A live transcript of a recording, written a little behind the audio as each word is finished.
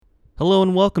Hello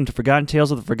and welcome to Forgotten Tales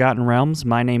of the Forgotten Realms.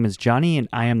 My name is Johnny and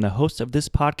I am the host of this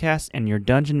podcast and your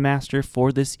dungeon master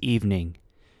for this evening.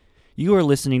 You are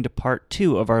listening to part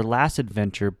 2 of our last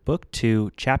adventure, book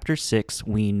 2, chapter 6,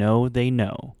 We Know They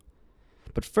Know.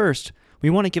 But first, we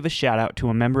want to give a shout out to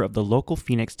a member of the local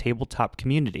Phoenix tabletop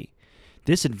community.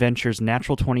 This adventure's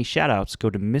natural 20 shoutouts go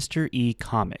to Mr. E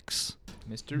Comics.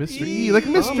 Mr. E, like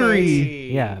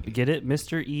mystery. Yeah, get it?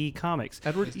 Mr. E Comics.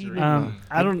 Edward E.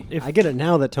 I get it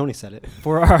now that Tony said it.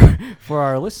 For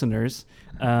our listeners,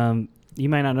 you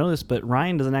might not know this, but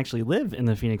Ryan doesn't actually live in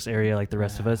the Phoenix area like the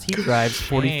rest of us. He drives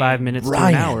 45 minutes to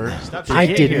an hour. I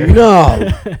didn't know.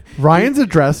 Ryan's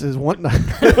address is one.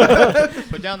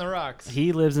 Put down the rocks.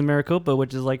 He lives in Maricopa,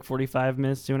 which is like 45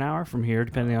 minutes to an hour from here,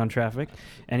 depending on traffic,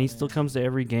 and he still comes to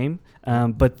every game.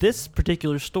 But this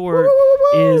particular store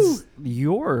is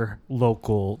your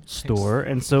local store,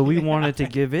 and so we wanted to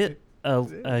give it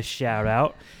a shout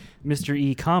out, Mr.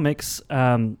 E Comics.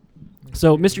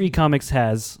 So Mr. E Comics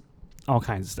has all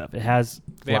kinds of stuff. It has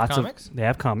They have comics? They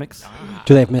have comics.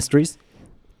 Do they have mysteries?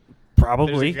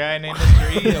 Probably. There's a guy named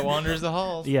Mr. E that wanders the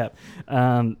halls. Yeah.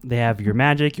 They have your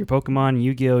Magic, your Pokemon,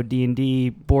 Yu-Gi-Oh, D&D,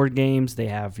 board games. They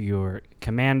have your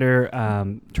Commander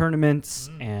tournaments,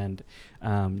 and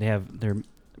they have their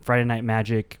Friday Night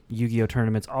Magic, Yu-Gi-Oh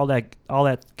tournaments, all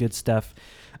that good stuff.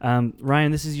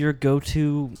 Ryan, this is your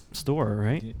go-to store,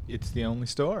 right? It's the only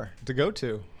store to go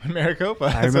to in Maricopa.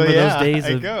 I remember those days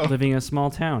of go. living in a small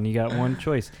town. You got one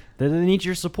choice. They need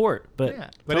your support, but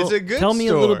it's a good tell me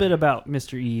a little store. bit about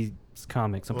Mr. E's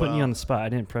comics. I'm putting you Well, on the spot. I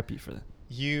didn't prep you for that.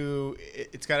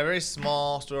 It's got a very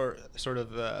small store, sort of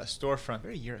storefront,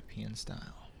 very European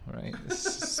style, right? This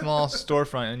small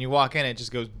storefront, and you walk in, it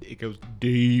goes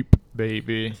deep,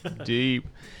 baby, deep.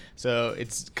 So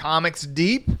it's comics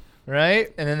deep,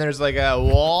 right? And then there's like a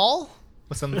wall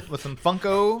with some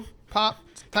Funko Pop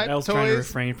type I was trying to toys.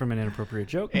 refrain from an inappropriate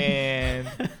joke. And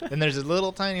then there's a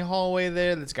little tiny hallway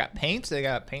there that's got paints. They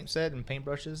got a paint set and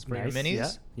paintbrushes for Nice, your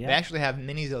minis. yeah. They actually have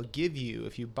minis they'll give you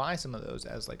if you buy some of those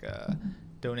as like a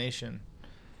donation.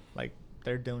 Like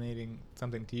they're donating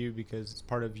something to you because it's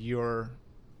part of your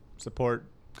support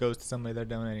goes to somebody they're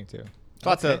donating to.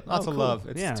 Lots of cool. love.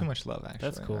 It's Yeah. too much love, actually.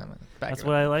 That's cool. Back That's it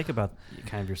what up. I like about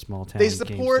kind of your small town. They game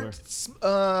support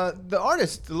store. the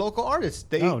artists, the local artists.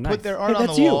 They Oh, nice. put their art Hey, on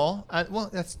that's the you. wall. Well,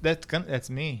 that's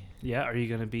me. Yeah, are you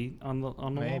gonna be on the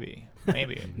wall? Maybe.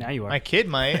 Now you are. My kid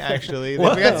might actually.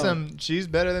 Whoa. They've got some. She's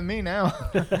better than me now.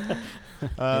 Ain't that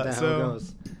how it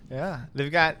goes? Yeah,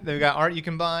 they've got art you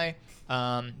can buy.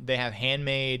 They have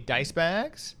handmade dice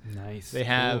bags. Nice. They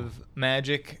have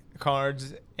magic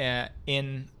cards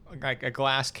in like a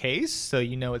glass case, so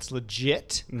you know it's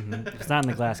legit. Mm-hmm. If it's not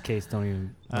in the glass case, don't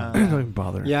even. Don't even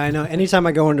bother. Yeah, I know. Anytime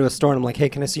I go into a store and I'm like, hey,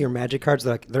 can I see your magic cards?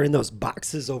 They're like, they're in those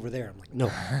boxes over there. I'm like, no.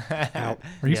 Out.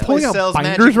 Are you Yeah. pulling Place out sells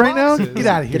binders magic right now? boxes. Get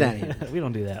out of here. Get out of here. we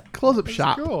don't do that. Close up That's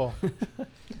shop. cool.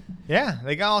 Yeah,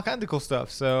 they got all kinds of cool stuff.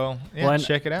 So yeah, Well, and-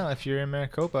 check it out if you're in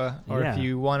Maricopa or Yeah. if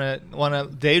you wanna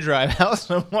day drive out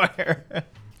somewhere.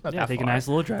 Not Yeah, that take a far. nice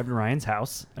little drive to Ryan's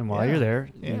house, and while Yeah. you're there,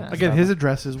 Yeah. Again, stop his by.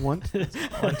 address is 1.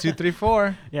 1, 2, 3,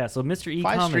 4. Yeah, so Mr. E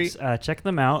 5 Comics, Street. check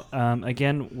them out.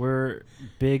 Again, we're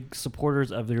big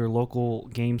supporters of your local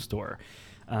game store.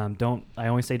 I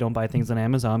always say don't buy things on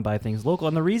Amazon, buy things local.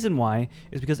 And the reason why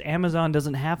is because Amazon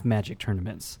doesn't have Magic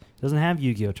tournaments, doesn't have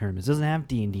Yu-Gi-Oh tournaments, doesn't have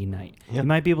D&D night. Yep. You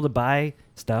might be able to buy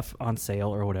stuff on sale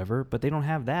or whatever, but they don't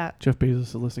have that. Jeff Bezos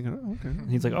is listening. Okay. And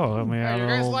he's like, oh, I mean, I you don't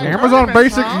guys know. like Amazon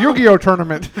tournaments, Basic huh? Yu-Gi-Oh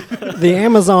tournament. The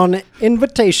Amazon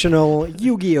Invitational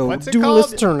Yu-Gi-Oh! What's it Duelist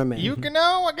called? Tournament. You can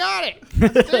know. I got it.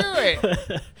 Let's do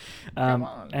it. Come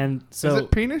on. And so Is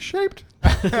it penis shaped?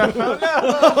 okay.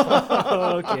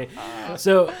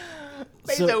 So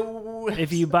Bezos.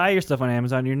 if you buy your stuff on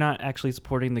Amazon, you're not actually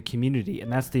supporting the community,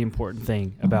 and that's the important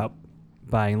thing about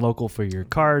buying local for your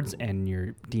cards and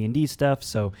your D&D stuff.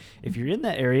 So if you're in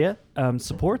that area,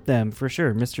 support them for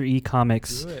sure. Mr. E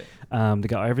Comics, Do it. they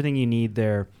got everything you need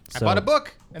there. I So bought a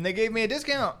book, and they gave me a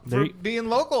discount There for you- being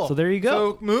local. So there you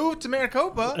go. So move to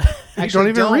Maricopa. don't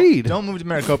even read. Don't move to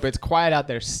Maricopa. It's quiet out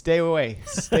there. Stay away.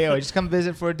 Stay away. Just come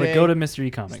visit for a day. But go to Mr. E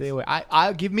Comics. Stay away.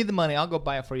 I'll give me the money. I'll go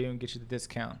buy it for you and get you the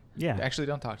discount. Yeah. Actually,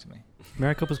 don't talk to me.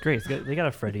 Maricopa's great. They got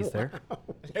a Freddy's there.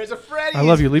 There's a Freddy's. I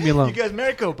love you. Leave me alone. You guys,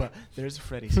 Maricopa. There's a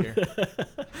Freddy's here.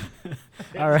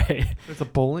 All right. It's a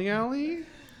bowling alley.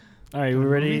 All right, we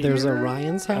ready? There's a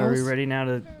Ryan's house. Are we ready now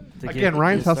to Again, get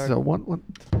Ryan's house started? is a 1.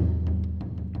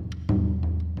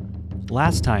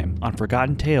 Last time on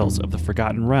Forgotten Tales of the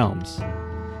Forgotten Realms.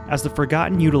 As the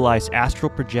Forgotten utilized astral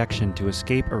projection to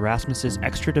escape Erasmus's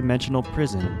extra-dimensional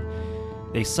prison,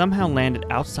 they somehow landed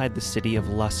outside the city of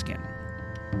Luskan.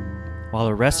 While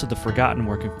the rest of the Forgotten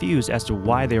were confused as to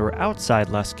why they were outside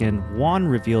Luskan, Juan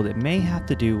revealed it may have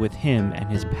to do with him and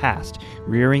his past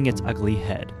rearing its ugly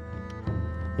head.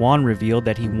 Juan revealed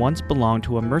that he once belonged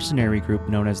to a mercenary group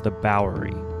known as the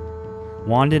Bowery.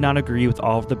 Juan did not agree with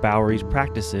all of the Bowery's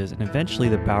practices, and eventually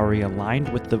the Bowery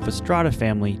aligned with the Vestrada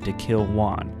family to kill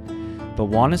Juan. But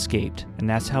Juan escaped, and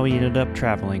that's how he ended up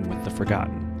traveling with the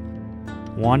Forgotten.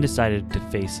 Juan decided to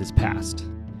face his past.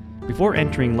 Before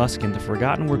entering Luskan, the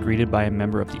Forgotten were greeted by a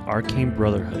member of the Arcane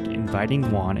Brotherhood,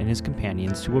 inviting Juan and his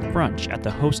companions to a brunch at the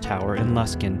Host Tower in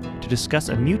Luskan to discuss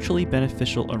a mutually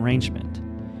beneficial arrangement.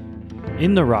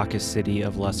 In the raucous city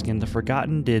of Luskan, the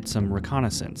Forgotten did some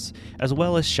reconnaissance, as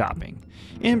well as shopping,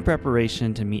 in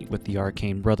preparation to meet with the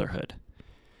Arcane Brotherhood.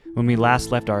 When we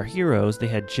last left our heroes, they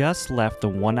had just left the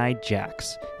One-Eyed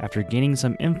Jacks after gaining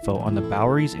some info on the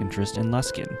Bowery's interest in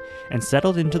Luskan, and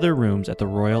settled into their rooms at the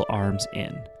Royal Arms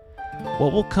Inn.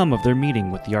 What will come of their meeting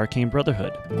with the Arcane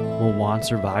Brotherhood? Will Juan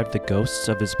survive the ghosts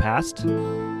of his past?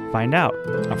 Find out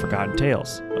on Forgotten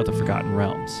Tales of the Forgotten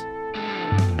Realms.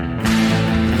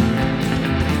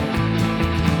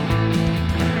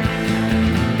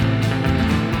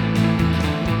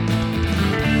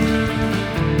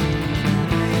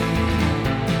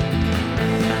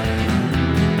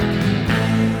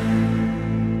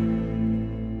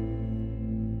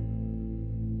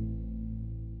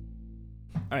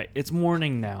 All right, it's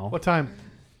morning now. What time?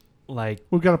 Like,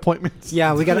 We've got appointments.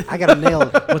 Yeah, I got to nail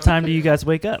it. what time do you guys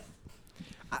wake up?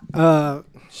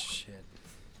 Shit.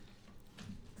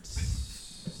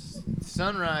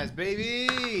 Sunrise,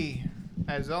 baby.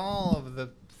 As all of the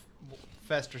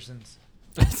Festersons.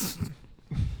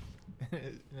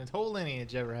 The whole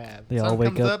lineage ever have. They Sun all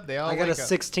wake comes up? They all I got wake a up.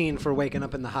 16 for waking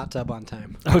up in the hot tub on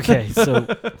time. Okay, so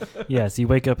yes, you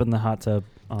wake up in the hot tub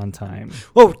on time.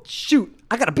 Oh shoot!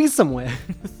 I gotta be somewhere.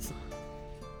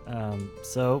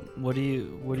 So what do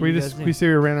you Can we guys just do? we say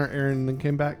we ran our errand and then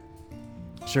came back?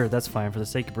 Sure, that's fine. For the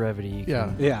sake of brevity, you Yeah.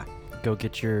 can Yeah. go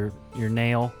get your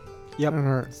nail, Yep. And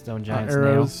our Stone Giant's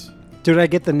arrows. Did I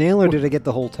get the nail or did I get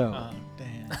the whole toe? Oh,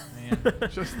 damn, man.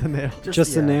 Just the nail.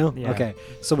 Just the nail? Yeah. Okay.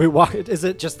 So we walk. Is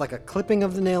it just like a clipping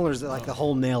of the nail, or is it like the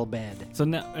whole nail bed? So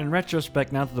now, in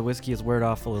retrospect, now that the whiskey has weared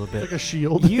off a little bit, Like a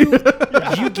shield. you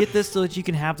get this so that you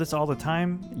can have this all the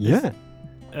time? Yeah.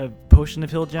 A potion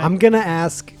of Hill Giant? I'm gonna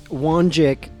ask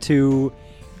Wanjik to,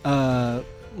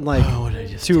 like, Oh, what did I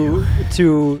just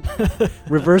to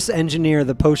reverse engineer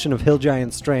the potion of Hill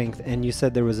Giant strength, and you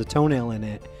said there was a toenail in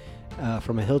it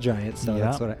from a Hill Giant, so Yeah.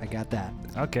 that's what I got that.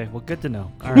 Okay, well, good to know.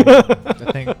 All right,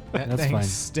 That That's thing fine.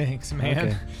 stinks, man.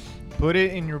 Okay. Put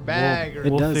it in your bag It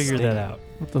we'll does figure stink. that out.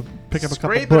 Have to pick up a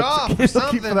Scrape it couple books. off or Keep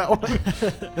something. for that one.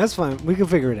 That's fine. We can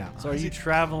figure it out. So are you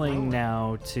traveling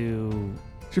now to...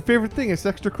 It's your favorite thing. It's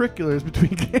extracurriculars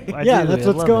between games. I Yeah, do, that's I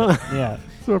what's love going it. Yeah,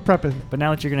 So we're prepping. but now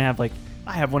that you're going to have, like,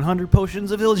 I have 100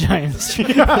 potions of Hill Giants.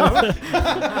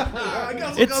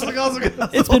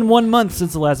 It's been 1 month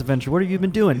since the last adventure. What have you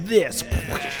been doing? This.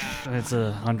 And it's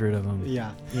 100 of them.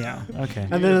 Yeah. Yeah, okay.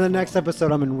 And then in the next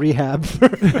episode, I'm in rehab for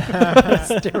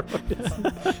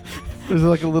steroids. There's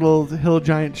like a little Hill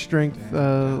Giant strength,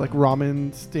 like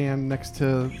ramen stand next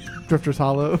to Drifter's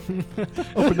Hollow.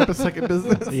 Opened up a second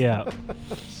business. Yeah.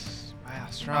 Wow,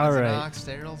 strong All as an right. ox,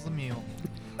 sterile as a mule.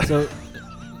 So,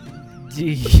 do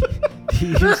you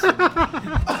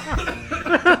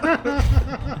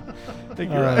I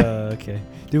think you're right. okay.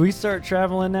 Do we start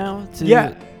traveling now? To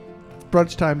Yeah.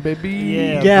 Brunch time, baby.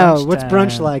 Yeah. Yeah, brunch what's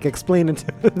brunch time. like? Explain it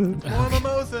to More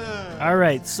mimosa. All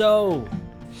right, so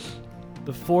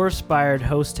the four-spired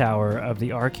host tower of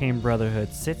the Arcane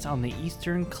Brotherhood sits on the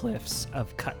eastern cliffs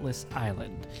of Cutlass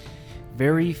Island.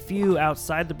 Very few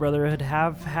outside the Brotherhood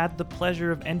have had the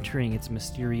pleasure of entering its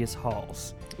mysterious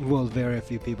halls. Well, very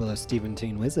few people are Stephen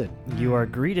Teen Wizard. You are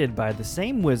greeted by the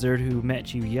same wizard who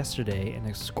met you yesterday and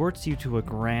escorts you to a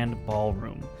grand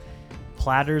ballroom.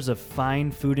 Platters of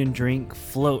fine food and drink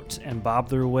float and bob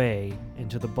their way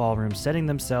into the ballroom, setting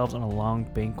themselves on a long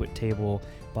banquet table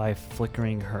by a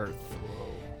flickering hearth.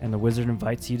 And the wizard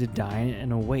invites you to dine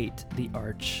and await the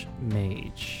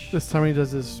Archmage. This time he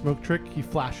does his smoke trick. He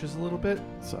flashes a little bit.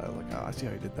 So I'm like, oh, I see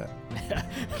how he did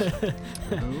that.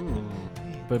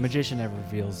 But a magician never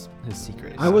reveals his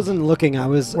secret. I wasn't looking. I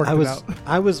Worked it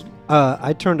out.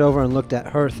 I turned over and looked at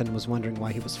Hearth and was wondering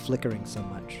why he was flickering so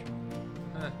much.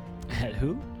 At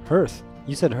who? Hearth.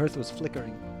 You said Hearth was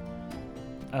flickering.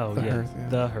 Oh, The yeah. hearth, yeah.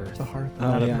 The hearth. It's a hearth.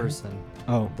 Oh, Not yeah. a person.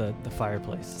 Oh, The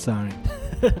fireplace. sorry.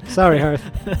 Sorry, Hearth.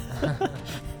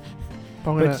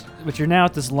 I'm going to But you're now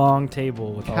at this long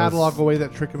table with all catalog this- away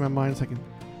that trick in my mind so I can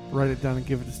write it down and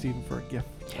give it to Steven for a gift.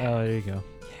 Oh, there you go.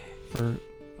 For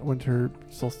winter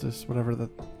solstice, whatever the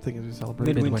thing is we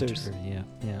celebrate. Midwinters.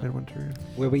 Yeah. Midwinter.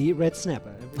 Where we eat red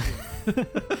snapper.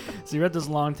 So you're at this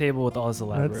long table with all this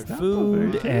elaborate That's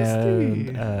food not very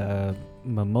and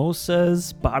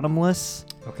mimosas, bottomless.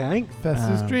 Okay.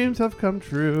 Festus dreams have come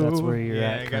true. That's where you're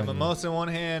Yeah, at. I got currently. mimosa in one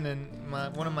hand and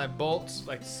one of my bolts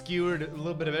like skewered a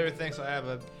little bit of everything, so I have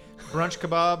a brunch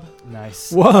kebab.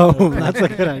 Nice. Whoa, that's a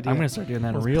good idea. I'm gonna start doing that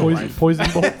in Those real poison, life. poison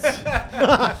bolts.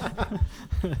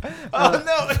 Oh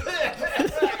no!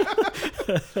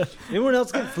 Anyone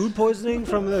else get food poisoning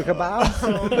from the kebabs?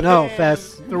 Oh, No, man.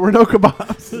 Fess. There were no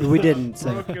kebabs. We didn't.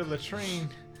 So. Broke your latrine.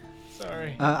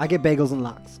 Sorry. I get bagels and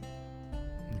lox.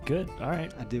 Good. All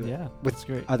right. I do it. Yeah. With- That's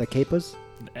great. Are there capers?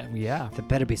 Yeah. There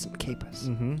better be some capers.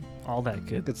 Mm-hmm. All that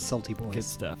good. Good salty boys. Good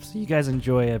stuff. So you guys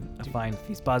enjoy a fine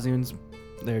feast. Bazoon's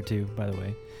there too, by the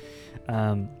way.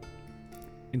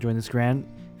 Enjoying this grand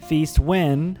feast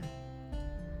when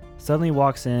suddenly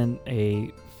walks in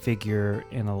a figure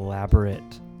in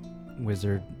elaborate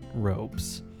wizard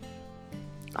robes.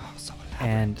 Oh, so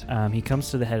And he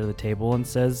comes to the head of the table and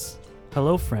says,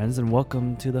 "Hello, friends, and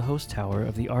welcome to the host tower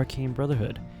of the Arcane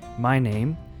Brotherhood. My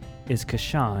name is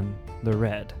Kashan the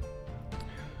Red."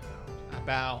 I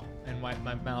bow and wipe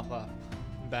my mouth off.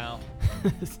 Bow.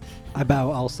 I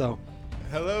bow also.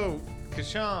 Hello,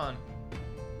 Kashan.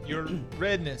 Your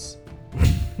redness.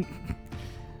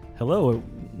 Hello,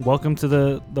 welcome to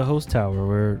the host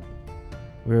tower.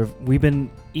 We've been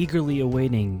eagerly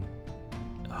awaiting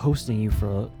hosting you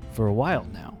for a while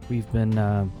now. We've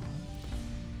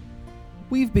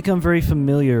become very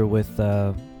familiar with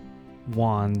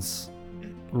Juan's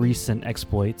recent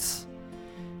exploits,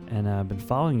 and I've been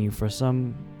following you for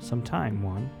some time,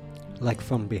 Juan. Like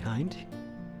from behind?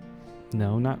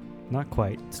 No, not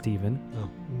quite, Stephen. Oh,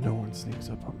 No one sneaks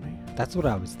up on me. that's what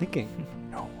I was thinking.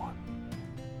 No one.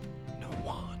 No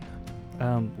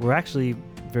one. We're actually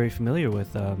very familiar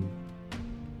with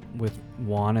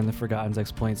Juan and the Forgotten's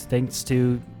exploits, thanks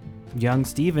to young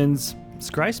Stephen's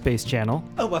Scryspace channel.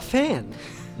 Oh, a fan.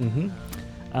 Mm-hmm.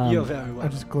 You're very I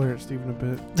welcome. just glare at Steven a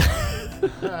bit.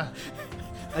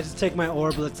 I just take my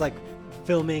orb that's like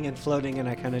filming and floating, and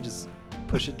I kind of just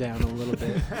push it down a little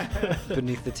bit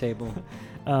beneath the table.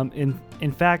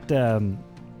 In fact,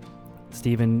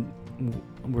 Stephen,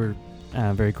 we're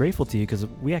very grateful to you because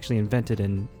we actually invented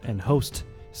and host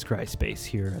Scryspace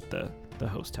here at the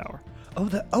host tower.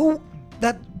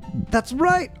 That's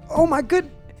right. Oh my good.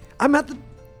 I'm at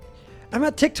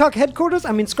TikTok headquarters.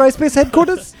 I mean Scryspace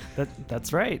headquarters.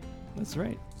 That's right. That's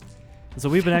right. So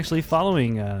we've been actually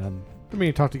following. I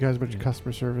mean, talk to you guys about your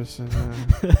customer service and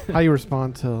how you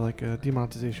respond to like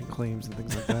demonetization claims and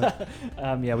things like that.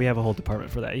 Yeah, we have a whole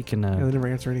department for that. You can. Yeah, they never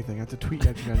answer anything. I have to tweet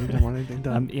at you guys anytime I want anything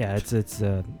done. Yeah, it's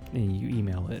you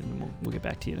email it and we'll get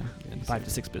back to you in 5 to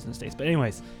 6 business days. But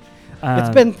anyways, It's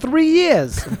been 3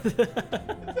 years.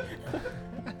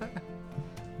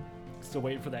 still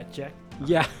waiting for that check.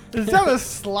 Yeah. Is that a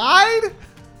slide?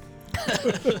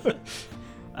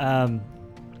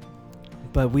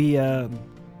 But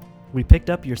we picked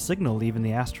up your signal leaving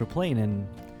the astral plane and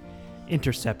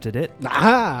intercepted it,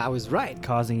 Ah, I was right.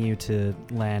 causing you to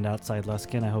land outside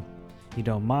Luskin. I hope you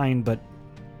don't mind, but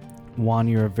Juan,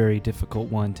 you're a very difficult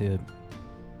one to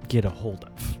get a hold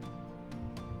of.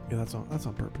 Yeah, that's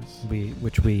on purpose.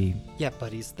 Which we Yeah,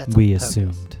 buddies. That's we on purpose.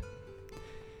 assumed.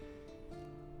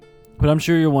 But I'm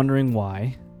sure you're wondering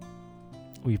why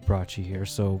we've brought you here,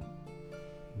 so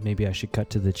maybe I should cut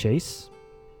to the chase.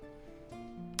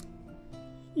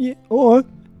 Yeah, or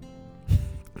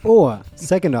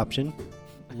second option,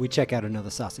 we check out another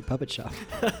saucy puppet shop.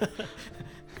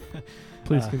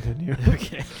 Please continue.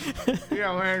 Okay.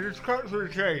 Yeah, man, just cut to the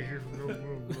chase.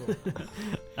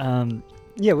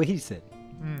 Yeah, what he said.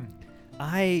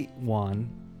 I, Juan,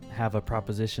 have a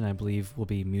proposition I believe will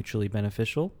be mutually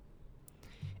beneficial.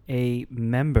 A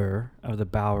member of the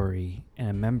Bowery and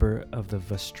a member of the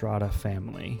Vestrada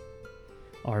family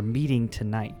are meeting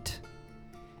tonight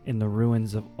in the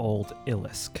ruins of Old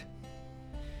Ilisk.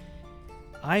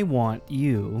 I want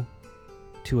you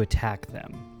to attack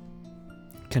them.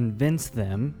 Convince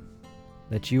them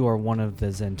that you are one of the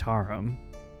Zentarum,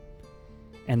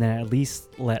 and then at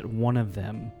least let one of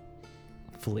them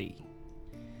flee.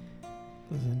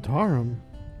 Zentarum.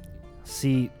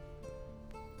 See,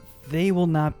 they will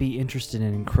not be interested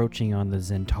in encroaching on the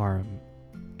Zentarum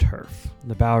turf.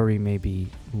 The Bowery may be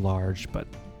large, but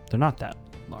they're not that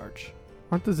large.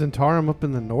 Aren't the Zentarum up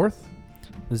in the north?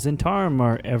 The Zentarum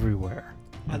are everywhere.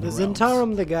 Are in the realms.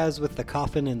 Zentarum the guys with the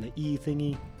coffin and the E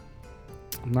thingy?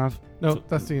 I'm not, No,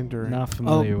 that's the Enduring. not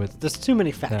familiar with. There's too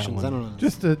many factions. one. I don't know.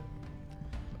 Just a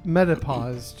meta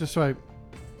pause, just so I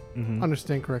Mhm.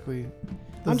 understand correctly,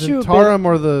 the Aren't you a bit- Zentarum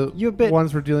are the you a bit-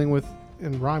 ones we're dealing with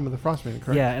in Rime with the Frostmaiden,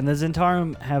 correct? Yeah, and the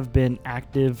Zentarum have been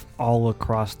active all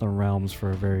across the realms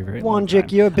for a very, very long time.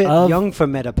 Wanjik, you're a bit Of- young for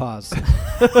menopause.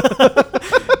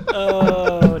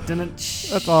 Oh, didn't.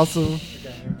 That's awesome.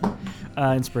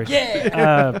 Inspiration.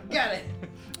 Yeah. Got it.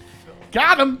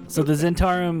 Got him. So the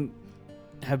Zentarum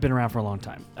have been around for a long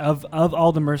time. Of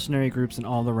all the mercenary groups in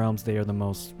all the realms, they are the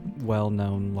most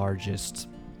well-known, largest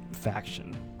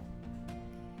faction.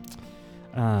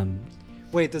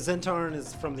 Wait, the Zentarum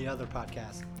is from the other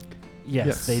podcast. Yes,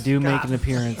 Yes. they do make God. an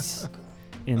appearance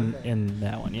in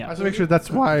that one. I Yeah. have to make sure that's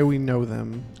why we know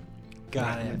them. Got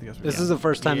Yeah, I it. think that's This right. is the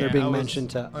first time they're I being was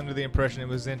mentioned to. under the impression it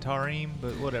was Zentarim,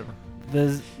 but whatever.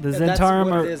 The That's Zentarum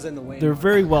what are it is in the way. they're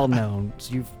very well known.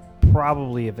 So you've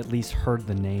probably have at least heard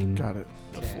the name Got it.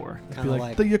 before. Be Kind of like,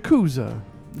 like, the Yakuza.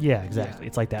 Yeah, exactly. Yeah.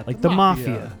 It's like that, like The the Mafia.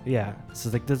 mafia. Yeah, so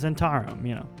it's like the Zentarum.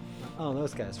 You know, oh,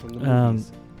 those guys from the Um,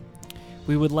 movies.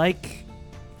 we would like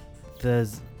the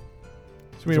So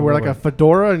we wear like a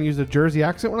fedora and use a Jersey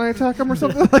accent when I attack them or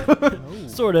something?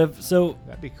 sort of. So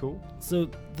That'd be cool.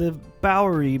 the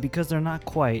Bowery, because they're not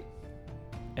quite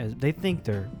as they think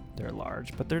they're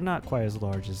large, but they're not quite as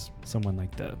large as someone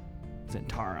like the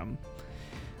Zentarum.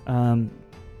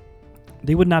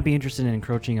 They would not be interested in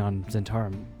encroaching on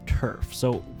Zentarum turf.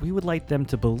 So we would like them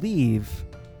to believe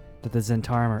that the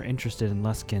Zentarum are interested in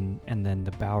Luskan, and then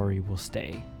the Bowery will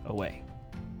stay away.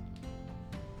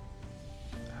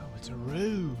 Oh, it's a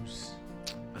ruse.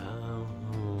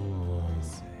 Oh.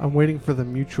 I'm waiting for the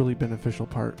mutually beneficial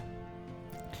part.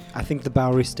 I think the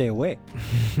Bowery stay away.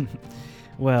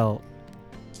 Well,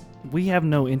 we have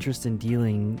no interest in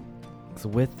dealing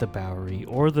with the Bowery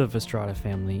or the Vestrada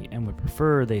family, and would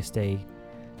prefer they stay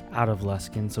out of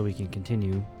Luskan so we can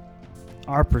continue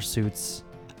our pursuits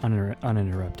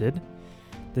uninterrupted.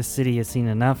 This city has seen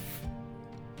enough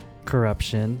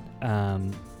corruption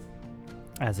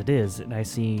as it is, and I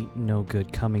see no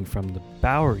good coming from the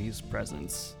Bowery's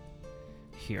presence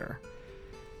here.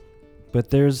 But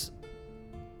there's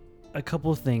a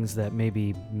couple of things that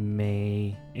maybe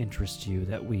may interest you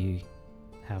that we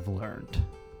have learned.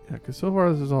 Yeah, because so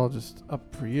far this is all just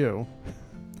up for you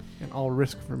and all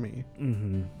risk for me.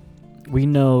 Mm-hmm. We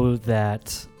know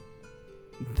that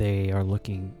they are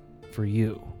looking for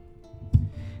you,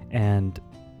 and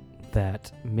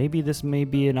that maybe this may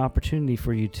be an opportunity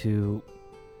for you to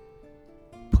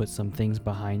put some things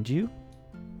behind you,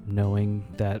 knowing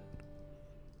that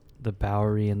the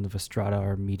Bowery and the Vestrada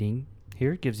are meeting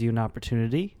here gives you an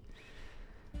opportunity.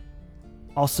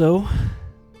 Also,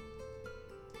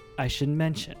 I should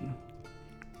mention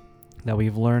that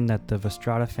we've learned that the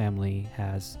Vestrada family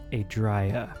has a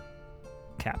Drya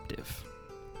captive.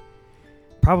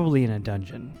 Probably in a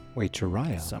dungeon Wait,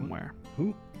 Jiraiya. somewhere.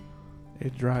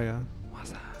 Adria.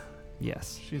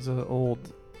 Yes. She's an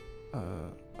old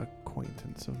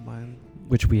acquaintance of mine.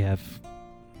 Which we have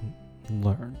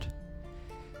learned.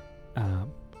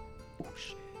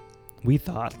 We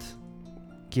thought,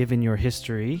 given your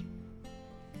history,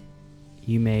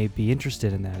 you may be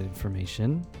interested in that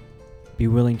information, be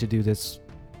willing to do this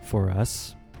for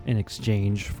us in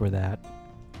exchange for that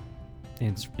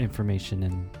information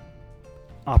and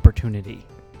opportunity.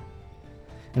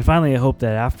 And finally, I hope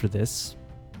that after this,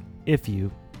 if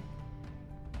you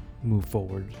move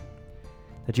forward,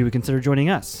 that you would consider joining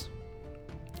us.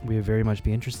 We would very much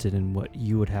be interested in what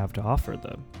you would have to offer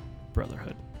the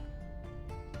Brotherhood.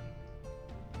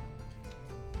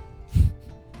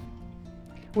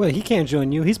 Well, he can't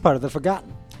join you. He's part of the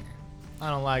Forgotten. I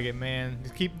don't like it, man.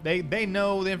 They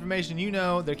know the information you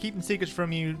know. They're keeping secrets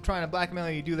from you, trying to blackmail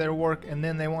you to do their work, and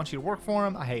then they want you to work for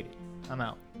them. I hate it. I'm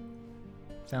out.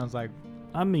 Sounds like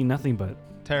I mean nothing but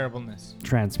terribleness.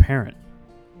 transparent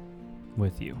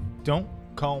with you. Don't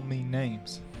call me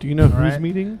names. Do you know who's Alright.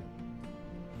 meeting?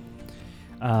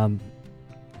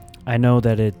 I know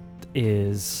that it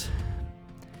is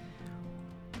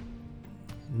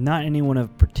not anyone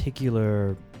of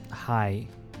particular high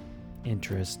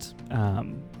interest.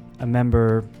 A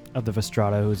member of the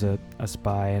Vestrada who's a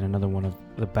spy, and another one of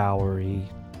the Bowery.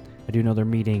 I do know they're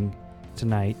meeting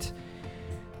tonight.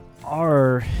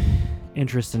 Our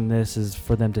interest in this is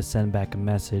for them to send back a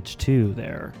message to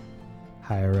their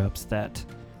higher-ups that,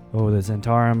 oh, the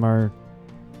Zentarum are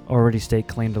already stake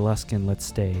claim to Luskan, let's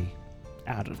stay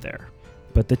out of there.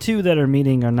 But the two that are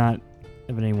meeting are not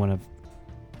of anyone of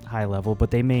high level, but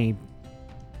they may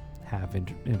have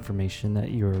information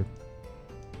that you're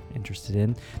interested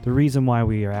in. The reason why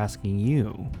we are asking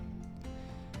you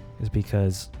is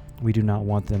because we do not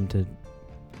want them to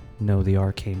know the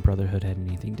Arcane Brotherhood had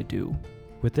anything to do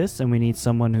with this, and we need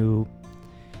someone who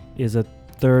is a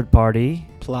third party.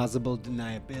 Plausible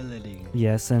deniability.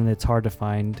 Yes, and it's hard to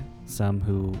find some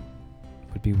who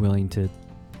would be willing to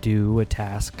do a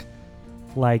task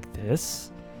like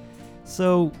this.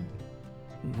 So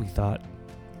we thought,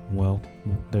 well,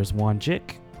 there's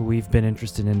Wanjik, who we've been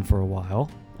interested in for a while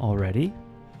already.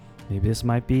 Maybe this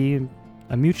might be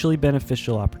a mutually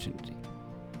beneficial opportunity.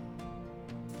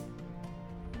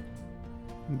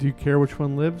 Do you care which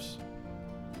one lives?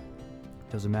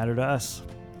 Doesn't matter to us.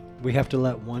 We have to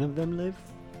let one of them live?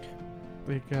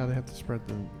 They have to spread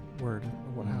the word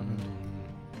of what happened.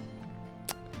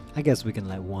 I guess we can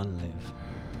let one live.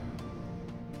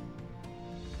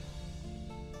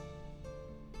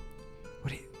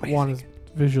 What do you Juan think? is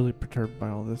visually perturbed by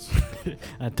all this.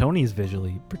 Tony's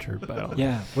visually perturbed by all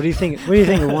Yeah. What do you think? What do you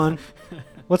think, Juan?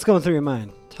 What's going through your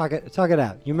mind? Talk it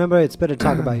out. You remember, it's better to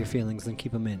talk about your feelings than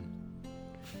keep them in.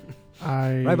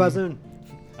 Right, Bazoon?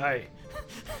 Aye.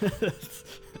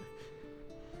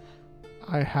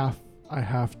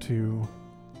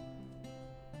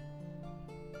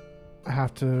 I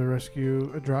have to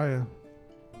rescue Adria.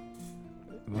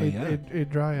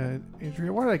 Adria.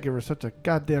 Why did I give her such a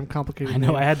goddamn complicated I know,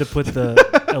 name? I had to put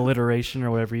the alliteration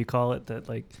or whatever you call it, that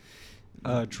like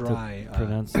Dry.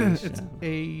 pronunciation. It's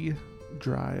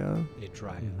Adria.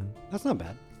 Dry. Yeah. That's not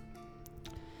bad.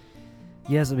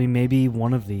 Yes, I mean, maybe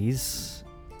one of these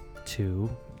two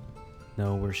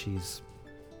know where she's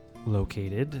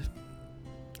located.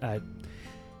 I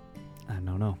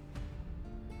don't know.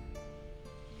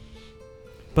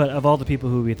 But of all the people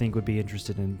who we think would be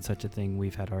interested in such a thing,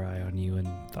 we've had our eye on you and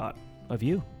thought of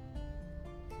you.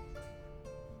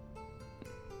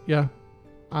 Yeah,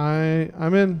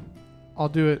 I'm in. I'll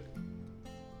do it.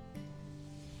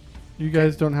 You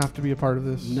guys don't have to be a part of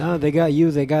this. No, they got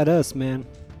you. They got us, man.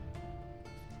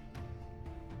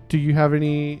 Do you have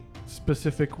any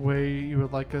specific way you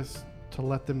would like us to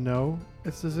let them know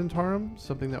it's the Zentarum?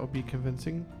 Something that would be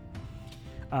convincing?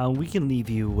 We can leave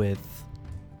you with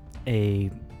the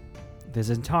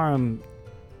Zentarum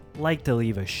like to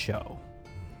leave a show.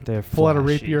 They're Pull out a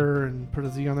flashy. rapier and put a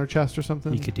Z on their chest or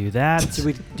something? You could do that. Do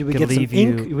we Could get some leave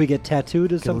ink? you- Do we get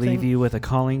tattooed or Could something? leave you with a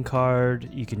calling card.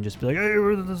 You can just be like, "Hey,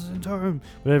 we're the Zentarum."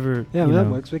 Whatever. Yeah, you that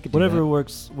know, works. We could do whatever that.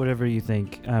 works. Whatever you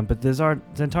think. But there's our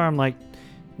Zentarum, like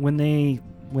when they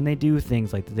do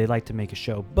things like that, they like to make a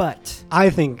show. But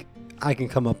I think I can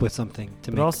come up with something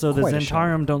to make. also the quite a show.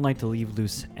 Zentarum don't like to leave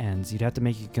loose ends. You'd have to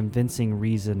make a convincing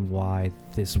reason why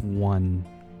this one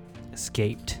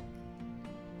escaped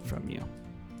from you.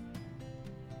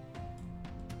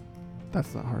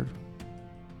 That's not hard.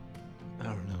 I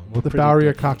don't know. We're The pretty Bowery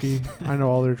are good. cocky. I know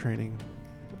all their training.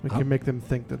 We Oh. can make them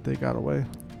think that they got away.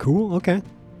 Cool. Okay.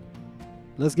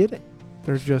 Let's get it.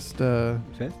 They're just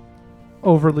Okay.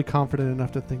 overly confident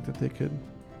enough to think that they could.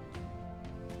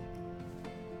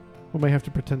 We may have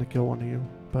to pretend to kill one of you,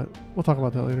 but we'll talk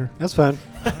about that later. That's fine.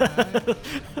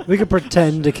 We could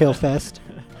pretend to kill Fest.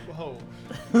 Whoa.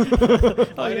 Oh,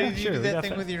 Why yeah, did you sure, do we that got thing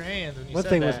that. with your hands when you What said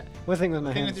thing with that? what thing with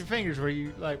my Thing with hands? your fingers where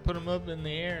you like put them up in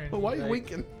the air. And Why are you like,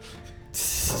 winking?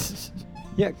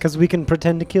 Yeah, because we can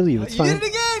pretend to kill you. It's you fine. did it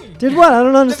again. Did what? I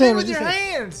don't The understand. thing what with you your said.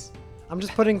 hands. I'm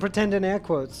just putting pretend in air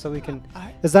quotes so we can.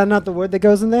 I, Is that not the word that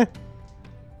goes in there?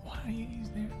 why are you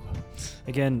using air quotes?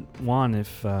 Again, Juan,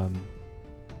 if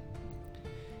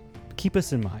keep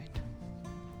us in mind.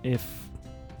 If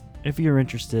you're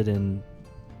interested in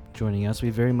joining us, we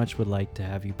very much would like to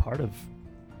have you part of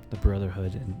the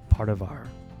Brotherhood and part of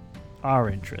our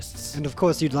interests. And of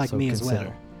course, you'd like So me as well.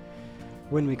 consider.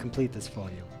 When we complete this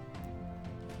volume,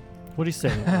 What do you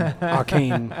say?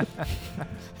 arcane.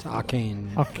 To arcane.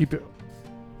 I'll keep it.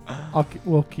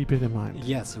 We'll keep it in mind.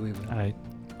 Yes, we will.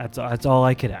 That's all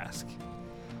I could ask.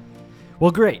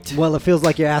 Well, great. Well, it feels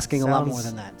like you're asking a lot Sounds- more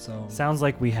than that. So Sounds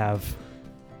like we have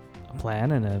a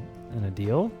plan and a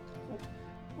deal.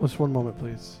 Just one moment,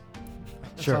 please.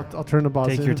 Sure. I'll turn to Boz.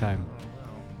 Take your time.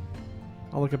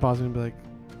 I'll look at Boz and be like,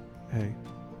 "Hey,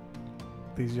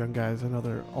 these young guys, I know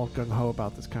they're all gung ho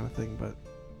about this kind of thing, but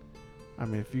I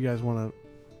mean, if you guys want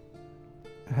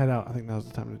to head out, I think now's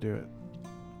the time to do it.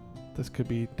 This could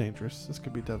be dangerous. This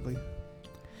could be deadly.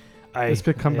 This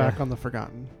could come back on the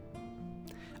Forgotten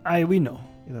We know,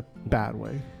 in a bad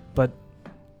way." but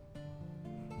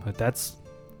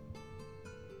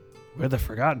we're the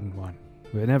Forgotten One.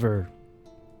 We're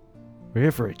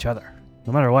here for each other,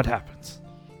 no matter what happens.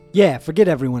 yeah, forget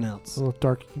everyone else. A little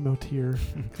dark emo tear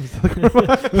comes to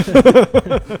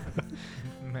the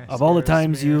Of all the Mascara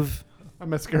times smear. My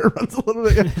mascara runs a little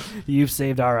bit. you've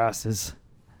saved our asses,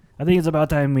 I think it's about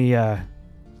time we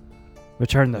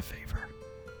return the favor.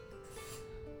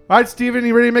 All right, Steven,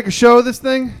 you ready to make a show of this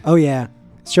thing? Oh yeah,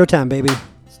 it's showtime, baby.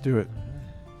 Let's do it.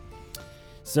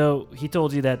 So he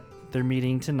told you that they're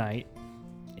meeting tonight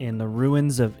in the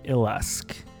ruins of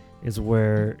Ilusk is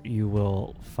where you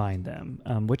will find them,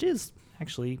 which is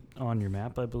actually on your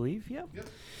map, I believe. Yep.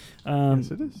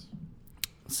 Yes, it is.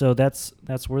 So that's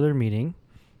where they're meeting.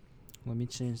 Let me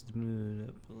change the mood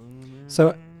up a little bit.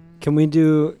 So, can we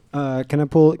do? Can I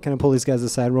pull these guys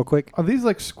aside real quick? Are these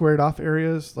like squared off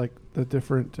areas, like the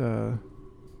different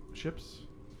ships?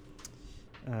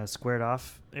 Squared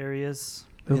off areas.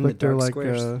 They In look the like dark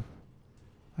they're squares.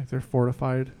 like they're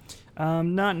fortified.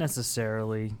 Not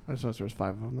necessarily. I just noticed there was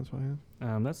 5 of them. That's why.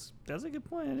 That's a good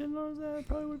point. I didn't notice that. It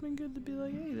probably would have been good to be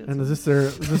like, hey. That's And is this their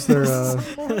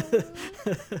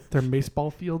their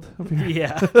baseball field over here?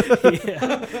 Yeah.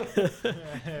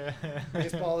 Yeah.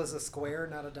 Baseball is a square,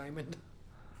 not a diamond.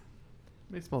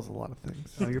 Baseball's a lot of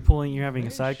things. Oh, you're having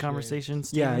a side conversation.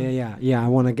 Yeah. I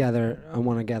want to gather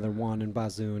Juan and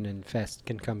Bazoon, and Fest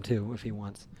can come too if he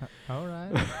wants. All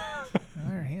right. Why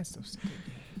are your hands so sticky?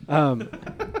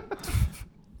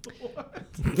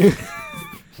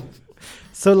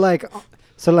 So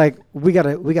like we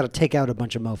gotta take out a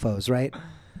bunch of mofos, right?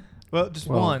 Well, just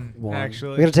Well, one, We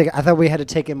actually. gotta take. I thought we had to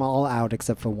take them all out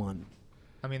except for one,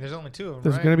 I mean, there's only 2 of them,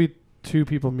 There's right? going to be 2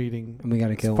 people meeting. and we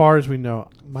gotta kill. As far as we know,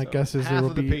 my So guess is half there will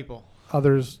of the be people.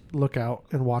 others lookout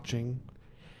and watching.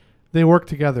 They work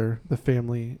together, the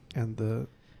family and the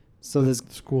So there's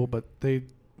school, but they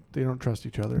don't trust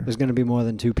each other. gonna be more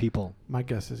than 2 people. My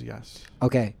guess is yes.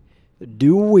 Okay.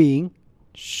 Do we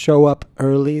show up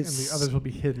early, And the others will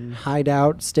be hidden. hide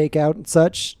out, stake out, and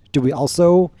such? Do we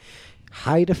also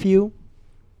hide a few?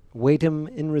 Wait them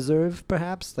in reserve,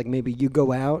 perhaps? Like maybe you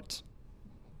go out,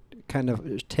 kind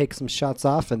of take some shots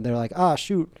off, and they're like, ah,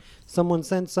 shoot, someone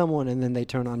sent someone, and then they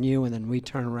turn on you, and then we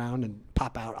turn around and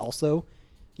pop out also.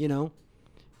 You know?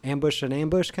 Ambush and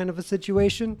ambush kind of a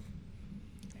situation.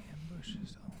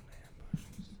 Ambushes,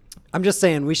 ambushes. I'm just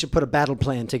saying we should put a battle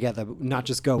plan together, not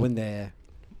just go in there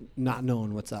not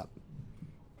knowing what's up.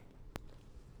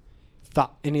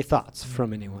 Any thoughts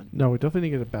from anyone? No, we definitely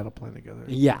need to get a battle plan together.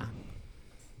 Yeah.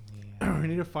 We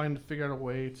need to figure out a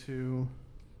way to.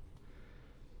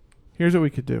 Here's what we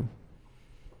could do.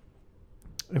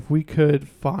 If we could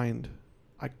find,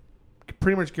 I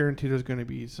pretty much guarantee there's going to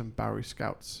be some Bowery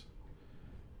scouts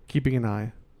keeping an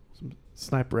eye, some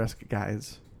sniper-esque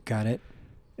guys. Got it.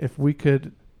 If we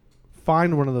could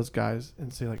find one of those guys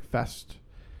and say like Fest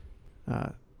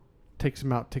takes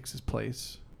him out, takes his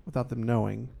place without them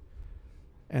knowing,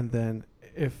 and then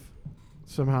if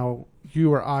somehow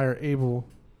you or I are able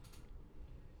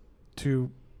to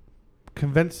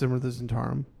convince them of the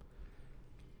Zentarum,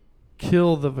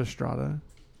 kill the Vestrada,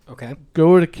 Okay.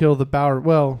 go to kill the Bower.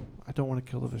 Well, I don't want to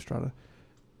kill the Vestrada.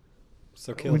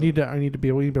 So I need to be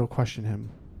able to question him.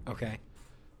 Okay.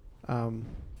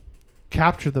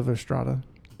 Capture the Vestrada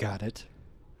Got it.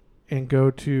 and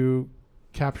go to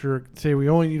capture. Say we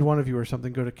only need one of you or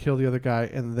something. Go to kill the other guy,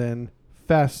 and then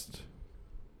Fest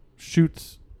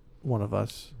shoots one of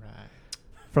us Right.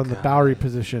 from the Got Bowery it.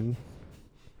 position,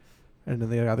 and then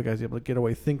the other guy's able to get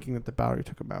away, thinking that the Bowery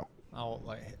took him out. I'll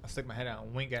stick my head out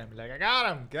and wink at him and be like, I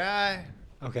got him, guy.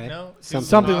 Okay. You know?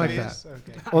 Something like obvious?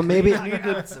 Okay. Or maybe Be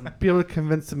able to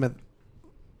convince them that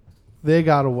they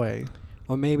got away.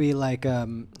 or maybe like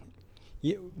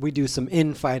we do some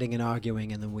infighting and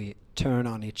arguing, and then we turn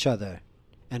on each other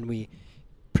and we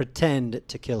pretend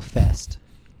to kill Fest.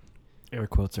 Air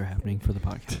quotes are happening for the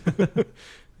podcast.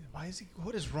 Why is he?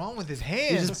 What is wrong with his You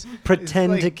hands? just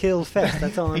pretend It's to like- kill Fest.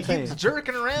 That's all I'm He saying. keeps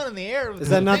jerking around in the air. With Is his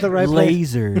that not the fingers. right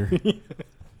place? Laser.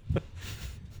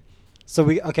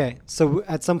 So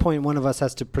at some point one of us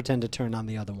has to pretend to turn on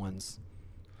the other ones,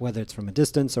 whether it's from a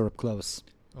distance or up close.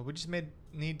 Well, we just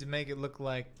need to make it look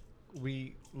like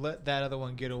we let that other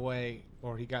one get away,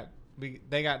 or they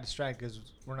got distracted because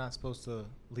we're not supposed to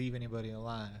leave anybody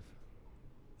alive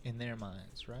in their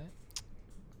minds, right?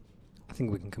 I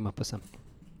think we can come up with something.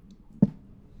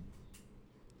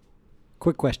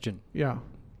 Quick question. Yeah.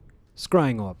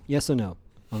 Scrying orb, yes or no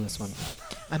on this one?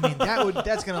 I mean,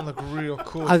 that's gonna look real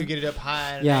cool I- if you get it up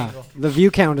high at an Yeah, angle. the view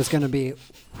count is going to be,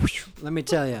 whoosh, let me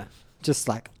tell you, just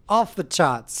like off the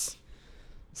charts.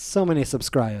 So many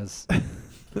subscribers.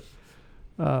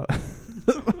 My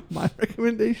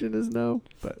recommendation is no,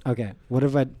 but Okay, what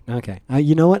if I? Okay,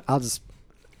 you know what? I'll just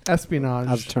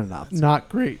espionage, turn it off. not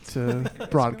great to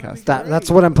broadcast. That's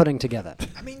what I'm putting together.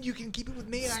 I mean, you can keep it with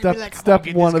me, and I Step- can be like, step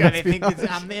I'm gonna one get of this guy. They think espionage.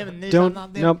 it's I'm them and this. I'm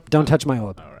not them. Nope, don't touch my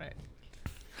orb. All right.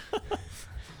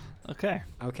 Okay.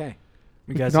 Okay.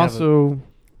 You We guys could have also,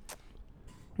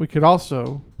 we could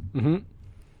also Mm-hmm.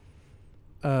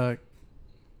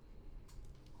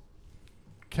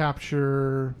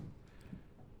 capture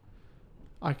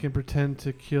I can pretend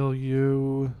to kill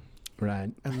you Right.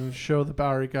 and then show the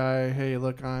Bowery guy, hey,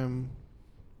 look, I'm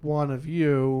one of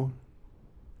you,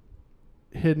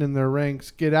 hidden in their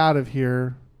ranks. Get out of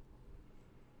here.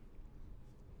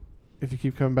 If you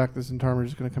keep coming back, this Zentarum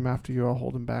is going to come after you. I'll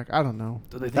hold him back. I don't know.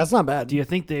 Do they think, That's not bad. do you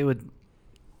think they would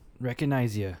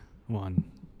recognize you, Yeah.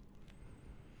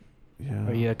 Or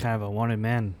are you kind of a wanted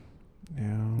man? Yeah.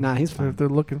 Nah, he's fine. If they're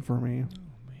looking for me.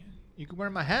 You can wear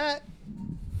my hat.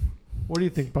 What do you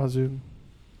think, Bazoon?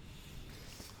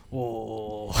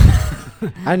 Oh,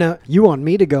 I know. You want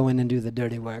me to go in and do the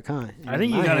dirty work, huh? I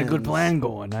think you got a good plan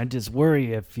going. I just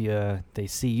worry if they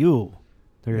see you,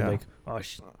 they're Yeah. like,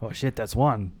 oh shit, that's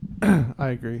one. I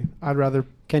agree. I'd rather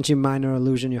Can't you minor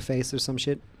illusion your face or some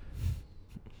shit?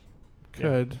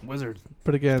 could. Wizard.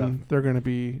 But again, Stuff. they're going to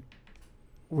be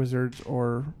wizards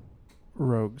or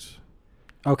rogues.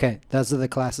 Okay, those are the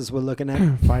classes we're looking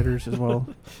at. Fighters as well.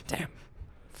 Damn.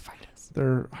 Fighters.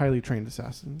 They're highly trained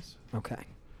assassins. Okay.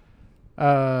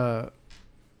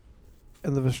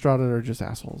 And the Vestrada are just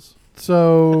assholes.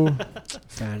 So,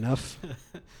 Fair enough.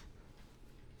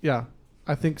 yeah.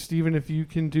 I think, Steven, if you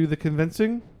can do the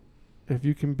convincing, if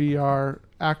you can be our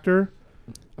actor,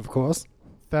 Of course.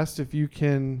 Thest, if you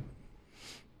can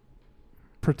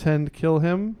pretend kill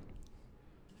him.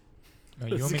 No,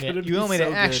 you This want is me gonna to, be you want me so to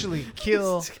good. actually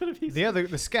kill It's gonna be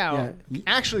the scout? Yeah.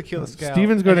 Actually kill the scout.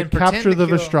 Steven's going to and then pretend capture the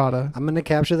kill- Vestrada. I'm going to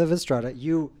capture the Vestrada.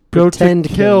 You Go to pretend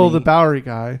kill me. the Bowery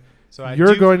guy. So I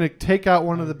You're do, going to take out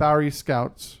one of the Bowery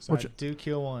scouts, So which I do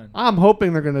kill one, I'm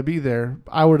hoping they're going to be there.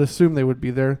 I would assume they would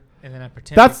be there. and then I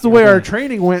pretend. That's to the kill way them. our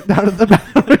training went down at the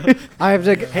Bowery. I have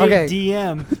to. Hey Okay,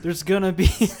 DM, there's gonna be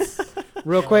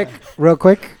real quick.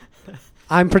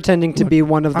 I'm pretending to be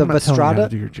one of the I'm not telling you how to Vestrada.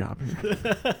 do your job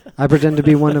here. I pretend to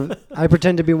be one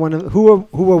of.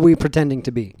 Who are we pretending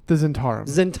to be? The Zentarum.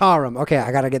 Zentarum. Okay,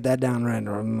 I gotta get that down right.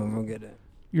 Or I'm gonna get it.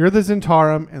 You're the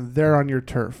Zentarum, and they're on your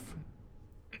turf.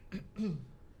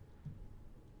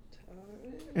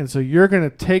 And so you're going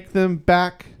to take them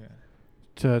back Yeah.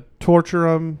 to torture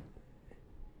them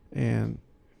and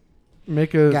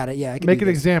make a Got it. Yeah, I can make do an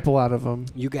this. example out of them.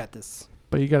 You got this.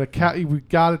 But you got to we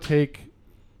got to take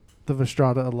the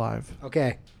Vestrada alive.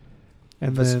 Okay.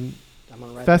 And Ves- then I'm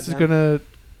gonna write Fess that is down. going to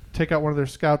take out one of their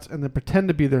scouts and then pretend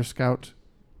to be their scout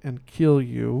and kill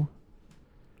you.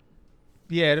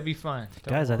 Yeah, it'll be fine.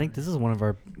 Don't guys. I worry. think this is one of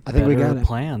our I think we better got it.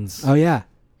 plans. Oh yeah.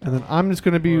 And then I'm just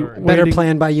going to be Or- Better waiting,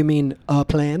 plan by you mean a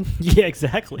plan? Yeah,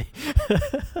 exactly.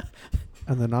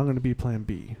 and then I'm going to be plan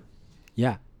B,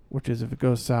 Yeah. which is if it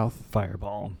goes south.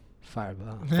 Fireball.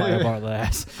 Fireball. Fireball the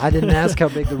ass. I didn't ask how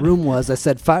big the room was. I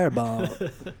said fireball.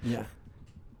 Yeah.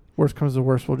 Worst comes to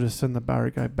worst, we'll just send the Bowery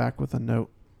guy back with a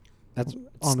note. That's On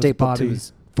his stapled to body.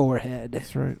 his forehead.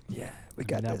 That's right. Yeah, we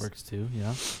got that this. works too.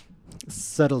 Yeah.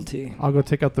 Subtlety. I'll go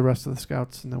take out the rest of the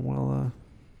scouts, and then we'll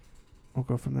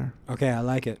go from there. Okay, I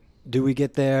like it. Do we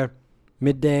get there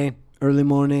midday, early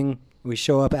morning? We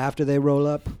show up after they roll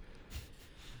up?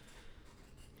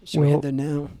 Should we Well- head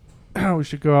there now? We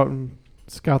should go out and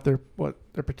scout what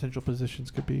their potential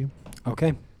positions could be,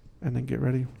 Okay. and then get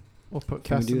ready. We'll put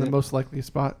Can we Fest do in the that? most likely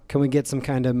spot. Can we get some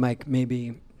kind of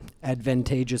maybe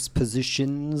advantageous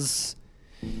positions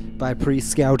by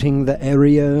pre-scouting the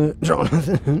area,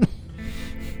 Jonathan?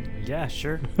 Yeah,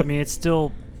 sure. I mean, it's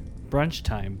still brunch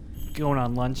time, going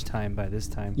on lunchtime by this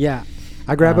time. Yeah.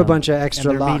 I grab a bunch of and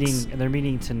extra they're locks. They're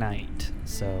meeting tonight,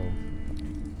 so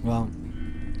Well,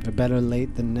 they're better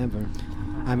late than never.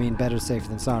 I mean, better safe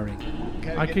than sorry.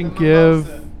 I can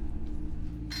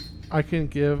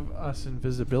give us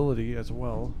invisibility as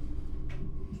well.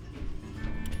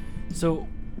 So,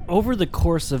 over the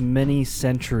course of many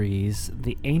centuries,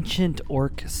 the ancient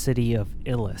orc city of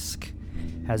Ilisk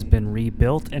has been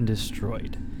rebuilt and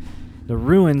destroyed. The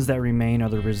ruins that remain are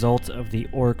the result of the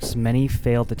orcs' many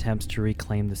failed attempts to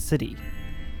reclaim the city.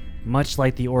 Much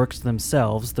like the orcs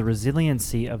themselves, the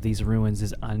resiliency of these ruins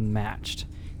is unmatched.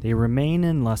 They remain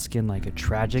in Luskan like a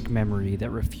tragic memory that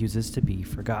refuses to be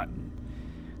forgotten.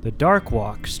 The Dark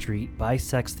Walk Street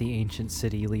bisects the ancient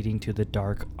city, leading to the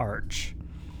Dark Arch.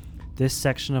 This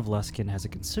section of Luskan has a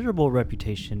considerable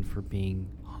reputation for being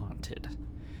haunted.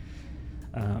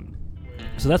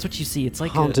 So that's what you see. It's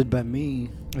like Haunted by me.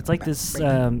 It's like this.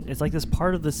 It's like this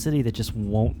part of the city that just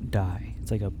won't die.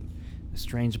 It's like a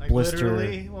strange Like blister.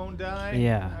 literally won't die.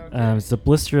 Yeah, Okay. it's the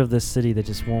blister of this city that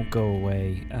just won't go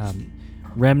away.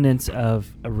 Remnants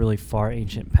of a really far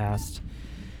ancient past.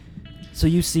 So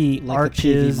you see Like the TV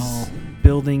arches, mall.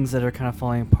 buildings that are kind of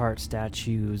falling apart,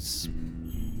 statues,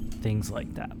 things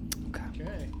like that.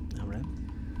 Okay. All right.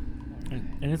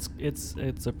 And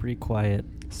it's a pretty quiet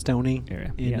Stony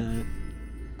area.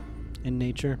 in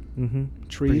nature. Mm-hmm.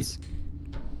 Trees.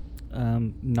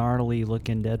 gnarly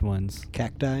looking dead ones.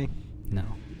 Cacti, No.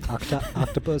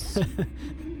 octopus.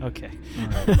 Okay.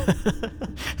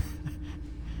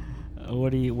 All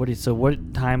right. So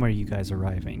what time are you guys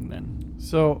arriving then?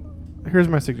 So, here's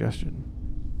my suggestion.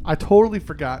 I totally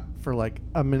forgot for like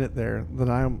a minute there that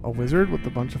I am a wizard with a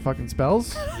bunch of fucking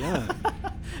spells, Yeah.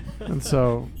 and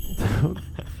so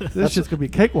this shit's gonna be a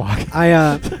cakewalk.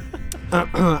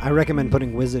 I recommend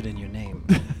putting wizard in your name.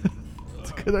 It's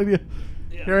a good idea.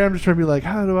 Here I am just trying to be like,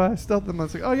 how do I stealth them? I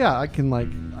was like, oh yeah, I can like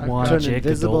I've One got Turn Magic,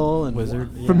 invisible adult and wizard.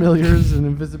 yeah. familiars and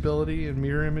invisibility and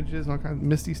mirror images and all kinds of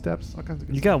misty steps, all kinds of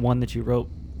good You stuff. got one that you wrote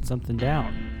something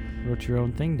down. Wrote your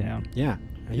own thing down. Yeah.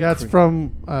 Yeah, it's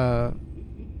from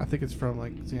I think it's from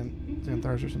like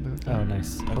Xanthars or something like that. Oh,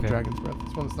 nice. Called Okay. Dragon's Breath.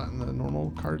 This one's not in the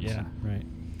normal cards. Yeah, right.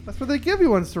 That's what they give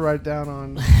you ones to write down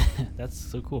on. That's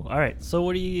so cool. All right. So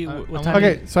what do you? I What want- time?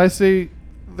 Okay, so I say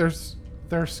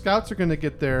their scouts are going to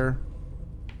get there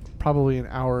probably an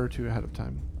hour or two ahead of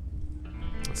time.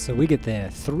 So we get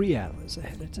there 3 hours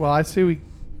ahead of time. Well, I say we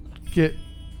get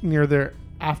near there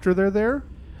after they're there.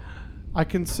 I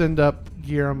can send up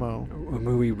Guillermo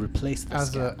When we replace the as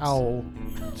scouts. an owl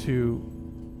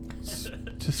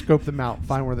to scope them out,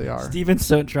 find where they are. Steven's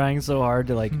trying so hard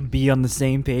to like be on the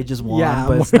same page as Juan, Yeah,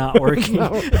 but it's not working.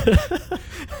 No.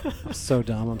 I'm so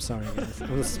dumb. I'm sorry, guys.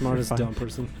 I'm the smartest Fine. dumb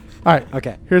person. All right,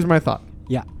 Okay. here's my thought.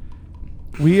 Yeah.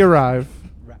 We arrive,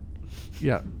 Right.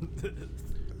 yeah,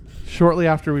 shortly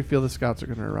after we feel the scouts are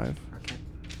going to arrive. Okay.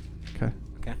 Okay.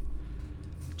 Okay.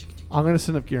 I'm going to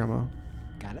send up Guillermo.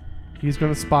 Got it. He's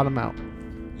going to spot them out.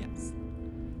 Yes.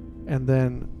 And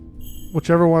then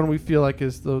whichever one we feel like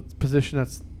is the position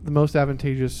that's the most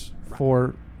advantageous Right.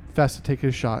 for Fest to take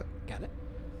his shot. Got it.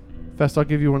 Fest, I'll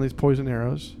give you one of these poison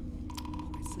arrows.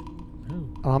 Poison.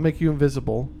 And I'll make you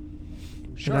invisible.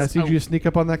 And I need you to sneak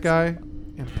up on that guy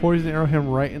and poison arrow him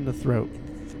right in the throat.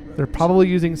 They're probably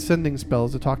using sending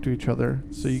spells to talk to each other.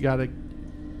 So you gotta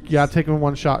take him in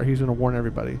one shot or he's gonna warn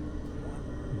everybody.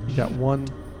 You got one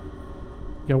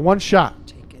shot.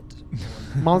 Take it.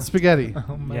 Mom spaghetti. Oh,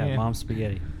 Yeah, man. mom's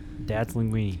spaghetti, dad's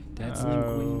linguine. That's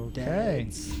linguine. Okay.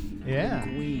 Dad's Yeah.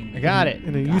 linguine. I got it.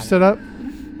 And then Got you it. set up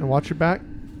and watch your back.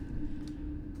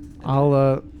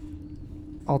 I'll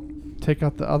take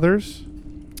out the others,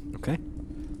 Okay.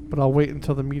 but I'll wait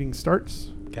until the meeting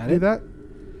starts. Got Do it. that.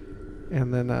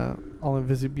 And then I'll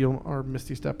invisible or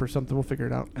misty step or something. We'll figure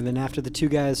it out. And then after the 2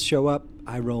 guys show up,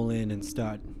 I roll in and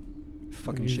start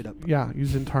fucking Use- shit up. Yeah,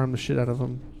 use Zentarum the shit out of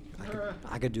them.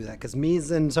 I could do that because me,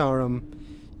 Zentarum,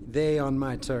 they on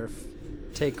my turf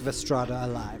take Vestrada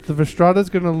alive. The Vestrada's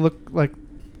gonna look like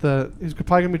he's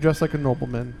probably gonna be dressed like a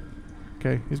nobleman.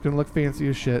 Okay, he's gonna look fancy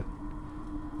as shit.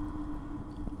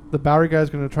 The Bowery guy's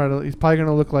gonna he's probably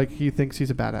gonna look like he thinks he's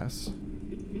a badass.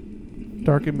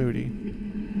 Dark and moody.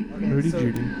 Moody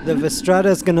Judy. The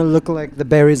Vestrada's gonna look like the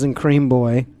berries and cream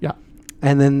boy, Yeah.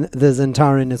 and then the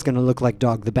Zentaran is gonna look like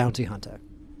Dog the bounty hunter,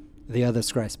 the other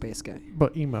Scry Space guy,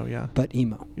 But emo, yeah. but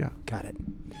emo. Yeah. Got it.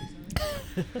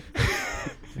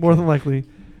 More than likely,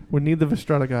 we need the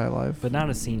Vestrada guy alive. But not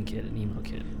a scene kid, an emo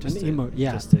kid. An to- emo,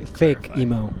 yeah, just to fake clarify.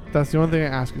 emo. That's the only thing I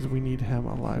ask is we need him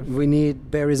alive. We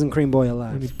need berries and cream boy We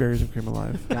alive. need berries and cream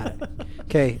alive. Got it.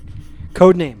 Okay,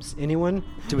 code names. Anyone?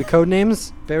 Do we code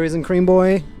names? Berries and cream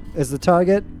boy is the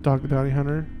target. Dog the bounty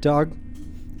hunter, Dog.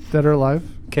 dead or alive.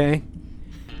 Okay.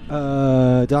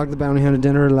 Dog the bounty hunter,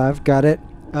 dinner alive. Got it.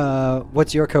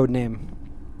 What's your code name?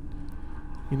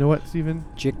 You know what, Steven?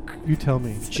 Jick. You tell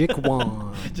me.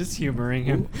 Jickwan. Just humoring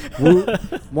him.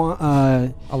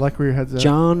 I like where your head's at.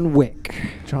 John Wick.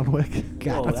 John Wick.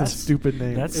 Got Whoa, it. That's a that's- stupid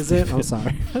name. that's- Is it? I'm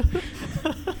sorry.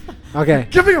 Okay.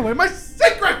 giving away my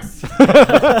secrets.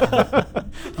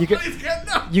 You could Please get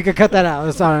no. you could cut that out.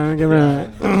 I'm sorry. I'm giving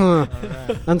it.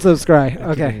 Unsubscribe.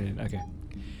 Okay. Okay.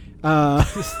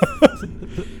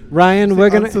 Ryan, we're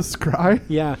gonna. Unsubscribe.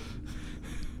 Yeah.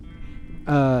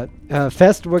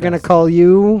 Fest, we're gonna call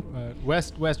you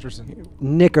Westerson.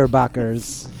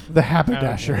 Knickerbockers. The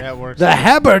haberdasher. That works. The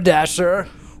Haberdasher.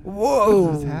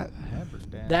 Whoa. His hat.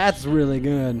 That's really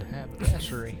good.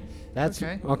 Haberdashery. That's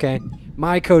Okay. okay.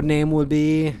 My code name would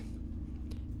be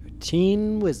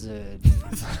Teen Wizard.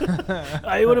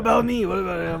 Hey, what about me? What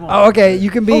about him? Oh, okay. You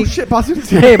can be. Oh shit, Bazoon's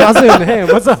here. Hey, Bazoon. Hey,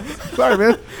 what's up? Sorry,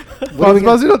 man. What are we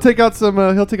gonna- Bazoon will take out some.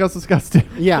 He'll take out some scouts too.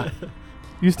 Yeah.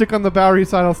 You stick on the Bowery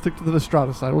side. I'll stick to the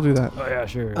Vestrada side. We'll do that. Oh yeah,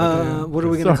 sure. What are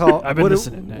we gonna Sorry. call? I've been what,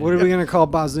 listening. what are we gonna call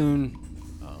Bazoon?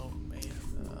 Oh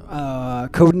man.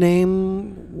 Code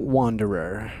name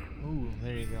Wanderer. Ooh,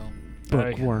 there you go.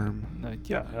 Bookworm.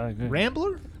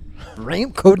 Rambler.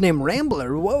 Code name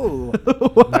Rambler. Whoa.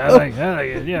 I like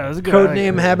it. Yeah, that's a good. Code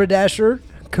name Haberdasher.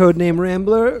 Code name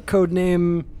Rambler. Code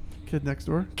name Kid next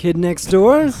door. Kid next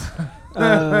door.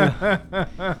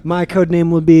 My code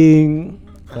name will be.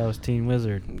 That was Teen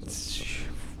Wizard.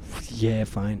 Yeah,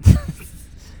 fine.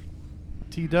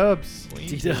 T-Dubs.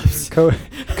 T-Dubs.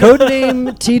 Code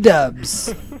name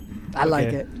T-Dubs. I like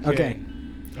Okay. it. Okay.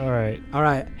 All right. All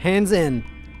right. Hands in.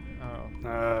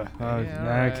 Oh. Okay.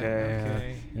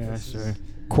 Okay. Yeah, This sure. is-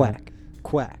 Quack.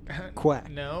 Quack. Quack.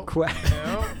 No. Quack.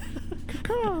 No.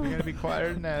 We gotta be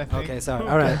quieter than that, I think. Okay, sorry.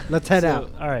 All right. Let's head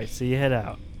out. All right, so you head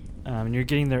out. And you're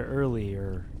getting there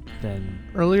earlier than.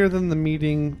 Earlier than the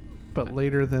meeting, but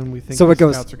later than we think So the it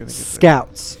goes scouts are going to get there.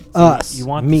 scouts, us, you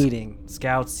want meeting.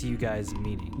 Scouts, you guys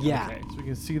meeting. Yeah. Okay. So we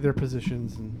can see their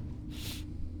positions. And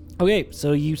Okay,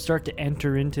 so you start to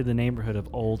enter into the neighborhood of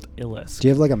Old Illisk. Do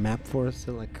you have like a map for us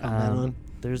to like comment on?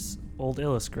 There's Old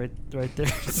Illisk right there.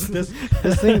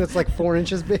 This thing that's like 4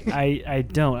 inches big. I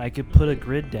don't. I could put a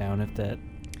grid down if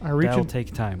I reach that'll in-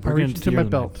 take time. I We're reach gonna into steer my the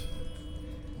map. belt.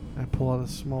 I pull out a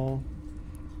small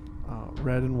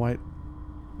red and white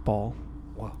ball,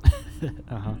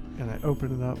 Uh-huh. and I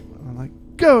open it up, and I'm like,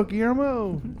 "Go,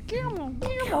 Guillermo!"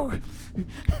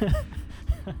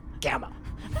 Gamma.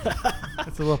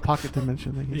 It's a little pocket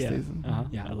dimension that he Yeah. stays in. Uh-huh.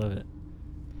 Yeah. I love it.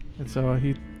 And so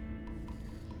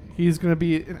he's going to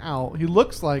be an owl. He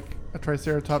looks like a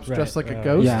triceratops, Right, dressed like a right.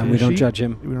 ghost. Yeah, and we don't sheep. judge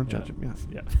him. We don't judge him. Yes,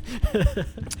 Yeah.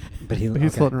 But he's but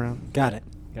he's floating around. Got it.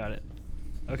 Got it.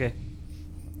 Okay.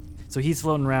 So he's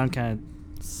floating around, kind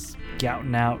of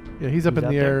scouting out. Yeah, he's up Who's in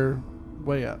out the there? air,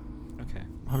 way up, Okay.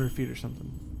 100 feet or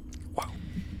something.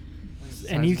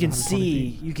 And you can Size is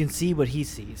 120 see, you can see what he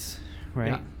sees,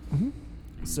 right? Yeah. Mm-hmm.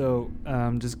 So,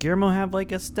 does Guillermo have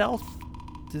like a stealth?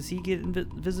 Does he get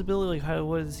visibility? Like,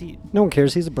 what is he? No one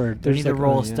cares. He's a bird. Do we need to like,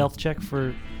 roll oh, a yeah. stealth check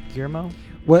for Guillermo?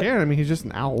 What? Yeah, I mean, he's just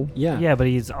an owl. Yeah. Yeah, but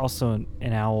he's also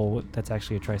an owl that's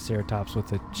actually a triceratops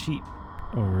with a sheep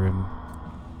over him.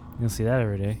 You'll see that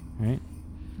every day, right?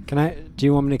 Can I? Do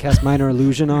you want me to cast minor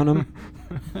illusion on him?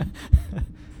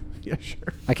 Yeah, sure.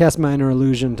 I cast minor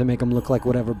illusion to make him look like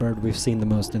whatever bird we've seen the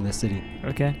most in the city.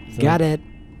 Okay. So Got it.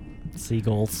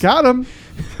 Seagulls. Got him.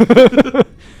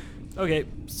 Okay,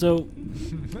 so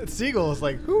That seagull is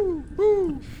like, whoo,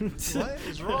 whoo. What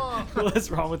is wrong? What's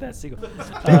wrong with that seagull?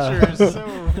 Picture is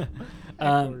so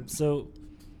backwards. So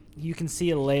you can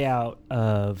see a layout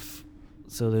of.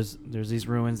 So there's these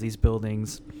ruins, these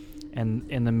buildings, and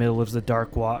in the middle is the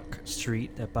Dark Walk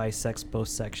street that bisects both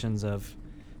sections of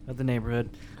the neighborhood.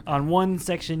 On one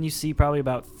section, you see probably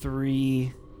about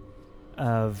three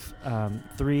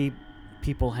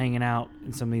people hanging out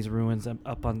in some of these ruins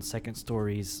up on second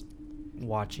stories,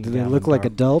 watching. Do they down look the like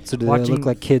dark. adults, or do they Watching- look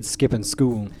like kids skipping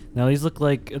school? No, these look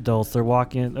like adults. They're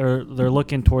walking, or they're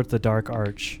looking towards the dark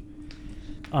arch.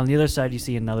 On the other side, you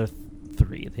see another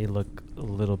three. They look a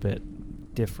little bit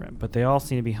different, but they all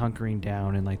seem to be hunkering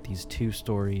down in like these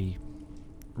 2-story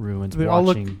ruins. Do they all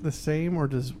watching. look the same, or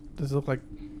does it look like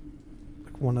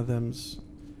one of them's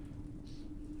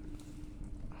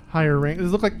higher rank? Does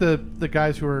it look like the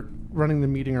guys who are running the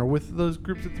meeting are with those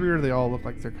groups of three, or do they all look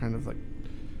like they're kind of like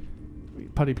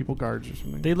putty people guards or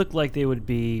something? They look like they would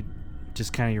be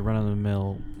just kind of your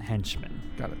run-of-the-mill henchmen,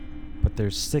 Got it. but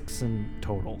there's 6 in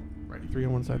total. Right. 3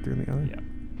 on one side, 3 on the other.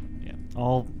 Yeah,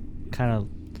 all kind of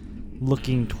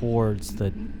looking towards the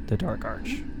dark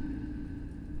arch.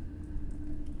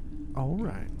 All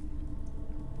right.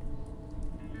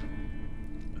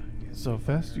 So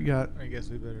Fest, you got I guess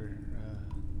we better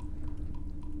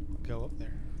go up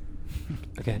there.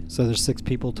 Okay, so there's 6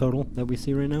 people total that we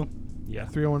see right now. Yeah.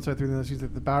 3 on one side, 3 on the other. She's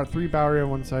like the 3 Bowery on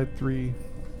one side, 3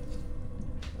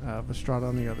 Vestrada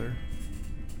on the other.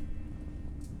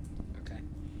 Okay.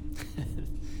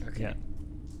 Yeah.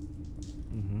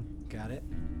 Mm-hmm. Got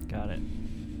it. Got it.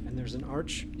 And there's an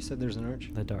arch. You said there's an arch.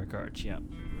 The dark arch. Yeah.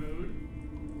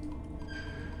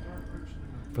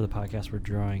 For the podcast, we're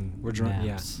drawing. We're drawing-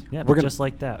 yeah. maps. Yeah, We're gonna- just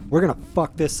like that. We're gonna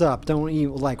fuck this up. Don't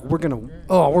even like. We're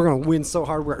gonna win so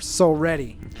hard. We're so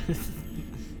ready.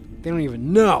 They don't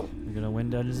even know. We're gonna win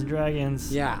Dungeons and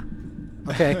Dragons. Yeah.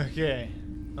 Okay. Okay.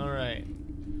 All right.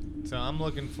 So I'm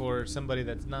looking for somebody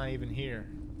that's not even here.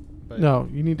 But No,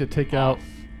 you need to take out. off.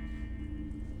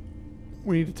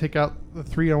 We need to take out the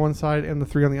 3 on one side and the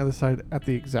 3 on the other side at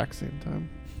the exact same time.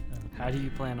 How do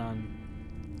you plan on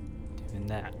doing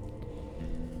that?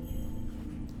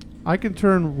 I can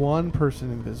turn one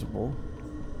person invisible,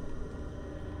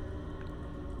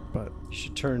 but You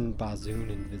should turn Bazoon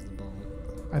invisible.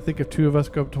 I think if 2 of us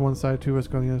go up to one side, 2 of us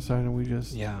go on the other side, and we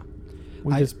just Yeah.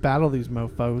 we I- just battle these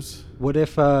mofo's. What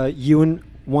if you and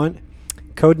one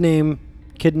codename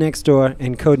Kid Next Door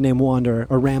and codename Wanderer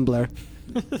or Rambler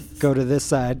go to this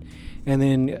side, and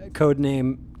then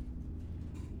codename.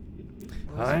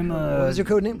 I'm What was your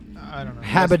codename? I don't know.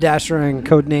 Haberdasher and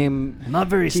codename. I'm not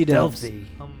very T-dubs. stealthy.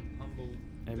 Humble.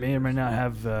 I may or may not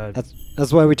have.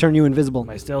 That's why we turn you invisible.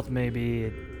 My stealth may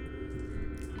be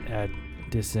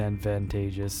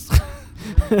disadvantageous.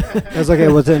 That's okay.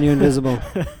 We'll turn you invisible.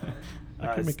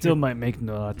 I can make still you- might make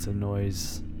lots of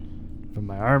noise from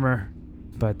my armor,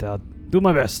 but I'll do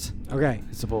my best, Okay.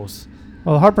 I suppose.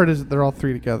 Well, the hard part is that they're all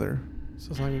three together.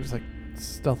 So as long as you just like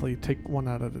stealthily take one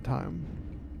out at a time.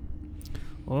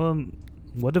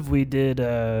 What if we did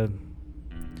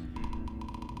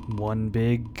one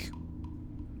big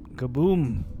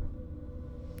kaboom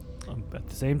at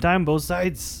the same time, both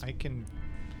sides? I can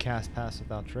cast Pass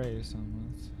Without Trace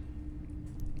on this.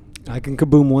 I can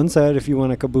kaboom one side if you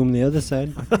want to kaboom the other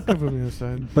side. I can cover on the other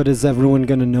side. But is everyone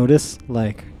gonna notice?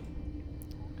 Like,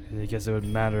 I guess it would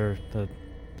matter the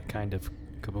kind of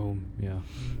kaboom. Yeah.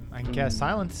 I can cast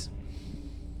Silence.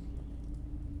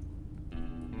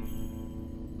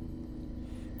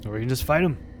 Or we can just fight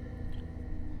him.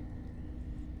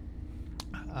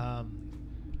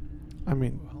 I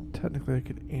mean, technically, I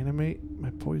could animate my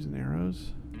poison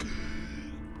arrows.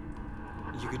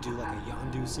 you could do like a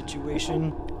Yondu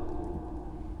situation.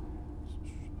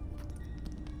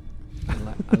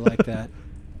 I like that.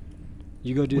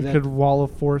 You go do We that. could wall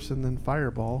of force and then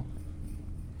fireball.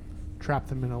 Trap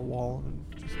them in a wall and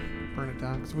just burn it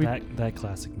down. 'Cause That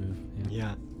classic move.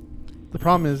 Yeah, the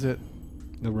problem is that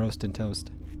the roast and toast.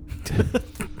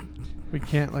 we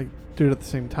can't like do it at the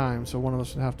same time. So one of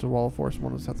us would have to wall of force, and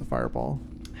one of us have to fireball.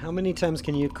 How many times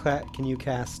can you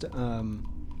cast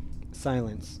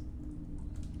silence?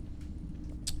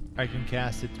 I can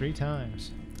cast it 3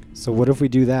 times. So what if we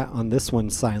do that on this one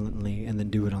silently and then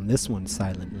do it on this one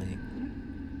silently?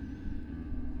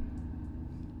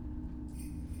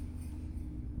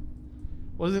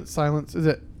 Wasn't silence? Is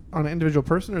it on an individual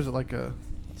person or is it like a?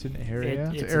 It's an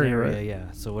area. It's area, an area, right?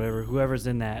 yeah. So whoever's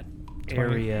in that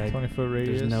area, 20-foot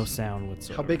radius. there's no sound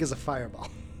whatsoever. How big is a fireball?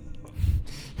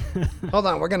 Hold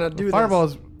on, we're gonna do this. Fireball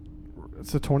is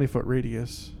it's a 20-foot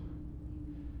radius.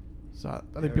 So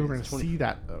I think people are Area's gonna 20. see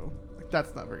that though. Like,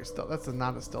 that's not very stealth. That's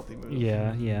not a stealthy move.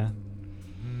 Yeah, yeah.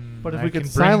 But if I we could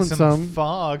can bring silence some them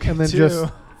fog and then too.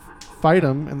 just fight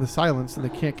them in the silence, and they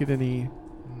can't get any.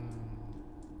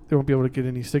 They won't be able to get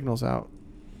any signals out.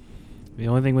 The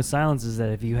only thing with silence is that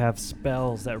if you have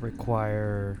spells that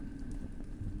require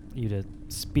you to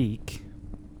speak,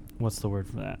 what's the word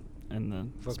for that? And the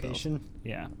Vocation? spells?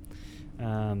 Yeah.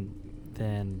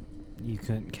 Then you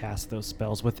couldn't cast those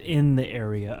spells within the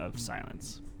area of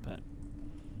silence, but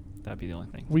that'd be the only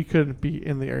thing. We couldn't be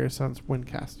in the area of silence when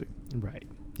casting Right.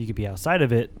 You could be outside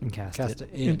of it and cast Cast it.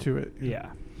 it in. into it.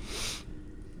 Yeah.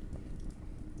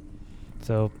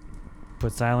 So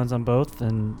put silence on both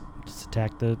and just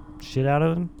attack the shit out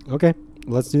of them. Okay,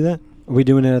 let's do that. Are we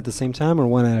doing it at the same time or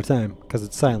one at a time? Because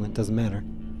it's silent, doesn't matter.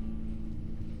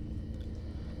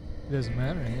 It doesn't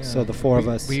matter. Yeah. So the four of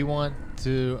us- We want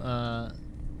to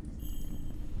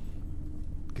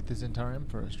get this Zentarum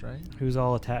first, right? Who's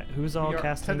all We are-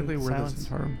 casting technically we're silence?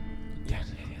 the Zentarum. Yeah.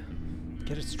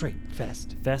 Get it straight,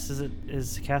 fast. Vest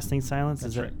is casting silence.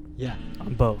 That's is right. it Yeah.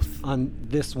 on both? On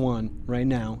this one right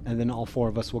now, and then all 4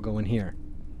 of us will go in here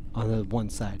on the one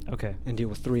side Okay. and deal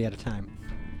with 3 at a time.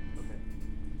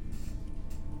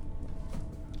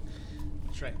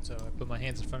 That's right. So I put my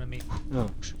hands in front of me. Oh,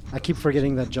 I keep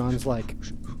forgetting that John's like,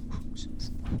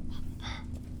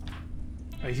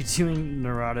 Are you doing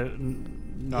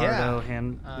Naruto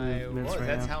hand I movements was. right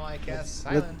That's now? how I cast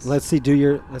silence. let's see,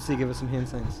 give us some hand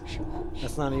signs.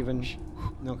 That's not even,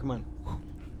 no, come on.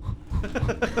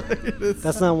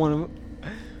 That's not one of them.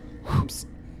 Oops.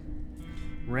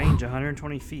 Range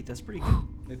 120 feet. That's pretty good.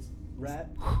 It's rat,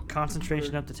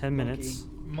 Concentration up to 10 minutes.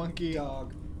 Monkey.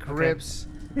 dog. Grips.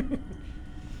 All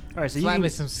right, so Slap you me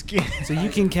can, some skin. so you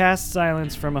can cast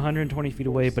silence from 120 feet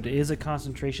away, but it is a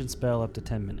concentration spell up to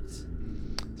 10 minutes.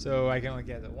 So I can only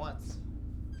cast it once.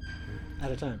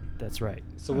 At a time. That's right.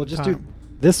 So At we'll a just do time.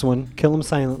 this one, kill him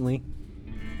silently.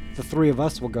 The 3 of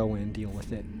us will go in, deal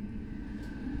with it.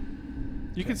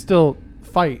 You can still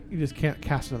fight. You just can't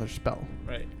cast another spell.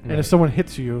 Right. And if someone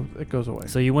hits you, it goes away.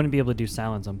 So you wouldn't be able to do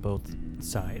silence on both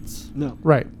sides. No.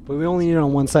 right. But we only need it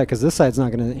on one side because this side's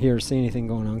not going to hear or see anything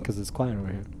going on because it's quiet over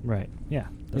here. Right. Yeah.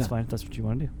 That's Yeah. fine if that's what you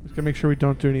want to do. Just gotta make sure we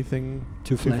don't do anything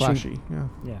Too too flashy? flashy. Yeah.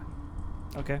 Yeah.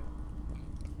 Okay.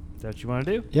 Is that what you want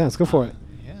to do? Yeah, let's go for it.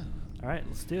 Yeah. All right,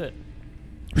 let's do it.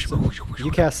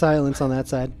 You cast silence on that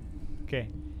side. Okay.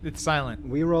 It's silent.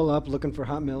 We roll up looking for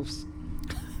hot milfs.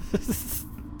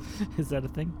 Is that a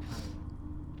thing?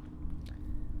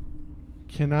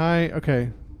 Can I? Okay.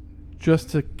 Just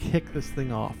to kick this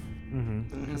thing off,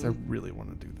 Mm-hmm. because I really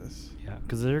want to do this. Yeah,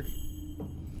 because her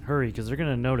hurry because they're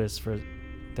gonna notice for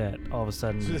that all of a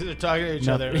sudden. They're talking to each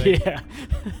no- other. Like, yeah.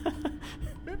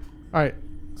 All right.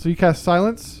 So you cast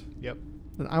silence. Yep.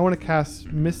 Then I want to cast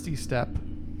Misty Step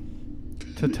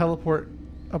to teleport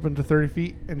up into 30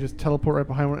 feet and just teleport right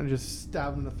behind one and just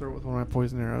stab them in the throat with one of my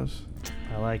poison arrows.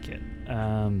 I like it.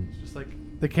 Just like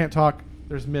they can't talk.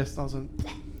 There's mist. All of a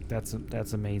sudden.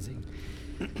 That's amazing.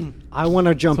 I want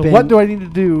to jump So in. what do I need to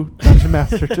do, Dungeon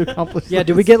Master, to accomplish Yeah, this?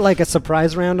 do we get like a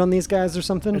surprise round on these guys or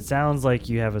something? It sounds like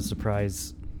you have a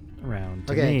surprise round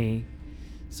to Okay. me.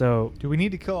 So Do we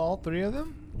need to kill all 3 of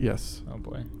them? Yes. Oh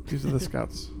boy. These are the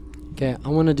scouts. Okay,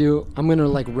 I'm gonna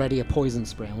like ready a poison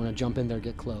spray. I want to jump in there,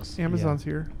 get close. Amazon's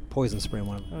here. Poison spray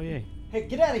one of them. oh yay. Hey,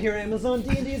 get out of here, Amazon!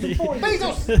 D&D is important.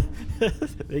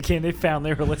 They found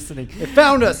they were listening. They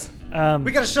found us. Um,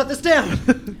 We gotta shut this down.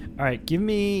 all right, give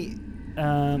me go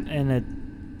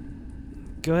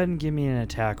ahead and give me an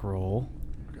attack roll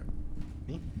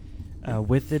Me?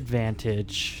 with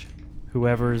advantage.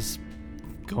 Whoever's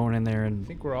going in there I and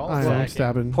think we're all I'm attacking.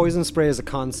 stabbing. Poison spray is a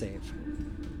con save.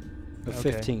 Of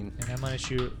Okay. 15. And I'm gonna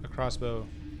shoot a crossbow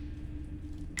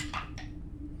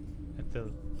at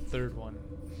the 3rd one.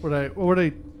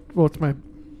 What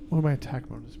would my attack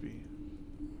bonus be?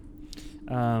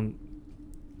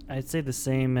 I'd say the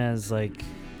same as like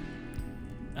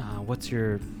what's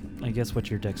your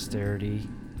dexterity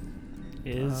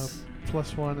is.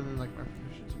 +1 and then like my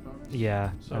proficiency bonus.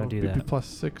 Yeah, So I would do it'd be that.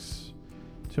 +6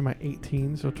 to my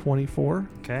 18, so 24.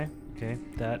 Okay,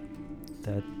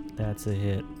 that's a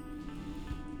hit.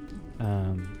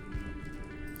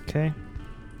 Okay.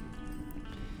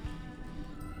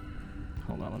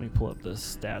 Hold on, let me pull up the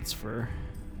stats for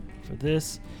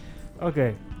this.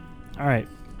 Okay, all right.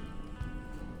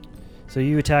 So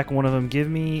you attack one of them. Give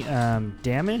me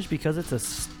damage because it's a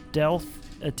stealth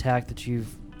attack that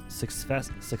you've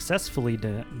successfully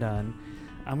done.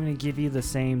 I'm gonna give you the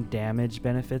same damage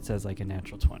benefits as like a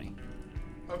natural 20.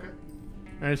 Okay.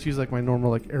 And I just use like my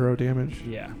normal like arrow damage.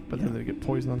 Yeah, But yeah. then they get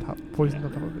poisoned on top of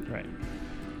it. Right.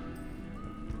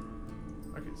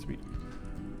 Okay, sweet.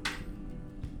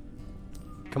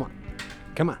 Come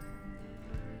on.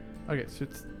 Okay, so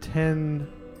it's 10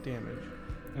 damage.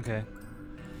 Okay.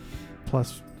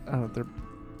 Plus, I don't know, they're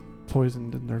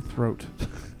poisoned in their throat.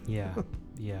 Yeah.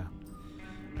 Yeah.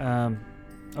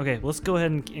 Okay, let's go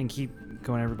ahead and keep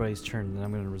going everybody's turn, and then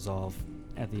I'm going to resolve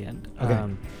at the end. Okay.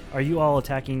 Are you all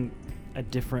attacking a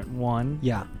different one?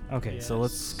 Yeah. Okay, so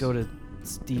let's go to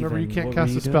Steven. Remember, you can't What cast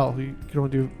were a you spell. You can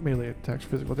only do melee attacks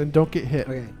physical. Then don't get hit.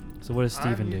 Okay. doing? So what does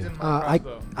Steven do?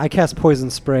 I cast poison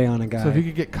spray on a guy. So if you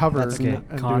could get cover That's and, Okay, good.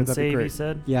 and do con it, that'd be save, you great.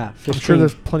 said? Yeah, I'm 15. sure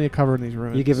there's plenty of cover in these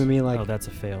ruins. You giving me like... Oh, that's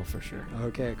a fail for sure.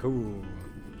 Okay, cool.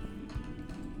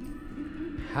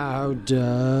 How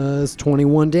does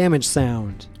 21 damage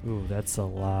sound? Ooh, that's a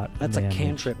lot. of That's a damage.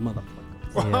 cantrip, motherfucker.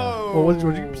 Yeah. Well, what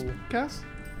did you cast?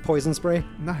 Poison spray?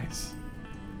 Nice.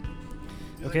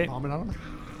 Okay. Vomit on him?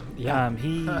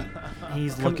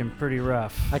 He's looking pretty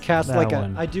rough. I cast that like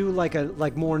one. I do like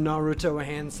more Naruto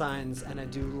hand signs, and I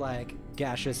do like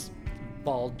gaseous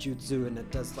ball jutsu, and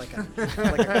it does like a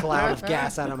cloud of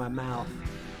gas out of my mouth,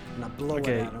 and I blow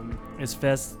Okay. it at him. Is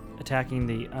Fest attacking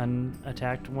the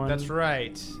unattacked one? That's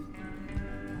right.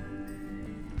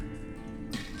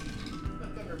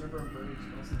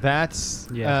 That's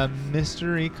Yeah.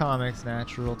 Mystery Comics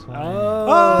Natural 20.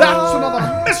 Oh, That's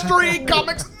another Mystery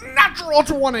Comics Natural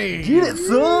 20! Get it,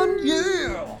 son!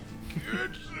 Yeah!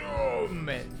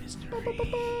 Mystery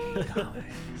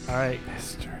Comics. all right.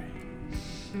 Mystery.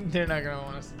 They're not going to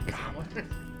want to see this one.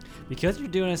 Because you're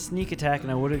doing a sneak attack,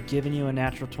 and I would have given you a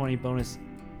natural 20 bonus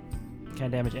kind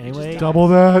of damage anyway. Double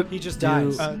that. He just Do-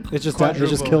 dies. Uh, It just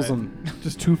quadruple kills it. him.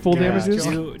 Just 2 full Yeah, damages?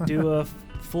 do a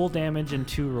full damage and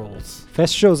 2 rolls.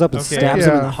 Fest shows up and Okay. stabs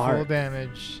him in the Yeah. Full heart.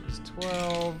 damage is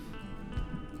 12.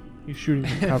 He's shooting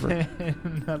from cover.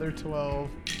 Another 12.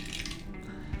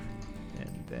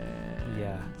 And then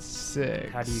Yeah.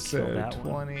 6. How do you kill so that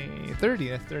one? 20. 30.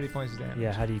 That's 30 points of damage.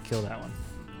 Yeah, how do you kill that one?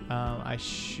 I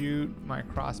shoot my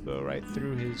crossbow right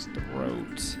through his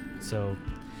throat. So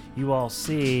you all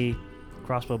see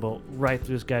crossbow bolt right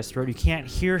through this guy's throat. You can't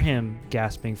hear him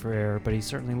gasping for air, but he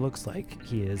certainly looks like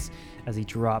he is as he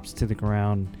drops to the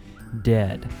ground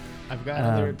dead. I've got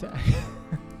another Um, attack.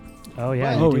 Oh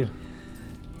yeah, Oh, you do.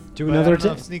 Do But another I don't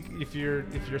know attack. if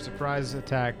your surprise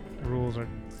attack rules or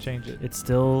change it. It's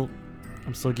still,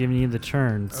 I'm still giving you the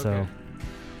turn. So Okay.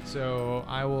 So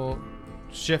I will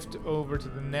shift over to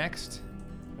the next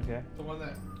okay, The one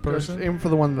that person. aim for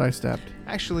the one that I stabbed.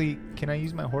 Actually, can I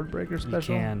use my Horde Breaker you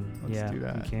special? can. Let's Yeah, do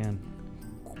that. you can.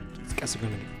 These guys are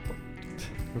gonna get...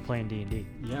 We're playing D&D.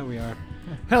 Yeah, we are.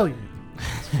 Hell yeah.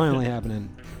 It's finally happening.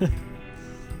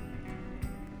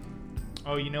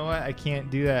 Oh, you know what? I can't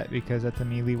do that because that's a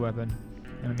melee weapon.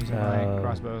 And I'm using my Oh,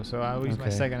 crossbow, so I'll use my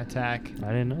okay. second attack I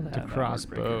didn't know that. to about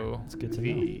crossbow Heartbreaker. It's good to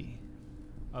know. the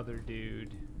other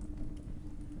dude.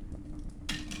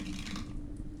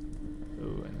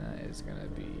 Oh, and that is gonna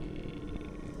be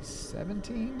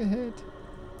 17 to hit.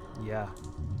 Yeah.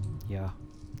 Yeah.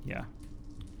 Yeah.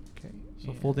 Okay.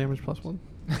 So full damage plus 1.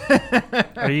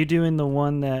 Are you doing the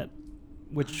one that?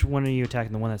 Which one are you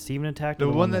attacking? The one that Steven attacked? or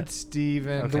The one that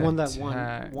Steven. Okay. The one that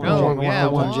attacked? won. No, One, yeah,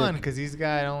 one, one, Jig. because he's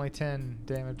got only 10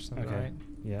 damage, something, Okay. right?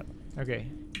 Yep. Okay.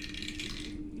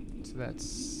 So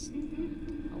that's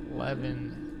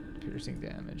 11 piercing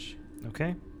damage.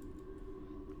 Okay.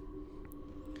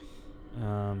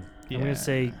 I'm Yeah. gonna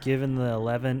say, given the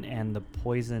 11 and the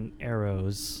poison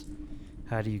arrows,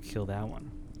 how do you kill that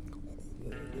one?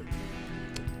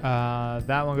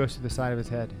 That one goes to the side of his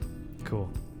head. Cool.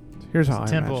 Here's how I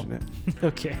Temple. imagine it.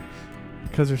 Okay.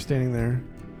 Because they're standing there,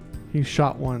 he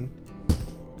shot one,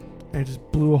 and it just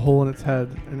blew a hole in its head,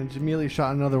 and then immediately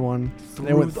shot another one, and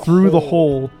it went through the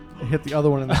hole and hit the other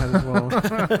one in the head as well.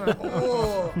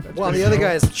 Well, the other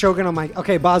guy is choking on my.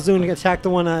 Okay, Bazoon attacked the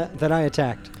one that I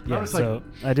attacked. Yeah. was So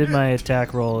I did my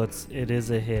attack roll. It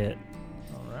is a hit.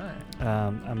 All right.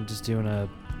 I'm just doing a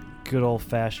good old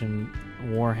fashioned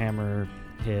Warhammer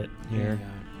hit here.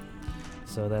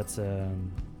 So that's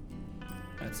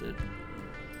it.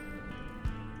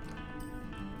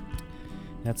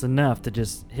 That's enough to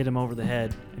just hit him over the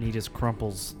head, and he just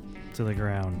crumples to the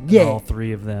ground. And Yeah. all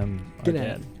three of them are Get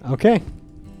dead. it. Okay.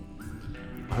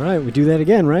 All right, we do that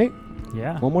again, right?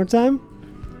 Yeah. One more time?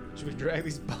 Should we drag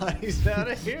these bodies out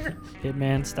of here?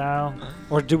 Hitman style.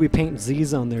 Or do we paint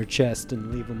Z's on their chest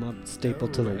and leave them up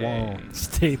stapled to the wall?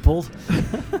 Stapled.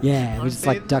 Yeah, we just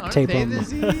like duct tape them The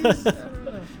Z's? I don't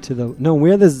know. to the. No,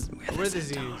 we're the. We're the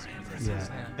Z's. Yeah.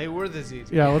 They were the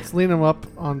Z's. Yeah, let's lean them up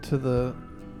onto the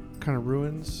kind of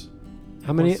ruins.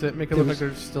 How many? Make it look like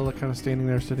they're still kind of standing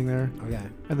there, sitting there. Okay.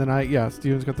 And then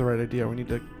Steven's got the right idea. We need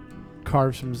to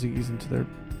carve some Z's into their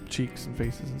cheeks and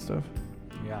faces and stuff.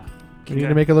 Yeah. We need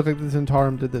to make it look like the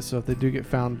Zentarum did this, so if they do get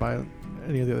found by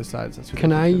any of the other sides, that's who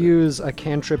Can they I did it. use a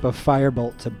cantrip of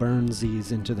Firebolt to burn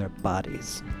Z's into their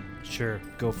bodies? Sure.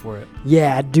 Go for it.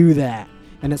 Yeah, do that.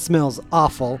 And it smells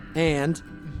awful, and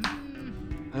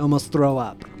I almost throw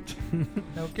up.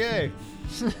 Okay.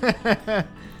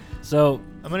 So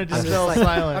I'm gonna I'm just dispel like-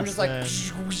 silence. I'm just like.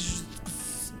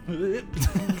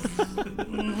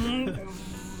 then.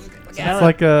 It's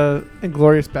like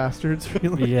Inglorious Bastards. where you,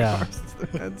 like, Yeah.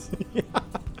 carve their heads.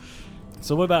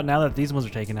 So what about now that these ones are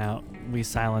taken out, we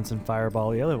silence and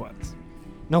fireball the other ones?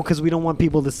 No, because we don't want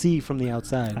people to see from the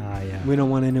outside. Yeah. We don't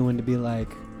want anyone to be like,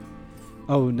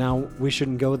 oh, now we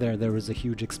shouldn't go there. There was a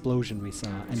huge explosion we saw.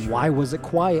 And why was it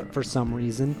quiet for some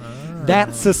reason?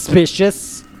 That's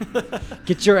suspicious.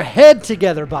 Get your head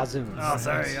together, Bazoon. Oh,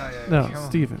 sorry. No, Come on,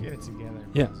 Steven. Get it together.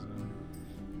 Yeah.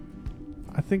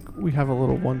 I think we have a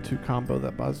little 1-2 combo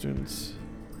that Bazoon's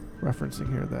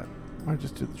referencing here that might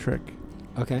just do the trick.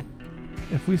 Okay.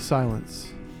 If we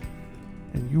silence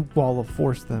and you wall of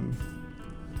force them,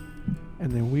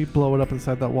 and then we blow it up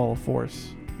inside that wall of force,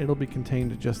 it'll be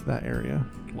contained to just that area.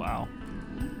 Wow.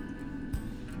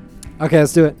 Okay,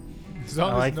 let's do it. As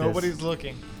long I as like this. nobody's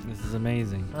looking. This is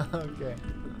amazing. Okay.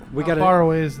 We How got far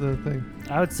away is the thing?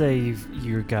 I would say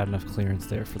you've got enough clearance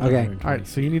there for the Okay. 120. All right,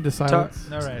 so you need to silence.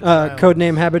 All right.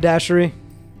 codename Haberdashery.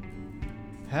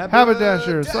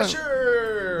 Haberdasher,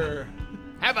 Haberdasher.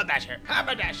 Haberdasher.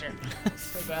 Haberdasher.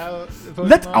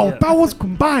 Let our powers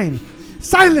combine.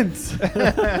 Silence.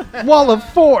 Wall of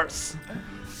force.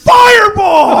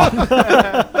 Fireball.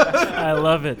 I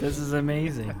love it. This is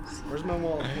amazing. Where's my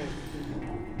wall?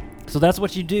 So that's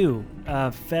what you do.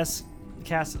 Fess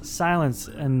casts silence,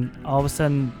 and all of a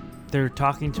sudden they're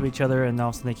talking to each other, and all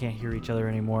of a sudden they can't hear each other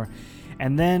anymore.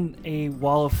 And then a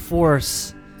wall of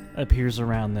force appears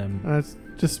around them. It's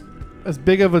just as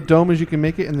big of a dome as you can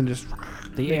make it, and then just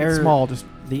The make it air, small. Just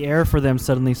the air for them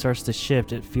suddenly starts to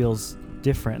shift. It feels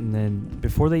different, and then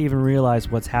before they even realize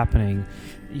what's happening,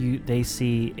 they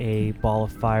see a ball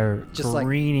of fire Just like-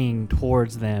 careening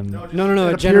towards them. No.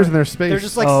 it appears in their space. They're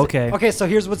just like, Oh, okay. Okay, so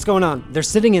here's what's going on. They're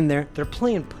sitting in there. They're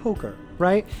playing poker,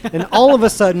 right? And all of a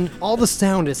sudden, all the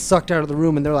sound is sucked out of the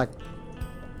room, and they're like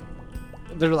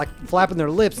flapping their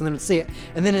lips, and then see it.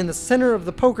 And then in the center of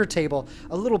the poker table,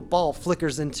 a little ball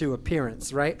flickers into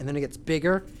appearance, right? And then it gets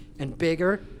bigger and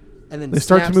bigger, and then they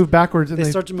start to snaps. move backwards, and They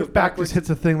start to the move back backwards. just hits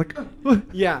a thing like.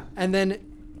 Yeah, and then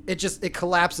it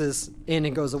collapses in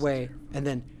and goes away, and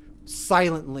then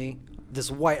silently this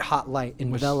white hot light Which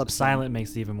envelops them. silent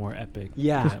makes it even more epic.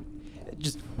 Yeah.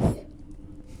 Just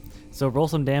So roll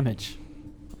some damage.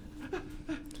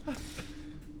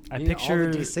 I All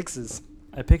picture the D6s.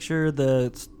 I picture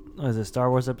the what is it, Star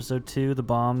Wars Episode 2, the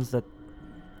bombs that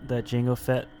Jango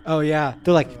Fett. Oh yeah,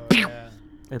 they're like. Yeah.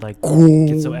 It like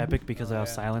gets so epic because of how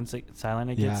Yeah. silent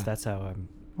it gets. Yeah. That's how I'm.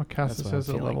 Well, Cassis That's what has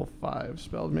I'm a feeling. level 5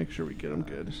 spell. Make sure we get him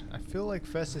good. I feel like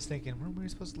Fest is thinking, weren't we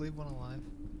supposed to leave one alive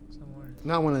somewhere?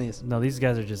 Not one of these. No, these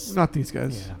guys are just. Not these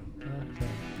guys. Yeah.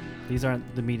 These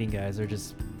aren't the meeting guys. They're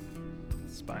just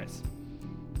spies.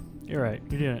 You're right.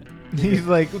 You're doing it. He's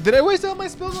like, did I waste all my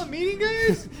spells on meeting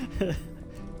guys?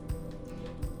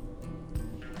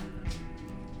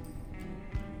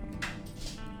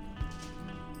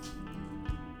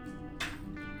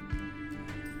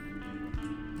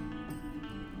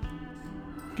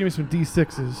 Give me some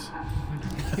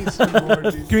D6s. Need some more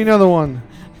Give me another one.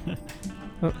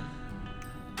 Oh.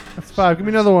 That's 5. Give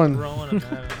me another one. throwing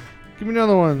them at him. Give me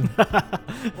another one.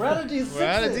 We're out of D6s. We're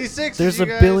out of D6. There's you a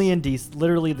guys. billion Ds.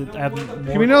 Literally, I have more.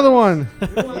 Give me another one.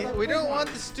 We don't want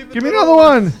the stupid. Give me little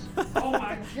another one. Oh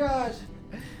my gosh.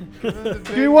 Give him the Give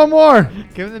me big- one more.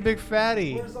 Give him the big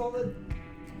fatty. Where's all the?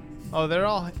 Oh, they're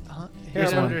all Here's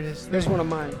hidden one. under his. There's thing. one of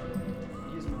mine.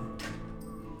 Use mine.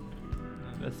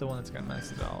 That's the one that's gonna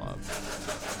mess it all up.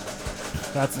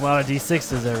 That's a lot of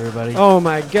D6s, everybody. Oh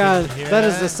my god, hear that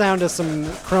is that? the sound of some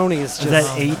cronies. Is Just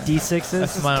that 8 D6s?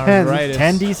 That's my 10. arthritis.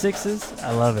 10 D6s?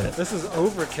 I love it. This is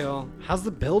overkill. How's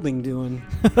the building doing?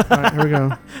 All right, here we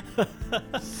go.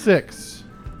 6,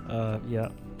 Yeah.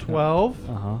 12,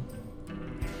 Uh huh.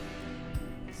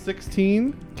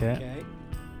 16, Okay. Okay.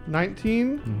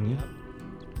 19, Mm-hmm.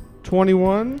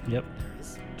 21, Yep.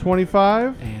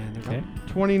 25, And Okay.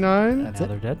 29, Now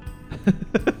they're dead.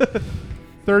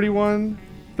 31,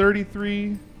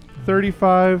 33,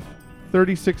 35,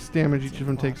 36 damage each of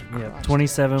them takes. Yeah.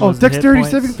 27. Oh, was the hit dexterity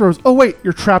points. saving throws. Oh, wait,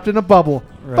 you're trapped in a bubble.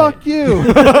 Right. Fuck you.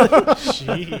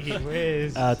 Gee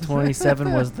whiz.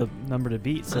 27 was the number to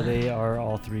beat, so they are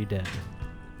all 3 dead.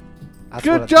 That's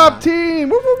what I Good job, thought. team.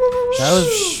 Woo, woo, woo, woo, woo. That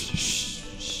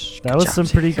was that was job, some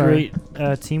team. pretty Sorry.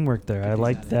 great teamwork there. I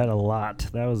liked that a lot.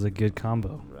 That was a good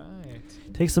combo. Right.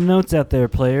 Take some notes out there,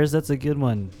 players. That's a good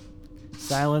one.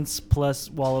 Silence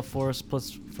plus Wall of Force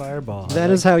plus Fireball. I That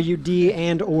like- is how you D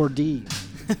and or D.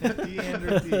 D and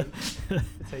or D. That's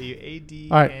how you AD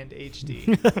All right. and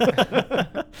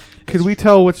HD. Could we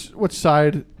tell which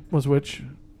side was which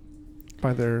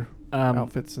by their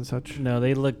outfits and such? No,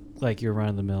 they look like your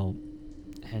run-of-the-mill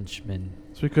henchmen.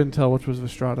 So we couldn't tell which was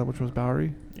Vestrada, which was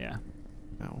Bowery. Yeah.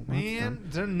 No, well, that's Man, dumb.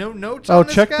 is there no notes Oh, on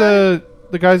this check guy?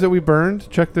 the guys that we burned.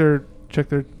 Check their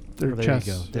Oh, there chests.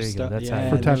 you go. There you go. That's yeah,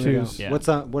 how For there we go. tattoos. Yeah.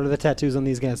 What are the tattoos on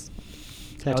these guys?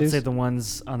 I would Tattoos? say the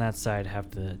ones on that side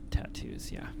have the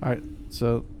tattoos. Yeah. All right,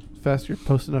 so Fast, you're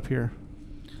posting up here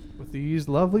with these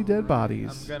lovely dead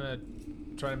bodies. I'm gonna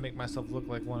try to make myself look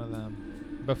like one of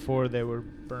them before they were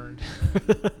burned.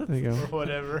 There you or go.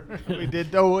 whatever we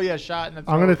did. Oh yeah, shot in the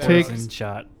throat. I'm gonna That take- was- Poison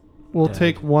shot. We'll Dead.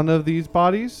 take one of these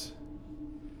bodies,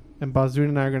 and Bazoon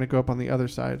and I are going to go up on the other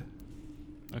side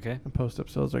Okay. and post up.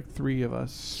 So there's like three of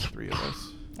us.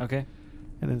 Okay.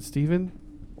 And then Steven,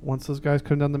 once those guys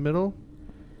come down the middle,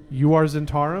 you are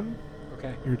Zentarum.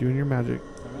 Okay. You're doing your magic.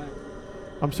 All right.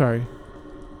 I'm sorry.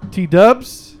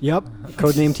 T-dubs. Yep.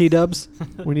 Codename T-dubs.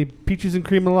 We need Peaches and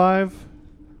Cream alive.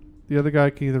 The other guy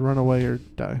can either run away or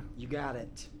die. You got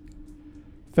it.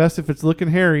 Fest, if it's looking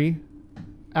hairy,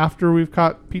 after we've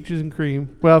caught Peaches and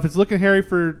Cream, well, if it's looking hairy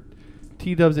for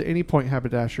T-dubs at any point,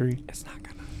 Haberdashery, It's not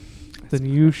gonna. then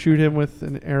you shoot him with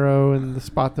an arrow in the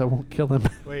spot that won't kill him.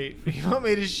 Wait, you want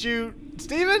me to shoot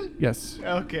Steven? Yes.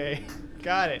 Okay,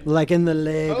 got it. Like in the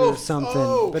leg or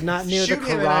something, but not near shoot the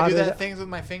him and I do that carotid. things with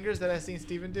my fingers that I've seen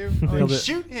Steven do. Nailed it.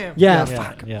 Shoot him. Yeah, Yeah,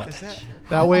 fuck. yeah. Is that?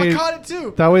 That Oh, way- I caught it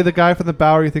too. That way the guy from the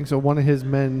Bowery thinks that one of his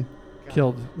men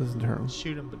killed the Zentarum.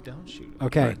 Shoot him, but don't shoot him.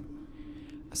 Okay. Right.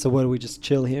 So what do we just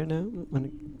chill here now?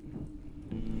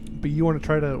 But you want to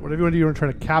try to, whatever you want to do, you want to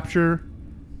try to capture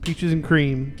Peaches and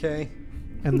Cream Okay.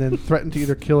 and then threaten to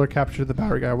either kill or capture the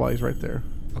Bowery guy while he's right there.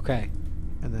 Okay.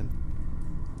 And then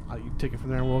you take it from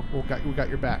there and we got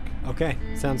your back. Okay.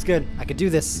 Sounds good. I could do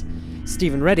this.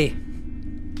 Steven, ready?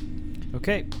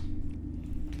 Okay.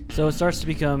 So it starts to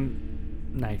become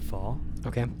nightfall.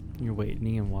 Okay. You're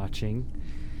waiting and watching,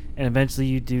 and eventually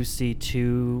you do see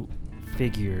two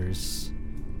figures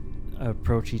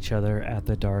approach each other at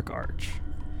the dark arch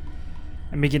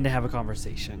and begin to have a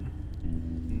conversation.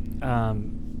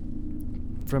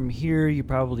 From here, you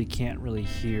probably can't really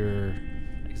hear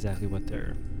exactly what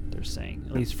they're saying,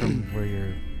 at least from where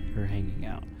you're hanging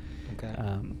out. Okay.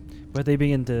 But they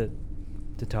begin to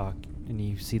talk, and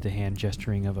you see the hand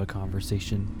gesturing of a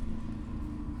conversation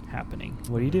happening.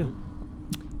 What do you do?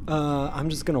 I'm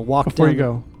just gonna walk Before down. you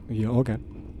go, Yeah. Okay.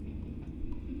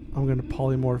 I'm gonna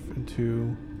polymorph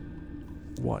into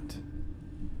what?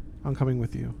 I'm coming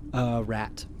with you.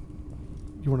 Rat.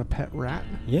 You want a pet rat?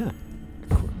 Yeah.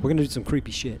 We're gonna do some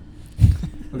creepy shit.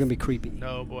 We're gonna be creepy.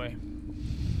 No boy.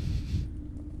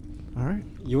 All right.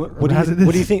 You what Rat do it you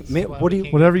what do you is. think? Well, What do we you?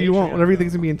 can't- Whatever you Patreon, want. Whatever you though.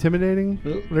 think's gonna be intimidating.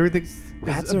 Whatever you think's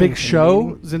Rats is a are big show.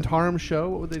 intimidating. Zentarum show.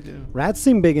 What would they do? Rats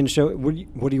seem big and show. What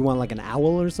do you want? Like an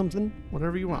owl or something?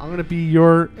 Whatever you want. I'm gonna be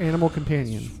your animal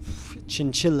companion.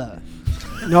 Chinchilla.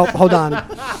 Nope. Hold on.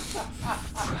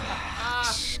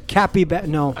 Capybara.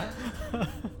 No.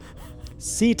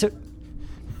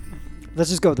 Let's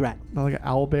just go with rat. Not like an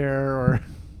owl bear or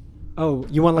Oh,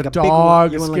 you want like a big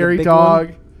dog, one? You a want scary like a big dog.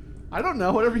 one? I don't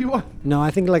know. Whatever you want. No,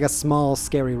 I think like a small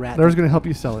scary rat. Whatever's gonna help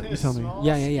you sell it. You tell me. All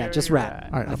Yeah. Just rat.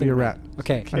 right. I'll I be a think rat.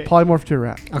 Okay. I polymorph to a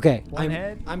rat. Okay. One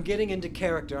head? I'm getting into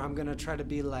character. I'm gonna try to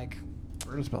be like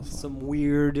We're gonna spell slot. some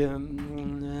weird.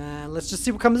 Let's just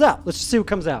see what comes out.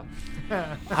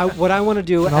 What I want to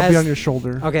do And I'll be as on your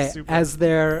shoulder. okay Super. as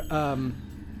they're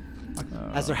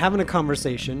having a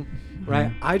conversation, right?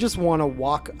 Mm-hmm. I just want to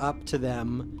walk up to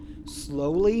them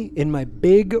slowly in my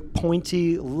big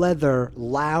pointy leather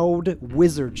loud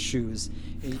wizard shoes.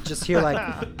 And you just hear like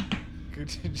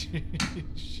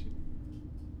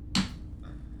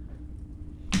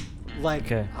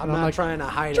Okay. I'm And I'm not like, trying to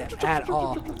hide it at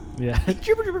all. Yeah.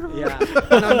 Yeah,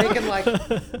 and I'm making like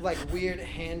weird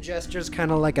hand gestures,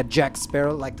 kind of like a Jack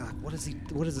Sparrow. Like, what is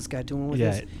this guy doing with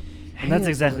Yeah. his? And that's hands?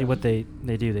 exactly what they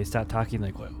do. They stop talking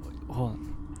like, what hold on.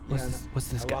 Yeah, What's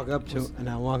this I guy? walk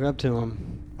up to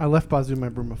him. I left Bazoo my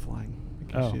broom of flying. In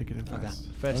case Oh. you get in Okay. fast.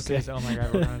 Fetch Okay. says, "Oh my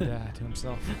God, we're gonna die," to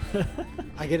himself.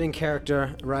 I get in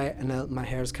character, right, and my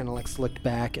hair's kind of like slicked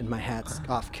back, and my hat's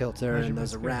off kilter, Where's your and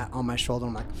there's a mascara? rat on my shoulder.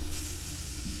 I'm like,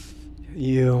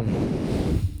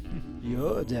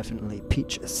 you're definitely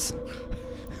Peaches.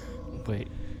 Wait.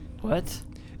 What?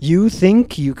 You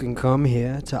think you can come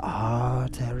here to our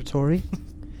territory?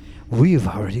 We've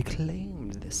already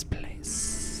claimed this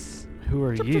place. Who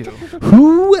are you?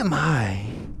 Who am I?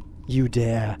 You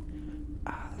dare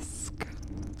ask?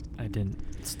 I didn't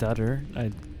stutter.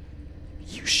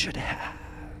 You should have.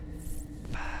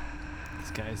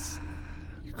 This guy's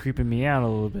creeping me out a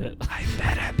little bit. I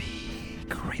better be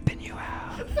creeping you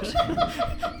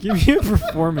out. Give me a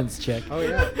performance check. Oh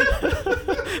yeah.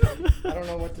 I don't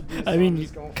know what to do. so I I'm mean,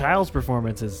 just going for Kyle's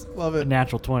performance is Love a it.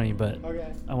 natural 20, but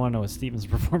Okay. I want to know what Steven's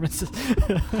performance is.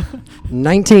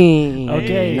 19.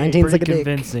 Okay, 19's pretty like a dick.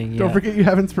 convincing. Yeah. Don't forget you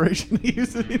have inspiration to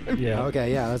use it. Either. Yeah.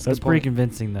 Okay, yeah, that's a That's good pretty point.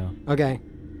 convincing, though. Okay.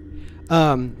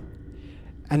 And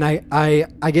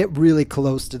I get really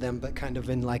close to them, but kind of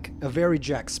in like a very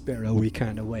Jack Sparrow-y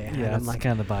kind of way. And Yeah, I'm that's like,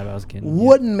 kind of the vibe I was getting.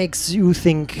 what makes you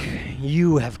think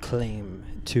you have claim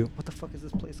to... What the fuck is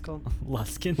this place called? Yeah.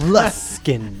 Luskin.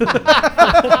 Luskin.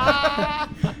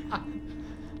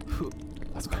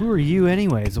 Who are you,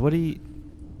 anyways? What do you?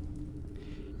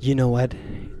 You know what?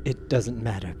 It doesn't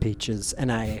matter, Peaches.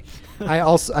 And I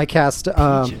cast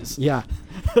Peaches. yeah.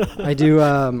 I do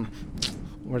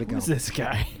where'd it go? Who's this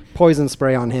guy? Poison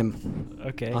spray on him.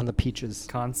 Okay. On the peaches.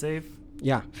 Con save.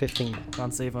 Yeah, 15.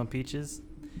 Con save on peaches.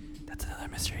 That's another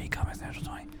mystery comics natural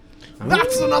 20.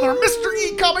 That's another Mr.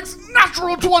 E Comics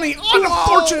Natural 20,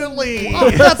 unfortunately.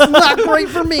 That's not great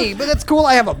for me, but that's cool.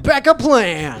 I have a backup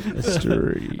plan.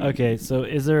 Mystery. Okay, so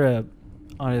is there a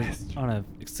on a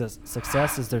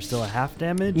success? Is there still a half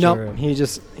damage? No, or-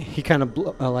 he kind of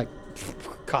like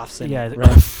coughs in. Yeah. it,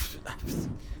 right?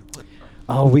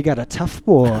 Oh, we got a tough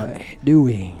boy, do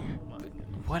we?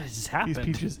 What has He's happened?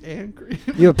 peaches and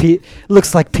cream.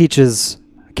 Looks like Peaches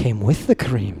came with the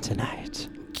cream tonight.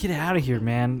 Get out of here,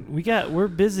 man. We're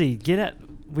busy.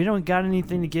 We don't got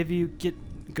anything to give you.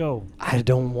 Go. I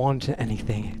don't want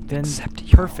anything Then except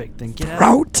your perfect. Then get out.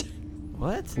 throat.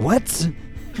 What? What?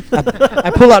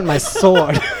 I pull out my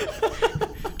sword.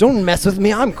 Don't mess with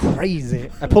me. I'm crazy.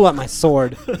 I pull out my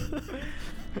sword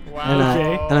Wow. and,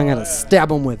 Okay. and I'm gonna stab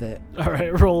him with it. All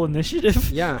right, roll initiative.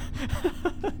 Yeah.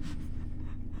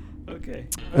 Okay.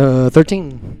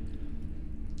 13.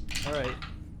 All right.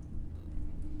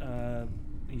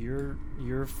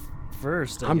 You're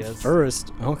first. I I'm guess.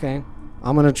 first. Okay.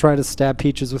 I'm gonna try to stab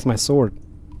Peaches with my sword.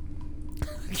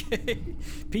 Okay.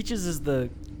 Peaches is the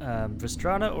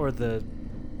Vestrada or the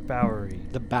Bowery?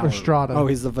 The Bowery. Vestrada. Oh,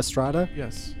 he's the Vestrada?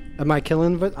 Yes. Am I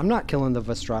killing I'm not killing the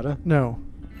Vestrada. No.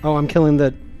 Oh, I'm killing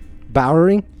the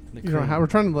Bowery? The You know cream. how we're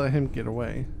trying to let him get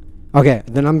away. Okay,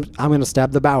 then I'm gonna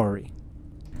stab the Bowery.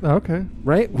 Oh, okay.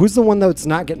 Right? Who's the one that's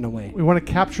not getting away? We want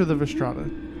to capture the Vestrada.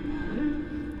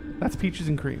 That's peaches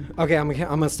and cream. Okay, I'm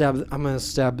gonna stab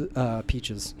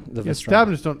Peaches. The Yeah, Vestrada. stab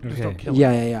him, just don't Okay. kill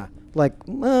Yeah, him. yeah, yeah.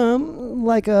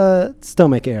 Like a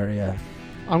stomach area.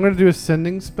 I'm gonna do a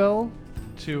sending spell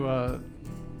to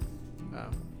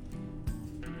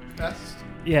Fest.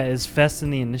 Yeah, is Fest in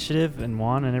the initiative and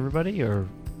Juan and everybody, or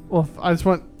Well, I'm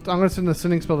gonna send a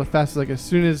sending spell to Fest. Like as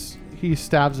soon as he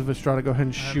stabs Estrada, go ahead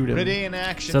and shoot him. Ready in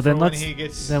action. so then for when let's he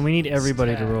gets then we need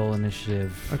everybody to stabbed. roll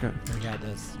initiative. Okay. I got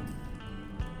this.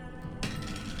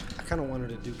 I kind of wanted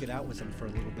to duke it out with him for a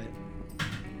little bit.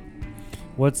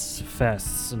 What's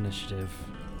Fest's initiative?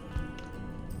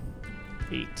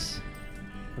 8.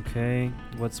 Okay.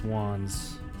 What's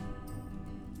Juan's?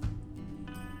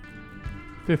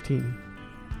 15.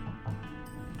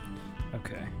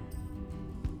 Okay.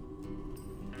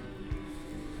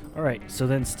 All right. So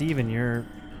then, Steven, you're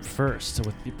first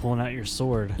with you pulling out your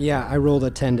sword. Yeah, I rolled a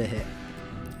 10 to hit.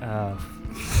 I'm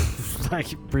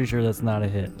pretty sure that's not a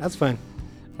hit. That's fine.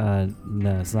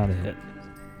 No, it's not a hit.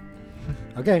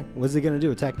 Okay, what's he gonna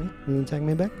do? Attack me? You gonna attack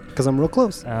me back? Because I'm real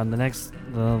close. Is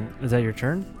that your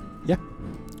turn? Yeah.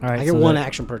 All right. I get so one that-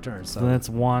 action per turn. So So that's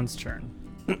Juan's turn.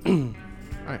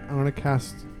 Alright, I'm gonna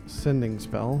cast sending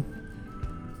spell,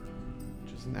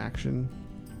 which is an action.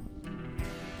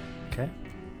 Okay.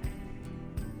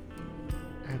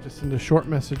 I have to send a short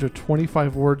message of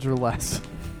 25 words or less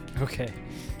Okay.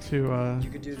 to You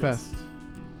could do this. Fest.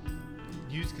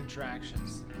 Use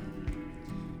contractions.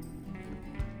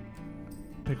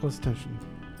 Pay close attention.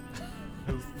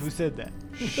 Who said that?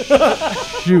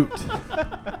 Shoot.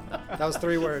 that was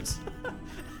 3 words.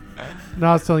 No,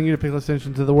 I was telling you to pay close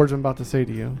attention to the words I'm about to say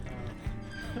to you.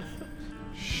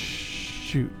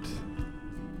 Shoot.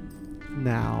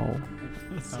 Now.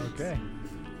 Okay.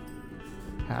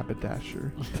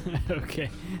 Haberdasher. Okay.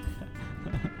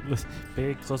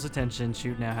 Pay close attention.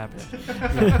 Shoot now. Happen.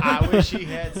 I wish he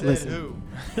had said Listen. who.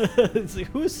 It's like,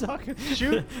 who's talking?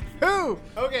 Shoot who?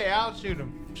 Okay, I'll shoot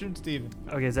him. Shoot Steven.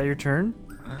 Okay, is that your turn?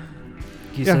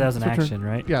 You Yeah, said that was an it's your turn. action,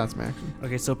 right? Yeah, that's my action.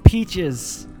 Okay, so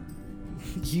Peaches,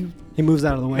 you, He moves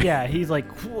out of the way. yeah, he's like,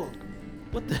 "Whoa,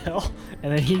 what the hell?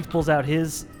 And then he pulls out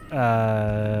his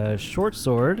short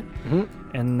sword, Mhm.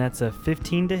 and that's a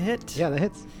 15 to hit. Yeah, that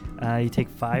hits. You take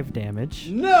 5 damage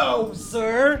No,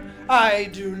 sir. I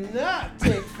do not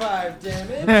take 5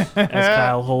 damage. as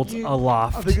Kyle holds You-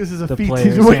 aloft I think this is a the feat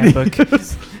player's he's waiting handbook. to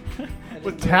use.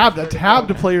 With a tab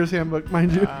to player's handbook,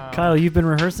 mind you. Kyle, you've been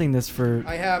rehearsing this for.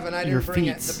 I have, and I Your didn't bring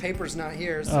it. feats. The paper's not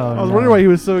here. So. Oh, I was no. wondering why he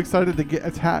was so excited to get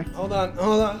attacked. Hold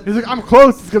on. He's like, I'm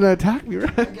close. It's gonna attack me, I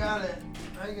right? got it.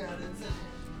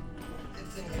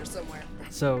 It's in here somewhere.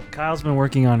 So Kyle's been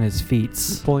working on his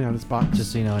feats, Pulling out his box.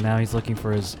 just so you know. Now he's looking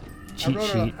for his cheat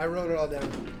sheet. I wrote it all down,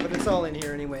 but it's all in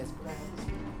here anyways.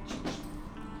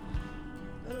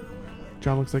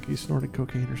 John looks like he's snorting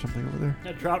cocaine or something over there.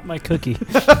 I dropped my cookie.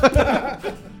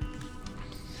 Where'd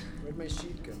my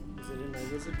sheet go? Is it in my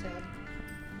wizard tab?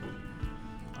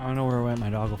 I don't know where it went. My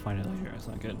dog will find it later. It's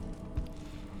not good.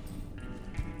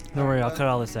 Don't worry, I'll cut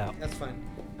all this out. That's fine.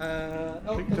 Take It's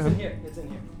your in time. here. It's in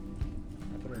here.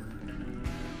 I put it in.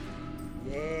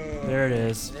 Yeah. There it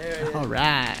is. There it is. All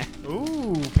right.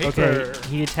 Ooh, paper. Okay,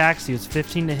 he attacks you. It's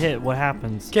 15 to hit. What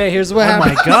happens? Okay, here's what Oh my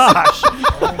happened. gosh!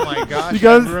 Oh my gosh. You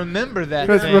guys- I remember that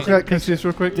Guys, thing. real quick, can I see this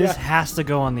real quick? This has to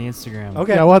go on the Instagram.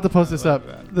 Okay. Yeah, we'll have to post this I up.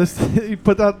 love that. This he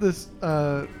put out this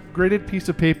graded piece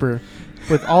of paper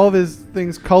with all of his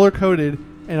things color coded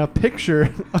and a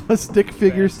picture of a stick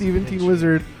figure Best Stephen Teen picture.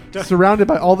 Wizard surrounded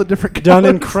by all the different colors Done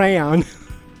in crayon.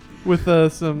 with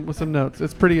some notes.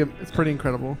 It's pretty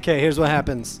incredible. Okay, here's what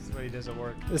happens. This is what he does at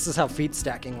work. This is how feat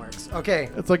stacking works. Okay,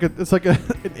 It's like an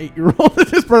 8-year-old that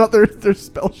just brought out their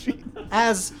spell sheet.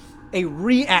 as a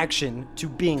reaction to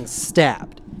being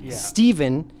stabbed, Yeah.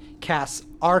 Steven casts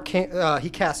he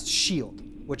casts shield,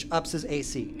 which ups his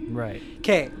AC. Right.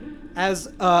 Okay,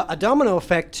 as a domino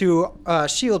effect to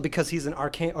shield, because he's an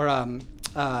arcane or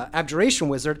abjuration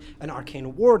wizard, an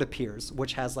arcane ward appears,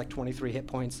 which has like 23 hit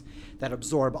points that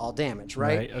absorb all damage.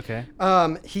 Right. Okay.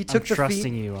 He took the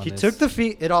trusting feat. you on he this. took the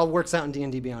feat. It all works out in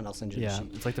D&D Beyond. I'll send you the Yeah,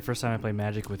 sheet. it's like the first time I played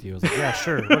Magic with you. I was like, yeah,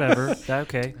 sure, whatever. That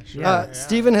okay. Yeah. Yeah.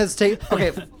 Steven has taken.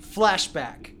 Okay,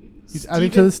 flashback. He's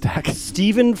adding to the stack.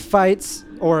 Steven fights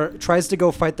or tries to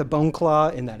go fight the Bone Claw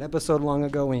in that episode long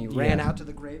ago when he ran Yeah. out to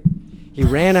the grave. He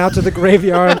ran out to the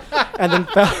graveyard and then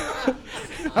fell.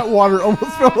 That water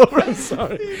almost fell over. I'm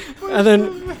sorry. And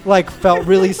then felt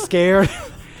really scared.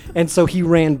 And so he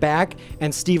ran back,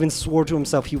 and Steven swore to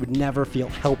himself he would never feel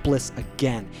helpless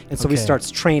again. And so he Okay.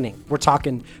 starts training. We're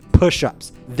talking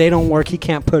push-ups. They don't work. He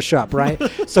can't push up, right?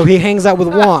 So he hangs out with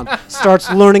Juan,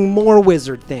 starts learning more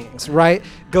wizard things, right?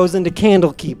 Goes into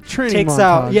Candlekeep, Training takes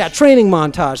out, montage. yeah, training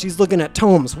montage. He's looking at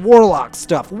tomes, warlock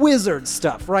stuff, wizard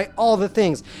stuff, right? All the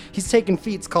things. He's taking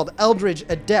feats called Eldridge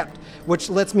Adept, which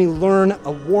lets me learn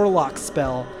a warlock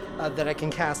spell that I can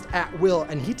cast at will,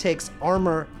 and he takes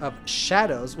Armor of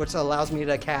Shadows, which allows me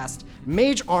to cast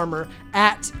Mage Armor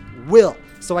at will.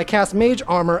 So I cast Mage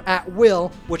Armor at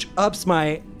will, which ups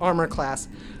my armor class.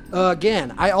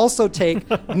 Again, I also take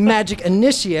Magic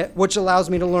Initiate, which allows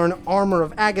me to learn Armor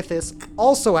of Agathis,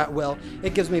 also at will.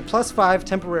 It gives me +5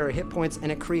 temporary hit points,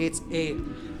 and it creates a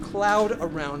cloud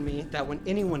around me that when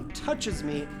anyone touches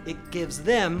me, it gives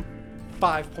them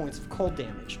 5 points of cold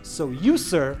damage. So you,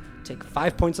 sir, take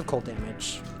 5 points of cold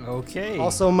damage. Okay.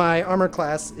 Also, my armor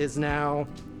class is now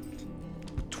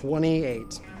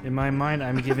 28. in my mind,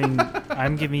 I'm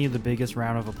giving you the biggest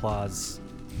round of applause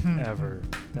ever.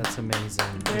 That's amazing.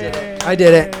 I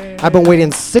did it. I've been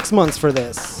waiting 6 months for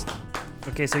this.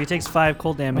 Okay, so he takes 5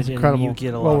 cold damage, That's and incredible. you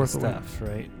get a Well lot of worth the wait. stuff,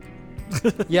 right?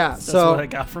 Yeah, That's so what I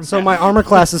got from so that. my armor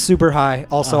class is super high.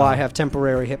 Also, Uh-huh. I have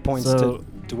temporary hit points So- to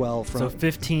dwell from. So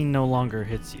 15 no longer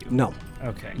hits you. no,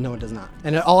 Okay. no, it does not.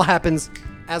 And it all happens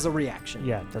as a reaction.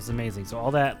 Yeah, that's amazing. So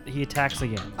all that, he attacks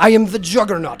again. I am the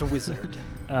Juggernaut Wizard.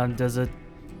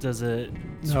 Does a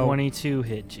No. 22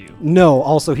 hit you? No,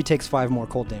 also he takes 5 more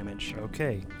cold damage.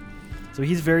 Okay. So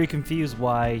he's very confused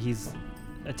why he's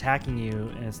attacking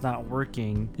you and it's not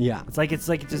working. Yeah. It's like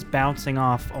just bouncing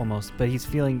off almost, but he's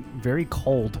feeling very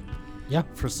cold Yeah.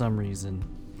 for some reason.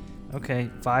 Okay,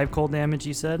 5 cold damage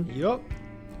you said? Yup.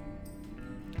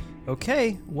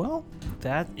 Okay, well,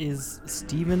 that is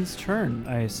Steven's turn,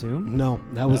 I assume. No,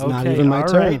 that was not Okay, even my all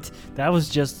turn. right. That was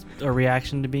just a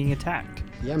reaction to being attacked.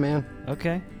 Yeah, man.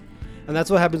 Okay. And that's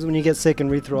what happens when you get sick and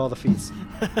read through all the feats.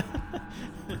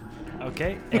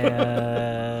 Okay.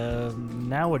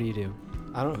 Now what do you do?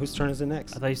 I don't know whose turn is it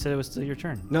next. I thought you said it was still your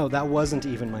turn. No, that wasn't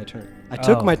even my turn. I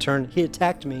took Oh. my turn. He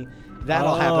attacked me. That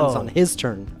all happens Oh. on his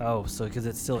turn. Oh, so because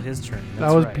it's still his turn. That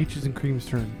That's was right. Peaches and Cream's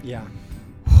turn. Yeah.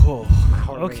 Oh.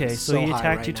 heart rate Okay, is so so he high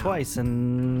attacked right you now. twice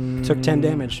and Took 10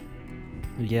 damage.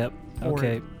 Yep. Or-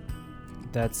 Okay.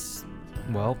 That's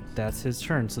his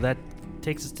turn. So that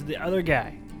takes us to the other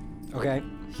guy. Okay.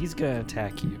 He's gonna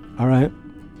attack you. All right.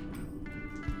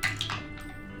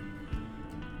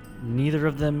 Neither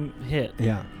of them hit.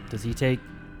 Yeah. Does he take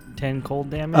 10 cold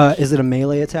damage? Is it a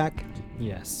melee attack?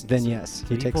 Yes. Then So- yes.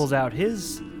 So he takes. pulls out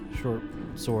his short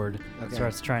sword, Okay.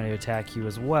 starts trying to attack you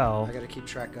as well. I gotta keep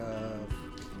track of.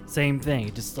 Same thing,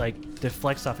 it just like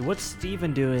deflects off you. What's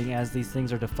Steven doing as these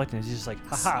things are deflecting? He's just like,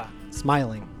 haha.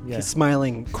 Smiling. Yeah. He's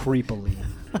smiling creepily.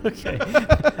 Okay.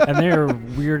 And they're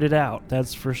weirded out,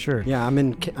 that's for sure. Yeah, I'm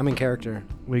in character.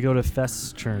 We go to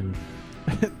Fest's turn.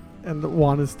 And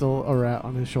Juan is still a rat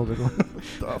on his shoulder going,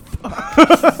 what the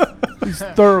fuck? He's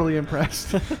thoroughly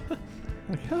impressed.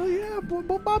 Like, hell yeah,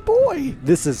 my boy.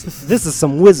 This is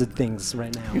some wizard things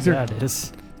right now. These are- Yeah, it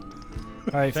is.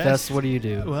 All right, Fest- Fest, what do you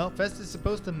do? Well, Fest is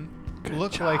supposed to Good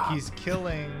look job. like he's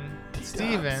killing He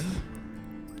Steven,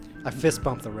 I fist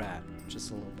bump the rat just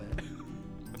a little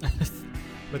bit.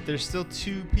 but there's still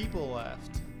 2 people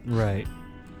left. Right.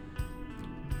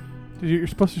 Dude, you're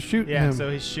supposed to shoot Yeah, him. so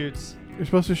he shoots. You're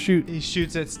supposed to shoot. He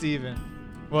shoots at Steven.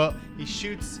 Well, he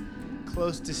shoots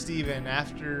close to Steven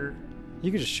after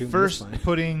You could just shoot first me. It's fine.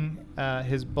 putting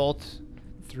his bolt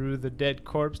through the dead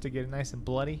corpse to get it nice and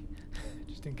bloody,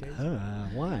 just in case.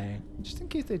 Why? Just in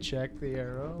case they check the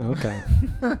arrow. Okay.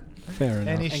 Fair enough.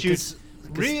 And he And shoots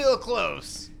 'cause real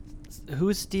close. Who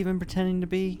is Steven pretending to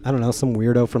be? I don't know, some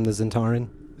weirdo from the Zentarin.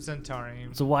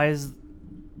 Zentarim. So why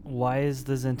is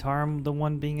the Zentarum the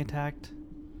one being attacked?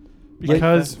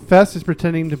 Because Fest is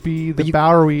pretending to be the But you-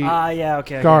 Bowery. Ah, yeah,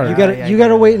 okay. Guard. You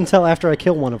gotta wait until after I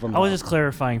kill one of them. I was though. just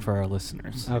clarifying for our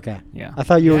listeners. Okay. Yeah. I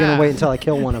thought you were Yeah. gonna wait until I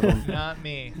kill one of them. Not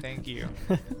me. Thank you.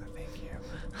 Thank you.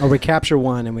 Or we capture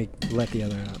one and we let the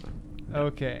other out.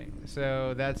 Okay,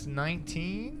 so that's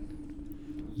 19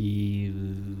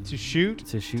 You to shoot.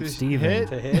 to shoot to Steven. hit.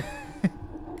 To hit?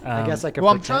 I guess I could.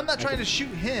 Well, I'm pretend- not I trying could- to shoot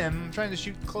him. I'm trying to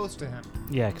shoot close to him.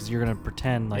 Yeah, because you're gonna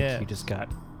pretend like Yes. you just got.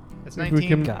 That's Maybe we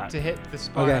 19 can- to hit the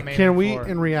spot. Okay. I'm aiming Can we, for.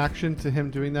 in reaction to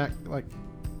him doing that, like,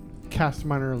 cast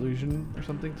minor illusion or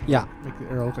something? To Yeah. Make the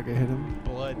arrow look like it hit him?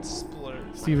 blood splurt?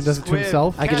 Steven does it to Squid.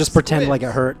 himself? I could Cast just pretend like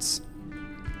it squids. hurts.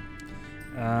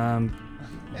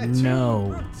 That's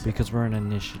No, right. because we're in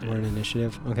initiative. We're in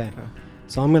initiative. Okay. Okay.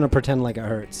 So I'm gonna pretend like it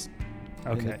hurts.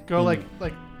 Okay. Go like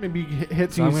maybe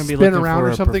hit So you I'm gonna be spin looking around for or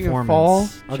a something and fall,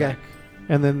 performance Okay. check.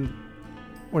 and then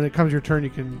when it comes your turn, you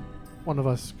can. One of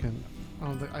us can.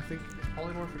 I think it's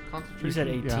polymorphic concentration. You said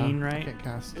 18, yeah, right? I can't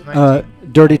cast.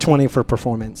 19. Dirty 20 for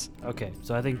performance. Okay,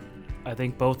 so I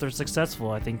think both are successful.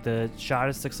 I think the shot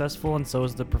is successful, and so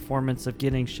is the performance of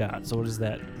getting shot. So what does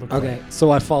that look Okay. like?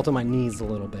 So I fall to my knees a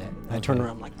little bit. I turn Okay.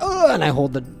 around I'm like, oh, and I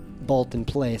hold the bolt in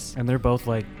place. And they're both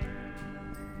like,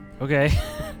 okay.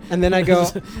 And then I go,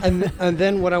 and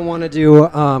then what I want to do,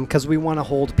 because we want to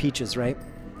hold Peaches, right?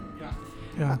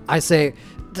 Yeah. I say,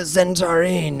 the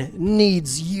Zentarin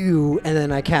needs you, and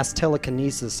then I cast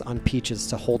telekinesis on Peaches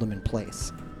to hold him in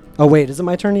place. Oh wait, is it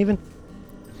my turn even?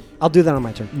 I'll do that on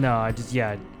my turn. No, it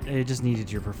just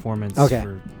needed your performance. Okay.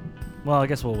 Well, I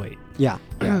guess we'll wait. Yeah.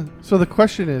 So the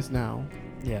question is now,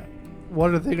 Yeah.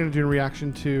 what are they going to do in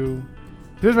reaction to...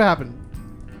 Here's what happened.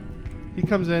 He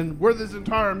comes in, we're the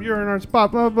Zentarum, you're in our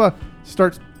spot, blah, blah, blah.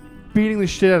 Starts beating the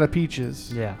shit out of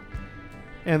Peaches. Yeah.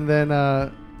 And then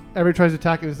everybody tries to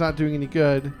attack him, it's not doing any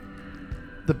good.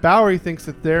 The Bowery thinks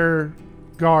that their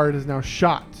guard has now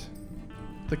shot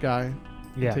the guy,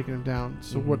 Yeah. taking him down.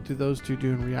 So Mhm. what do those two do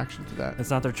in reaction to that? It's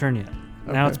not their turn yet.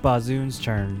 Now Okay. it's Bazoon's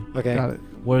turn. Okay. Got it.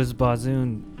 What does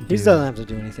Bazoon do? He doesn't have to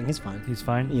do anything. He's fine. He's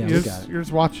fine? Yeah, you're, we got it. you're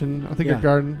just watching. I think Yeah. you're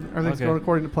guarding. Everything's Okay. going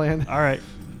according to plan. All right.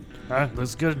 All right,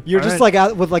 that's good. You're All just right. like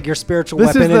out with like your spiritual This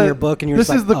is weapon in the- your book, and you're This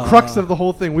just is like, the crux of the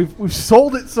whole thing. We've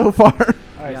sold it so far, All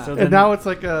right, Yeah. so and then, now it's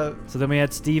like a... so then we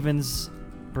had Steven's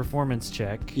performance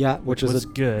check. Yeah, which was was a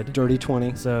good. dirty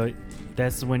 20. So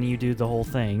that's when you do the whole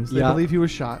thing, They Yeah. believe he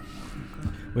was shot.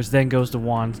 which then goes to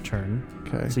Juan's turn.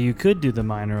 Okay. So you could do the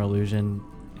minor illusion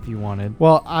if you wanted.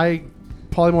 Well,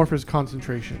 polymorph is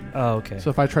concentration. Oh, okay. So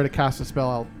if I try to cast a spell,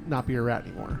 I'll not be a rat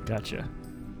anymore. Gotcha.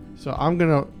 So I'm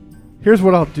gonna... Here's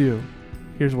what I'll do.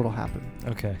 Here's what'll happen.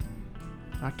 Okay.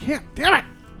 I can't. Damn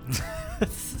it!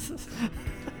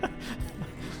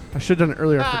 I should have done it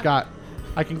earlier. I forgot.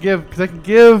 I can give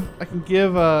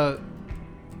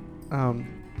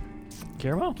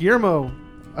Guillermo? Guillermo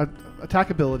attack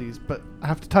abilities, but I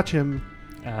have to touch him,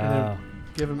 Oh.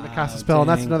 give him to cast a Oh, spell, and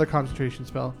that's dang. another concentration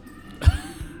spell.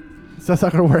 So that's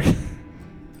not gonna work.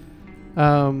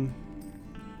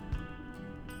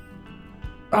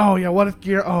 Oh yeah. What if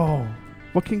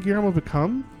what can Guillermo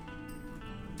become?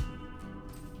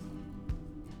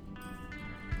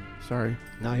 Sorry.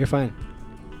 No, you're fine.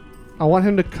 I want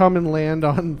him to come and land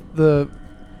on the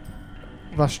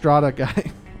Vastrada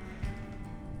guy.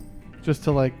 Just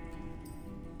to like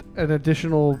an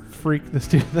additional freak this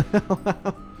dude the hell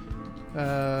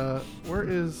out. Where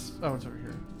is... Oh, it's over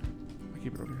here. I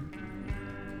keep it over here.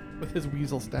 With his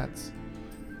weasel stats.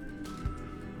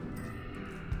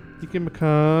 He can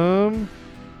become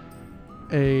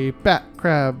a bat,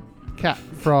 crab, cat,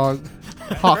 frog,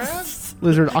 hawk,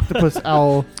 lizard, octopus,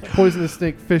 owl, poisonous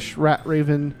snake, fish, rat,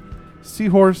 raven,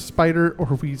 seahorse, spider, or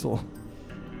weasel.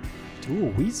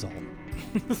 Ooh, weasel.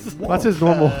 That's his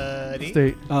normal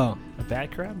state. Oh, A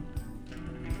bat crab?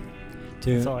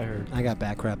 dude. That's all I heard. I got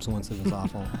back crabs once. It was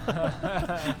awful.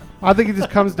 I think it just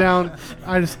comes down.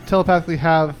 I just telepathically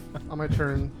have on my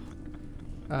turn.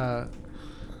 I'm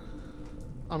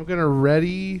gonna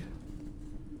ready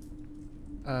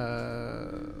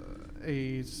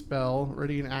a spell,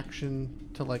 ready an action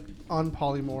to like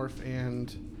unpolymorph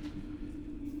and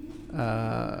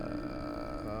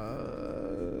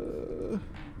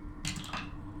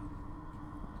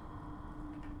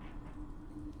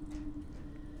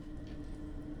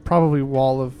probably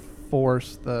Wall of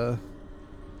Force the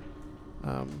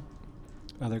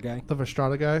Other guy.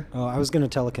 Vastrada guy. Oh, I was gonna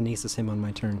telekinesis him on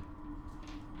my turn.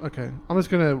 Okay, I'm just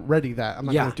gonna ready that. I'm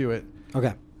not Yeah. gonna do it.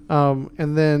 Okay.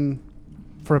 And then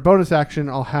for a bonus action,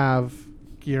 I'll have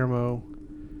Guillermo.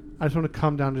 I just want to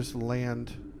come down, just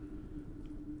land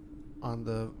on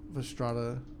the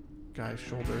Vastrada guy's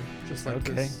shoulder, just like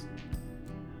Okay. this.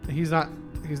 He's not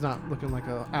looking like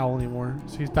a owl anymore,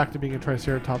 so he's back to being a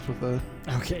Triceratops with a.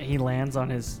 Okay, he lands on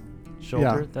his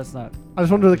shoulder. Yeah. That's not I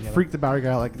just wanted to like Yeah. freak the Bowery guy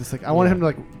out, like this. Like I want Yeah. him to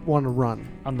like want to run.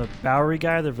 on the Bowery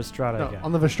guy or the Vestrada No, guy?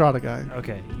 on the Vastrada guy.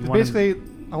 Okay. You 'Cause want him- basically,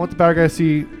 I want the Bowery guy to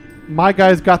see my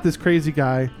guy's got this crazy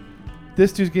guy.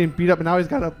 This dude's getting beat up, and now he's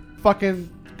got a fucking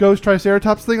ghost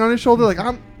Triceratops thing on his shoulder. Like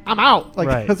I'm out. Like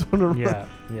Right. that's what I'm. yeah,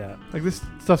 yeah. Like this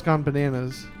stuff's gone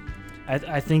bananas.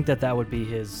 I think that would be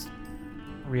his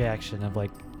reaction of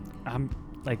like, I'm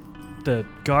like, the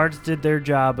guards did their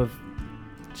job of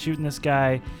shooting this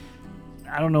guy.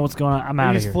 I don't know what's going on. I'm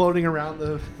out of He's here. floating around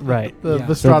the Right. the Yeah.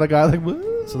 Vastrada guy. Like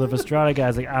woo. So the Vestrada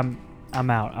guy's like, I'm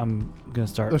out. I'm gonna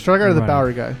start. The Vastrada guy or the running.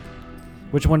 Bowery guy?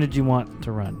 Which one did you want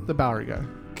to run? The Bowery guy.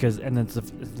 Because and then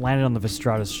it's landed on the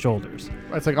Vestrada's shoulders.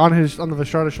 It's like on the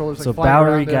Vastrada shoulders. So like flying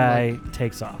Bowery around him, guy like-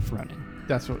 takes off running.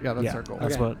 that's what. Yeah, that's our goal.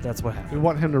 That's Okay. that's what We happened.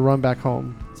 want him to run back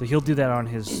home. So he'll do that on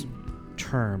his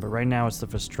turn, but right now it's the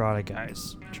Vestrada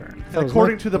guy's turn. That was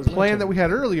According my- to the that was my plan turn. that we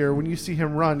had earlier, when you see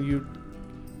him run, you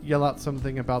yell out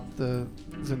something about the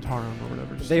Zentarum or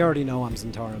whatever. Just- They already know I'm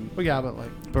Zentarum. Well, yeah, but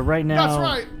like. But right now, That's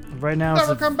right. right now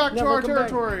Never it's, come back to Never our come back.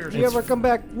 territory. Or If something. you ever come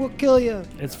back, we'll kill you.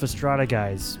 it's Vestrada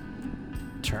guy's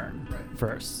turn Right.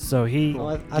 first. So he Well,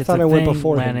 I gets thought a I went thing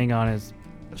before him. landing on his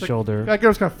It's like- shoulder. That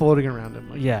girl's kind of floating around him.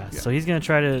 Like, Yeah, so he's gonna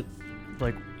try to,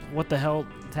 like, what the hell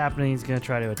is happening? He's gonna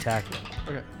try to attack him.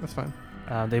 Okay, that's fine.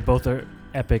 They both are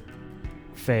epic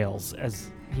fails as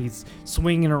he's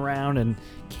swinging around and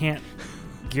can't.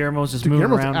 Guillermo's just Dude, moving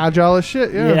Guillermo's around. agile as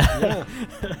shit. Yeah.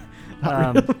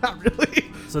 Not really.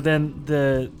 So then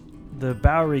the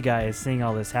Bowery guy is seeing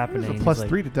all this happening. There's a and plus he's like,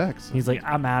 3 to Dex. He's like,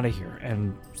 I'm out of here,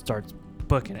 and starts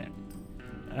booking it,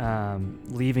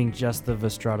 leaving just the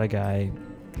Vestrada guy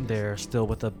there, still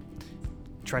with the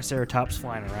Triceratops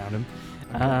flying around him.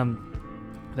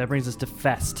 That brings us to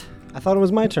Fest. I thought it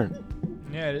was my turn,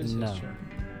 Yeah, it is. No. That's true.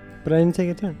 but I didn't take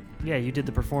a turn. Yeah, you did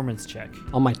the performance check.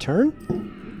 On my turn?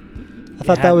 I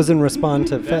thought that had- was in response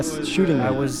to That Fest was, shooting me.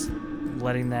 I was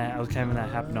having that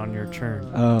happen on your turn.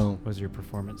 Oh. Was your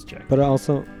performance check? But I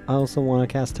also want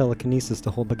to cast telekinesis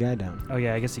to hold the guy down. Oh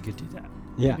yeah, I guess you could do that.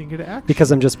 Yeah. You can get an action.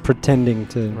 Because I'm just pretending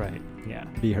to Right. Yeah.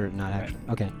 be hurt, not Right. actually.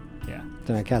 Okay. Yeah.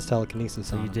 Then I cast telekinesis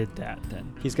So on you him. did that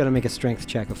then. He's got to make a strength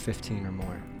check of 15 or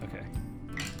more. Okay.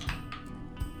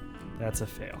 That's a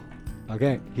fail.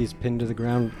 Okay. He's pinned to the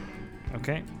ground.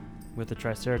 Okay. With the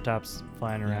Triceratops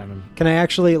flying around him. Can I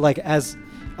actually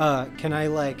can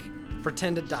I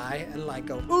pretend to die and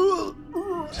go "Ooh,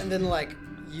 ooh," and then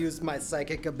use my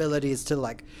psychic abilities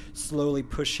to slowly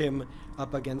push him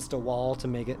up against a wall to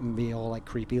make it be all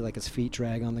creepy, his feet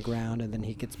drag on the ground, and then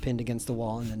he gets pinned against the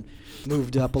wall and then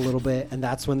moved up a little bit, and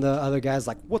that's when the other guy's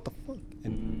like, what the fuck,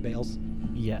 and bails.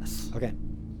 Yes. Okay.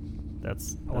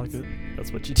 That's I like it.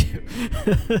 That's what you do.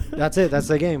 That's it. That's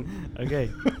the game.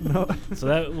 Okay. No. So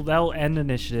that'll end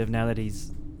initiative now that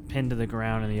he's pinned to the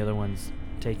ground and the other one's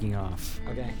taking off.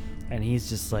 Okay. And he's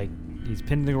just he's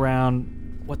pinned to the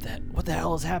ground. What the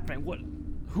hell is happening? What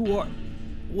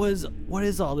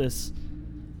is all this?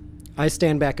 I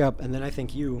stand back up, and then I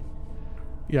think you.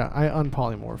 Yeah, I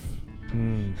unpolymorph.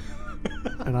 And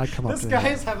I come up This to guy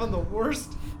him. is having the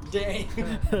worst day.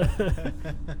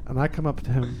 And I come up to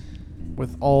him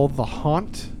with all the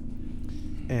haunt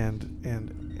and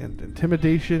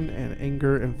intimidation and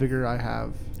anger and vigor I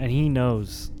have. And he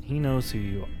knows who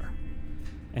you are.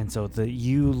 And so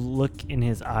you look in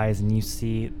his eyes and you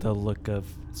see the look of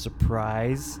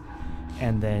surprise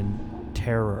and then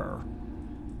terror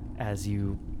as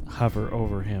you hover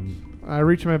over him. I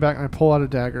reach in my back and I pull out a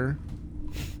dagger.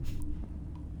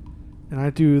 And I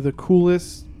do the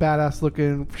coolest, badass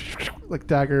looking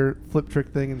dagger flip trick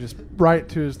thing and just right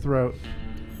to his throat.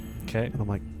 Okay. And I'm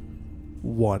like,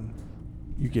 1.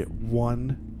 You get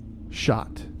 1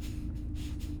 shot.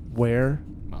 Where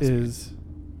Must be. is...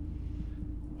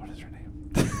 What is her name?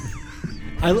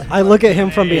 I look at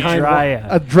him from behind. Dryad.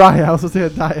 A Dryad. I was going to say a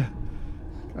Daya.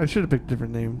 I should have picked a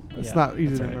different name. It's Yeah, not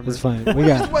easy that's to all right. remember. It's fine. We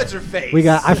got. What's her face?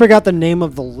 I forgot the name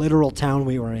of the literal town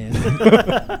we were in.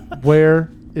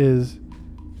 Where is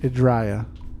Idria?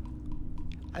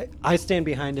 I stand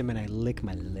behind him and I lick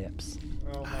my lips.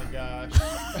 Oh my gosh.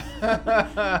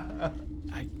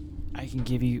 I can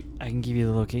give you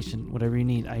the location, whatever you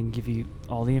need. I can give you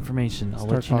all the information. I'll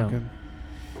Start let you talking.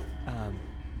 know.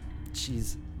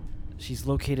 She's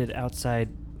located outside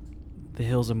the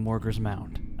hills of Morger's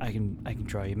Mound. I can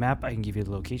draw you a map. I can give you the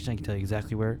location. I can tell you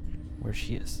exactly where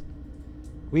she is.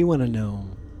 We want to know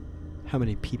how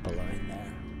many people are in there.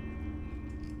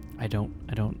 I don't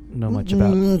know much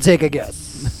about. Take a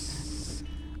guess.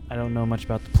 I don't know much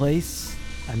about the place.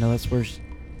 I know that's where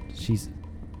she's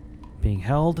being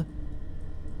held.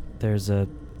 There's a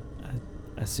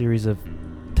series of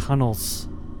tunnels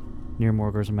near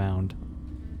Morger's Mound.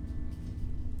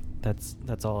 That's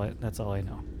all I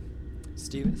know.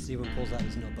 Steven pulls out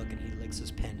his notebook and he licks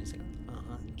his pen. He's like,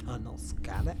 tunnels,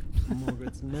 got it.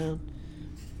 Margaret's Mound.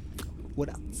 What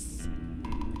else?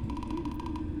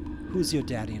 Who's your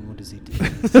daddy and what does he do?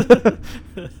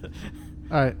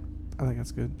 All right. I think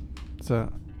that's good.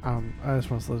 So, I just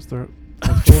want to slit his throat.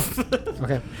 That's cool.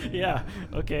 Okay. Yeah.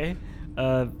 Okay.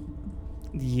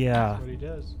 Yeah. What he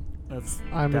does. That's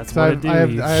Because what it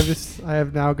do. I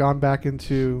have now gone back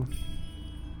into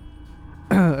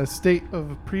a state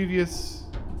of previous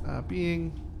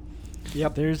being.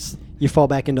 Yep. There's You fall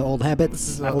back into old This habits.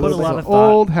 is I this put a is lot an of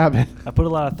thought- old habit. I put a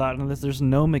lot of thought into this. There's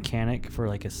no mechanic for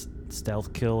like a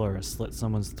stealth kill or a slit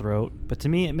someone's throat, but to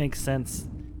me it makes sense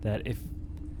that if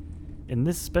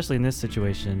especially in this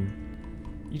situation,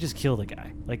 you just kill the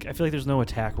guy. Like I feel like there's no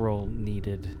attack roll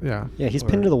needed. Yeah. Yeah, he's or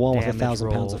pinned to the wall with damage 1,000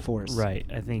 pounds roll. of force. Right.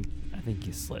 I think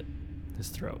you slit his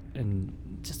throat and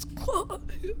just.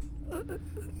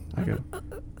 I go.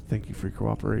 Thank you for your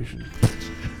cooperation.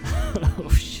 Oh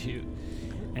shoot!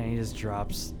 And he just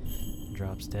drops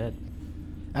dead.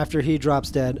 After he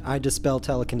drops dead, I dispel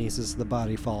telekinesis. The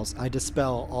body falls. I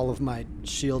dispel all of my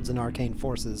shields and arcane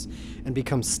forces and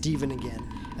become Steven again.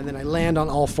 And then I land on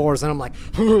all fours and I'm like,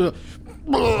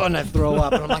 and I throw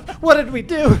up and I'm like, what did we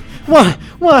do? What?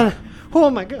 Oh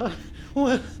my God.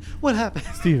 What happened?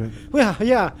 Steven,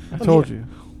 Yeah. I told you.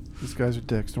 These guys are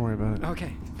dicks. Don't worry about it.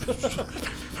 Okay.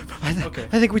 I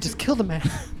think we just killed a man.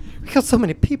 We killed so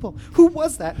many people. Who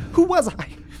was that? Who was I?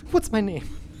 What's my name?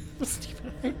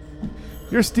 Steven.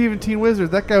 You're Steven Teen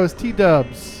Wizard. That guy was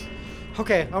T-Dubs.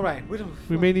 Okay, all right.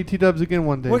 We may need T-Dubs again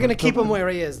one day. We're gonna keep him where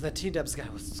he is. The T-Dubs guy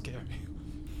was scary.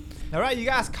 All right, you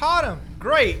guys caught him.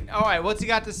 Great. All right, what's he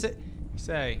got to say?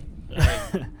 Hey,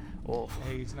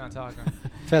 he's not talking.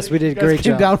 Fest, we did You a guys great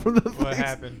came job. down from the What things.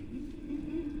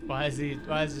 happened? Why is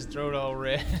his throat all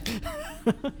red?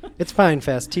 It's fine,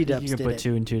 Fest. You T-Dubs can did put it.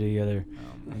 2 and 2 together.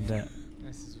 And,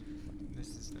 This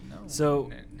is the no. So-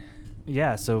 isn't it?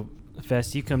 yeah, so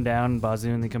Fest, you come down,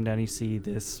 Bazoon, they come down, you see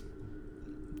this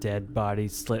dead body,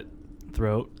 slit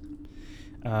throat.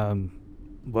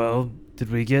 Well,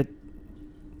 did we do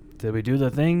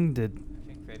the thing? I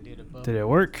think they did above Did it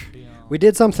work? We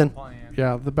did something. plan.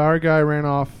 Yeah, the Bower guy ran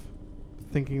off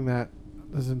thinking that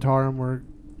the Zentarum were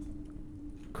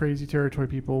crazy territory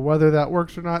people. Whether that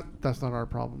works or not, that's not our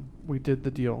problem. We did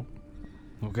the deal.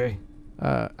 Okay.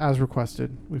 As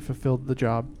requested. We fulfilled the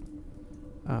job.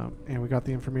 And we got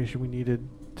the information we needed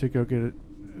to go get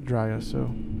it Dryas. So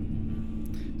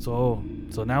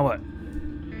So now what?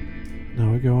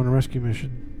 now we go on a rescue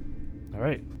mission. All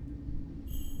right.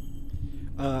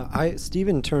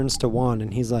 Steven turns to Juan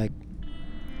and he's like,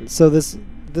 so this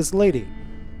lady,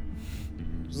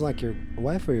 is like your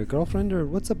wife or your girlfriend or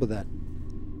what's up with that?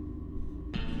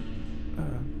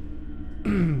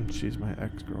 She's my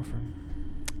ex-girlfriend.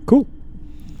 Cool.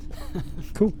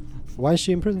 Cool. Why is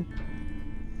she in prison?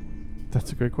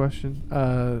 That's a great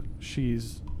question.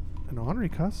 She's an ornery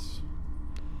cuss.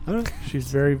 I don't know. She's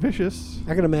very vicious.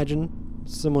 I can imagine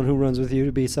someone who runs with you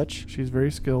to be such. She's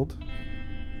very skilled.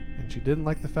 And she didn't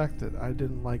like the fact that I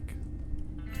didn't like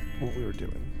what we were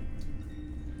doing.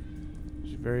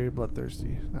 She's very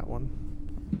bloodthirsty, that one.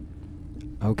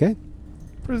 Okay.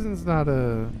 Prison's not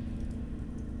a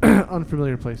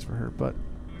unfamiliar place for her, but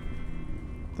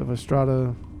the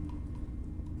Vestrada,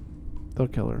 they'll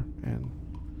kill her, and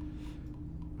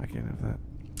I can't have that.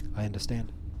 I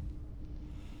understand.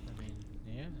 I mean,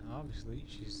 yeah, obviously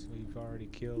we've already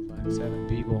killed like 7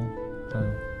 people.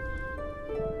 So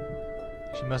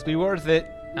she must be worth it.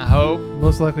 I hope.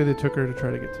 Most likely they took her to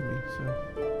try to get to me, so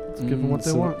let's give them what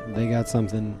they so want. They got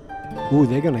something. Ooh,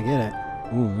 they're gonna get it.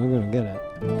 Ooh, they're gonna get it.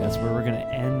 That's where we're going to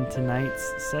end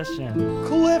tonight's session.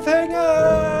 Cliffhanger!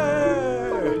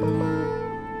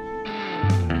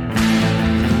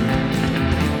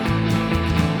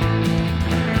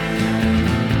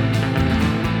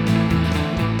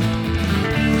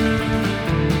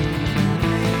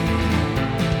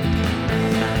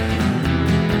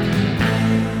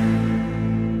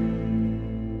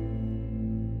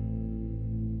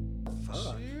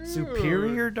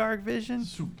 Superior dark vision?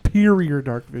 Superior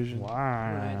dark vision. Wow.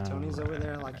 Right, Tony's over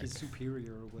there like he's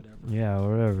superior or whatever. Yeah,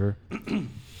 whatever. All right,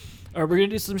 we're going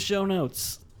to do some show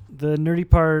notes. The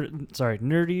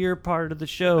nerdier part of the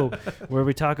show where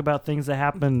we talk about things that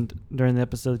happened during the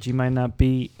episode that you might not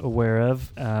be aware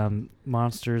of,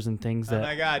 monsters and things Oh that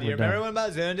my God! You were remember done.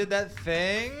 when Bazoon did that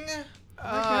thing? Oh,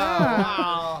 God.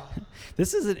 wow!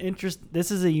 This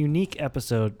is a unique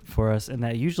episode for us in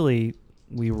that usually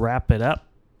we wrap it up,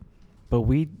 but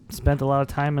we spent a lot of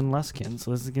time in Luskin,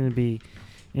 so this is going to be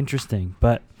interesting.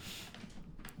 But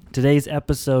today's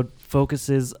episode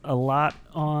focuses a lot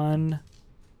on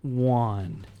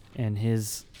Juan and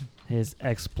his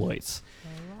exploits.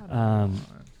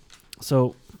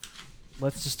 So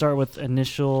let's just start with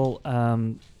initial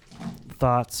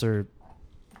thoughts, or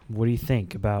what do you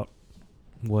think about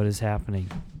what is happening?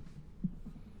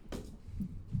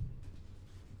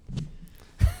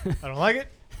 I don't like it.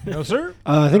 No, sir.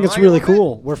 I think Don't it's like it really one bit.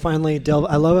 cool. We're finally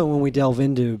I love it when we delve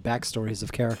into backstories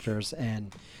of characters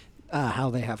and how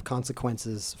they have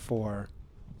consequences for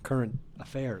current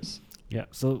affairs. Yeah,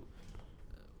 so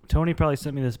Tony probably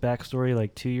sent me this backstory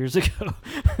like 2 years ago.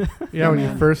 Yeah, when you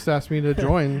Man. first asked me to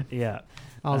join, Yeah.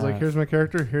 I was like, here's my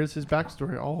character, here's his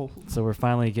backstory. All So we're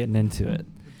finally getting into it.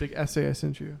 big essay I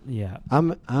sent you. Yeah.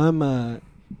 I'm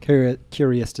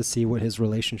curious to see what his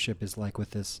relationship is like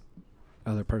with this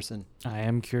other person. I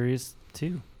am curious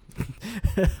too.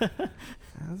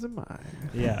 As am I.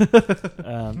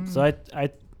 Yeah.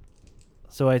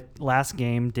 So I last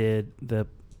game did the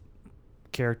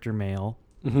character mail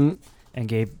Mm-hmm. and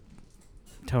gave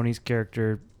Tony's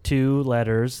character 2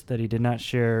 letters that he did not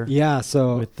share Yeah,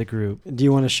 so with the group. do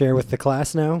you want to share with the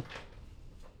class now?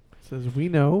 Says we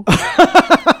know.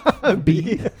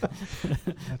 B.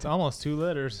 That's almost 2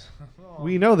 letters.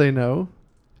 We know they know.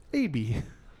 AB.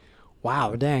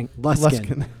 Wow, dang. Luskin.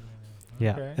 Luskin.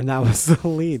 Yeah. Okay. And that was the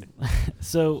lead.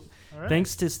 So All right.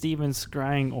 thanks to Stephen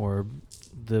Scrying Orb,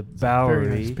 the Very Bowery,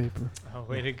 nice paper. Oh,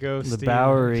 way to go, the Steve.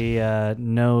 Bowery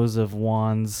knows of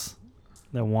Juan's,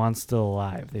 that Juan's still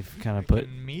alive. They've kind of put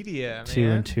Freaking media, 2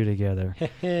 man. and 2 together.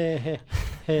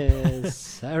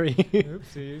 Sorry.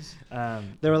 Oopsies.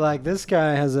 They were like, this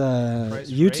guy has a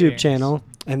Price YouTube ratings. channel,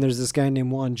 and there's this guy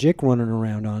named Juan Jik running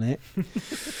around on it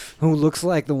who looks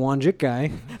like the Juan Jik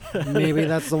guy. Maybe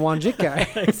that's the Juan Jik guy.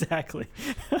 Exactly.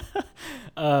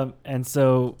 And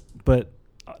so, but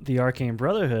the Arcane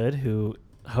Brotherhood, who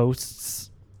hosts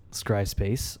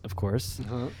Scryspace, of course,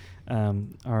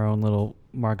 our own little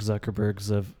Mark Zuckerbergs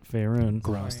of Faerun.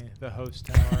 Gross. Funny. The host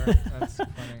tower. That's funny.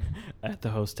 At the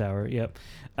host tower, yep.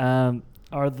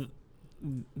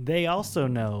 They also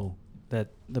know that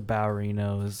the Bowery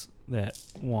knows that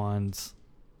Juan's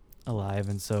alive,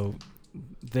 and so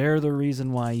they're the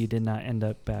reason why you did not end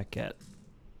up back at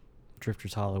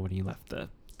Drifter's Hollow when you left the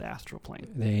astral plane.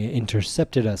 They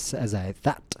intercepted us, as I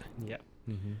thought. Yeah.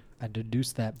 Mm-hmm. I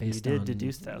deduced that based did on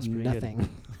deduce that. It was pretty nothing.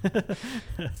 good.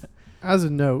 As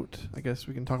a note, I guess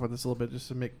we can talk about this a little bit just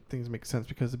to make things make sense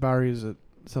because the Bowery is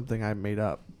something I made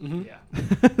up. Mhm. Yeah.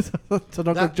 So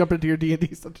don't go That- jump into your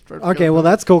D&D stuff. to try to figure Okay, out well that.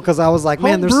 that's cool because I was like,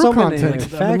 man, there's so Homebrew many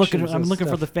content. I'm looking. factions I'm and looking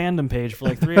for the stuff. fandom page for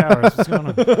like 3 hours. What's going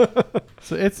on?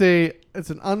 So it's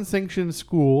an unsanctioned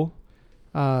school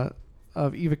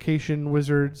of evocation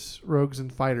wizards, rogues,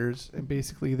 and fighters, and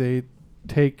basically they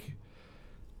take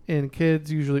in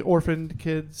kids, usually orphaned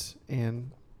kids, and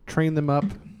train them up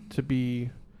to be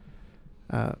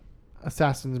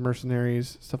assassins,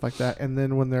 mercenaries, stuff like that. And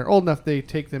then when they're old enough, they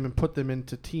take them and put them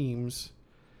into teams,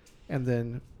 and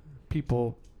then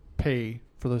people pay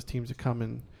for those teams to come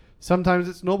in. Sometimes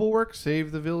it's noble work,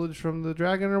 save the village from the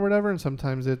dragon or whatever, and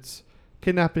sometimes it's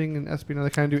kidnapping and espionage. They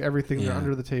kind of do everything. They're Yeah.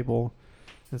 under the table,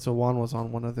 and so Juan was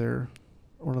on one of their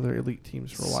elite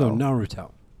teams for a while. So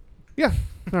Naruto. Yeah,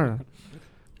 no.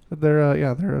 They're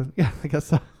I guess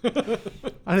so.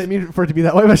 I didn't mean for it to be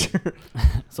that way, but sure.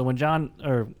 So when John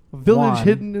or Village Juan,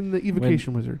 hidden in the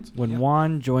evocation wizards. when Yep.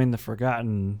 Juan joined the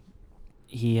Forgotten,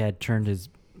 he had turned his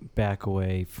back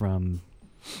away from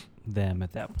them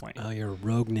at that point. Oh, you're a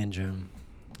rogue ninja.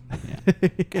 Yeah.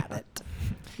 Got it.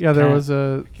 Yeah, there Cat. was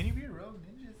a Can you be a rogue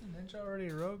ninja? Isn't ninja already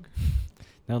a rogue?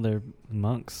 No, they're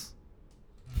monks.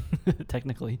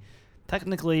 Technically,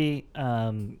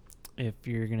 if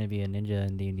you're gonna be a ninja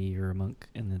in D&D, you're a monk.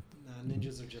 And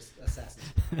ninjas are just assassins.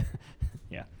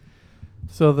 yeah,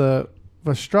 so the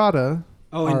Vestrada.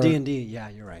 Oh, in Are- D&D, yeah,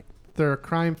 you're right. They're a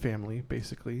crime family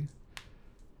basically,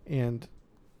 and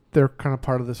they're kind of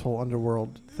part of this whole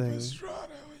underworld thing.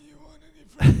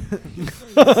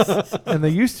 And they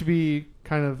used to be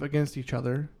kind of against each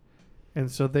other,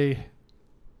 and so they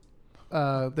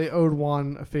owed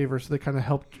Juan a favor, so they kind of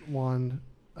helped Juan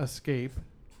escape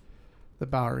the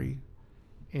Bowery,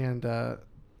 and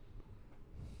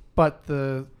but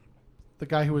the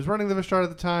guy who was running the Vestrada at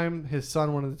the time, his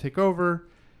son wanted to take over,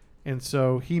 and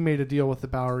so he made a deal with the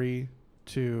Bowery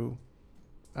to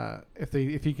if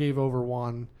he gave over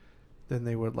Juan, then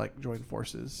they would like join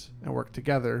forces and work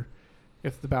together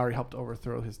if the Bowery helped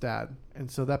overthrow his dad. And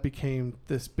so that became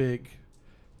this big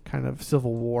kind of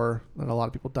civil war that a lot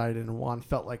of people died in, and Juan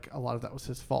felt like a lot of that was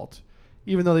his fault,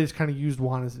 even though they just kind of used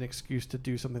Juan as an excuse to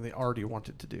do something they already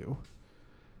wanted to do.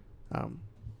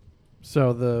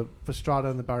 So the Vestrada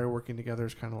and the Bowery working together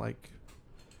is kind of like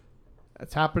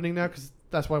it's happening now, because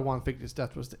that's why Juan faked his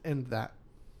death, was to end that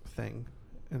thing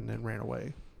and then ran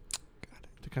away.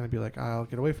 To kind of be like, I'll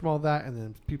get away from all that, and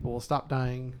then people will stop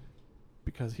dying,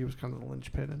 because he was kind of the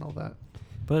linchpin and all that.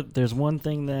 but there's one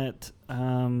thing that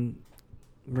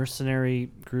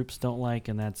mercenary groups don't like,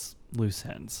 and that's loose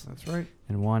ends. That's right.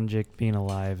 And Wanjik being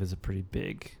alive is a pretty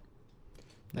big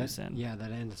loose end. Yeah,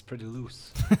 that end is pretty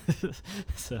loose.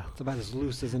 So It's about as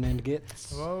loose as an end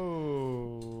gets.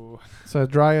 Whoa. So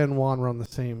Drya and Juan were on the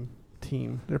same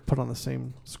team. They're put on the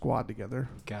same squad together,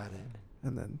 Got it.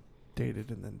 and then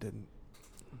dated, and then didn't.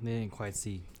 they didn't quite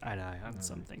see eye to eye on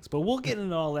some things, but we'll get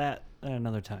into all that at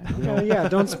another time. Yeah,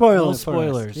 don't spoil No it for us.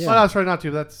 spoilers. Yeah. Well, that's right, not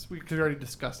to. That's we already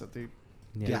discussed that they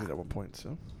Yeah. dated at one point.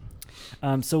 So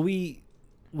So we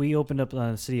opened up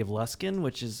the city of Luskin,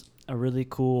 which is a really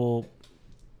cool,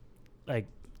 like,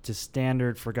 just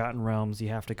standard Forgotten Realms. You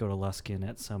have to go to Luskin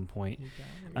at some point.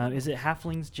 Is it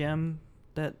Halfling's Gem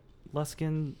that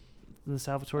Luskin, the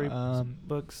Salvatore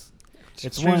books?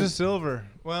 It's Streams one. of Silver.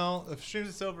 Well, the Streams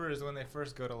of Silver is when they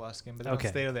first go to Luskin, but they Okay.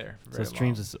 don't stay there for So very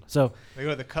Streams long. of so They go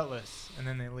to the Cutlass and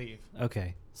then they leave.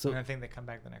 okay. So and I think they come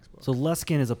back the next book. So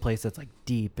Luskin is a place that's like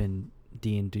deep in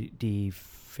D&D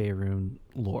Faerun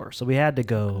lore. So we had to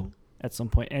go at some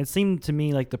point. And it seemed to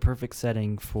me like the perfect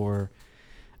setting for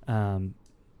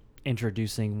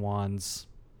introducing Juan's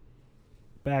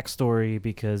backstory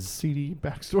because CD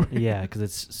backstory. yeah, because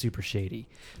it's super shady.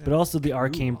 But also the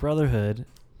Arcane Brotherhood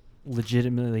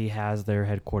legitimately has their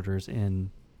headquarters in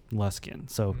Luskin.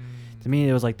 So to me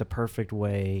it was like the perfect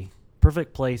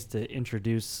place to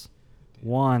introduce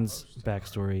Juan's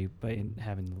backstory by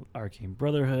having the Arcane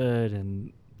Brotherhood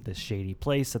and this shady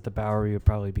place that the Bowery would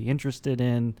probably be interested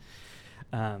in.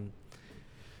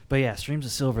 But yeah, Streams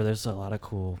of Silver, there's a lot of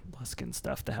cool Luskin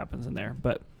stuff that happens in there.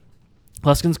 But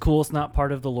Luskin's cool. It's not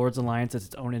part of the Lord's Alliance. It's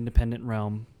its own independent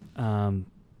realm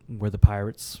where the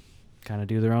pirates kind of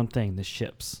do their own thing, the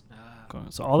ships.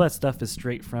 So all that stuff is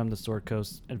straight from the Sword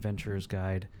Coast Adventurer's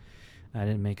Guide. I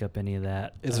didn't make up any of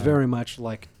that. It's very much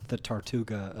like the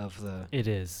Tortuga of the It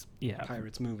is, yeah.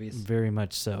 Pirates movies. Very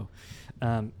much so.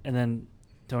 And then,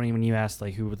 Tony, when you asked,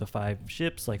 like, who were the 5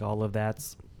 ships, like, all of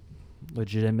that's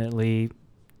legitimately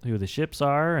who the ships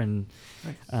are. And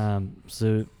Nice.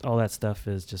 so all that stuff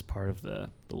is just part of the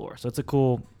lore. So it's a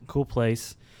cool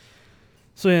place.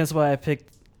 So yeah, that's why I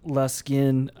picked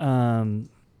Luskin.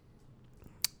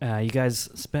 You guys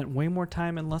spent way more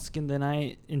time in Luskin than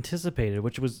I anticipated,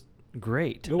 which was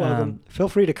great. You're welcome. Feel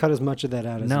free to cut as much of that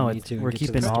out as No, you need to. and we're get to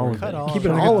keeping the all story. of Cut it. all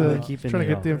Keeping of it. all Keep of it. it. Keeping Trying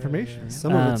to it get the all. information.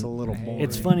 Some of it's a Um, little boring.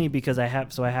 It's funny because I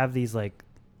have these I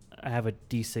have a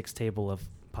D6 table of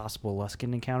possible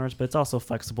Luskin encounters, but it's also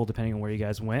flexible depending on where you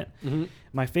guys went. Mhm.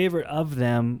 My favorite of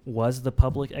them was the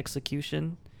public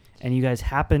execution, and you guys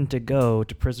happened to go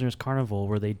to Prisoners Carnival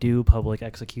where they do public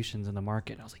executions in the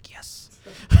market. I was like, yes.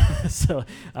 So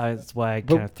that's why I But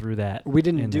kind of threw that. We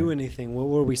didn't in do there. anything. What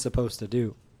were we supposed to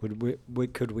do?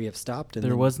 Could we have stopped? And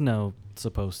There then was no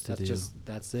supposed to that's do.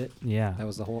 that's it. Yeah. That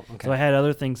was the whole. Okay. So I had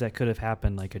other things that could have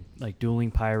happened, like dueling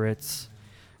pirates,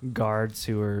 guards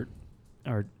who are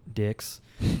dicks,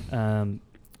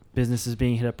 businesses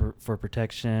being hit up for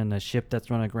protection, a ship that's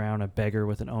run aground, a beggar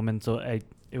with an omen. So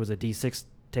it was a D6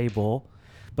 table,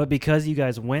 but because you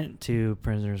guys went to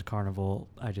Prisoners Carnival,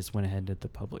 I just went ahead and did the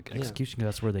public Yeah. execution 'cause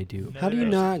that's where they do. How do you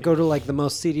not go to like the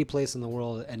most seedy place in the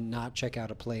world and not check out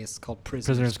a place called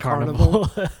Prisoners Prisoners, Carnival.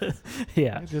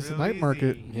 Yeah. Just a Real night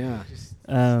market. easy. Yeah. Just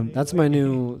That's stay my away.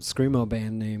 new screamo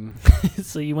band name.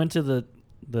 So you went to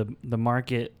the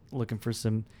market looking for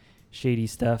some shady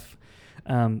stuff.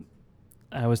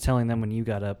 I was telling them when you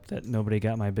got up that nobody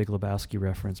got my Big Lebowski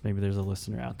reference. Maybe there's a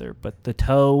listener out there, but the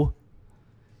toe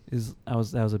that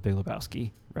was a Big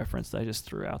Lebowski reference that I just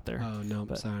threw out there. Oh no,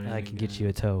 But sorry. I can get you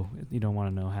a toe. You don't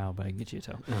want to know how, but I can get you a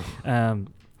toe. Oh.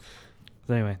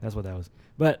 So anyway, that's what that was.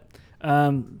 But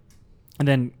and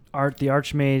then the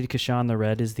Archmage Kashan the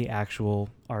Red is the actual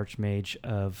Archmage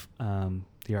of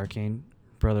the Arcane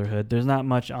Brotherhood. There's not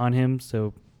much on him,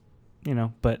 so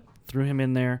but threw him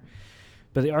in there.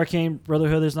 But the Arcane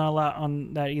Brotherhood, there's not a lot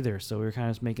on that either, so we were kind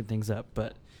of just making things up.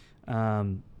 But I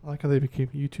like how they became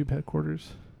YouTube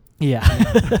headquarters. yeah,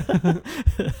 the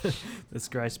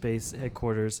Skyspace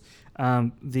headquarters.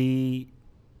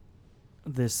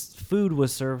 This food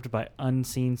was served by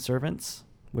unseen servants,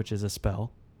 which is a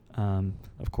spell,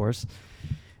 of course,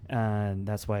 and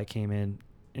that's why it came in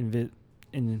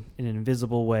an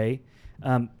invisible way.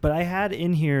 But I had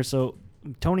in here, so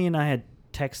Tony and I had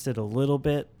texted a little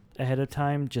bit ahead of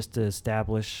time just to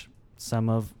establish some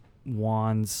of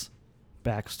Juan's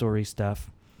backstory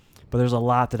stuff. But there's a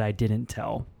lot that I didn't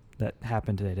tell that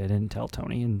happened today that I didn't tell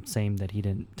Tony, and same that he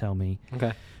didn't tell me.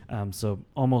 Okay. So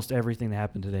almost everything that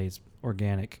happened today is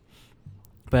organic.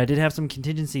 But I did have some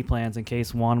contingency plans in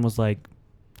case Juan was like,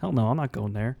 hell no, I'm not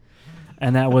going there.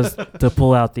 And that was to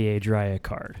pull out the Adria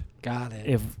card. Got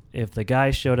it. If the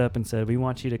guy showed up and said, we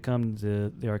want you to come to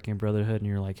the Arcane Brotherhood, and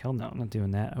you're like, hell no, I'm not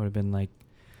doing that, I would have been like,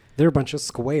 They're a bunch of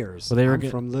squares. Well, they were I'm go-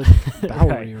 from the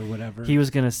Bowery Right. or whatever. he was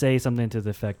going to say something to the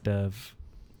effect of,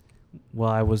 well,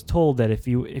 I was told that if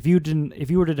you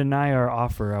were to deny our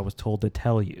offer, I was told to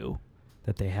tell you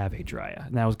that they have Adria.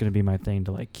 And that was going to be my thing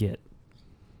to like get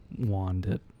Juan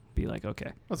to be like,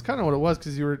 okay. That's kind of what it was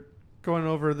because you were going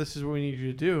over. This is what we need you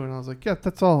to do, and I was like, yeah,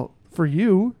 that's all for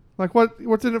you. Like,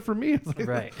 what's in it for me? It's like,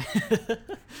 Right.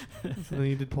 So then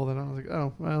you did pull that out. I was like,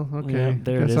 oh well, okay. Yeah,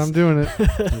 there it Guess is. I'm doing it.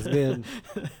 That's good.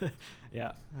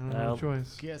 Yeah. I don't have Well, a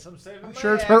choice. Yes, I'm saving I'm my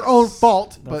sure it's her own ass.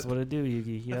 fault, That's but what it do,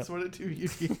 Yugi. Yep. that's what it do.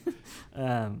 Yuki.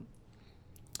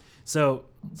 So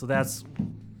that's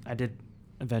I did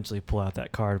eventually pull out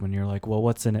that card when you're like, well,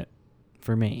 what's in it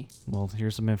for me. Well,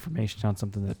 here's some information on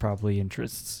something that probably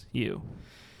interests you.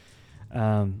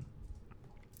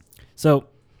 So,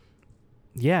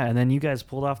 yeah, and then you guys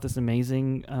pulled off this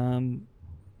amazing.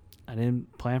 I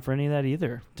didn't plan for any of that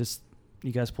either. Just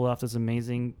you guys pulled off this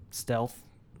amazing stealth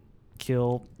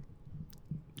kill.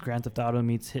 Grand Theft Auto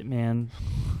meets Hitman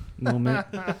moment.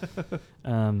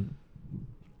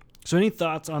 So any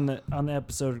thoughts on the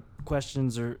episode,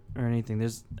 questions or anything?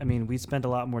 We spent a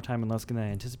lot more time in Luskin than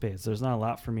I anticipated, so there's not a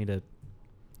lot for me to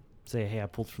say, hey, I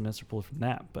pulled from this or pulled from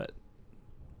that, but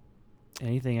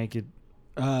anything I could...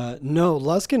 No,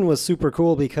 Luskin was super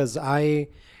cool because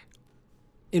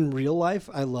in real life,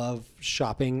 I love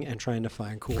shopping and trying to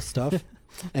find cool stuff.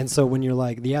 And so when you're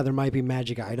like, yeah, there might be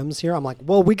magic items here, I'm like,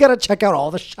 well, we got to check out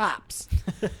all the shops.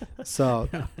 So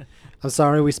I'm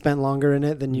sorry we spent longer in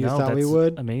it than you thought we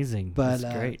would. Amazing. But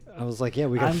that's great. I was like, yeah,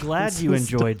 we got I'm glad you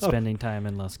enjoyed stuff. spending time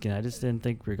in Luskin. I just didn't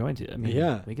think we were going to.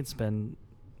 Yeah. We can spend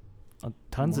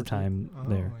tons of time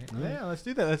there. Yeah, let's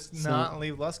do that. Let's not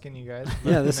leave Luskin, you guys.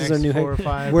 Yeah, this is our new 4 or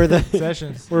 5 we're the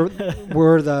sessions.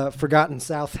 We're the Forgotten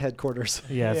South headquarters.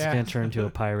 Yeah, it's Yeah. going to turn into a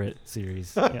pirate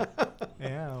series. Yeah.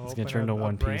 Yeah, we'll It's gonna open turn to a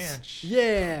One Piece. branch.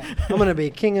 Yeah, I'm gonna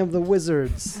be king of the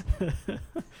wizards.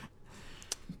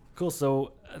 Cool.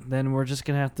 So then we're just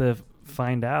going to have to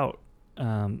find out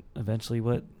eventually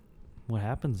what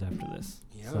happens after this.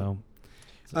 Yeah. So,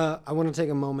 I want to take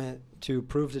a moment to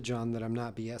prove to John that I'm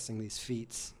not BSing these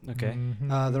feats. okay.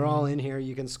 Mm-hmm. They're all in here.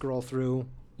 You can scroll through.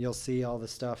 You'll see all the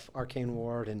stuff, Arcane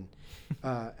Ward and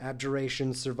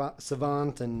Abjuration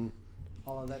Savant and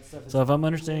all of that stuff. So if I'm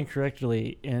understanding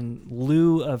correctly, in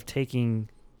lieu of taking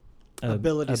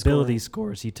Ability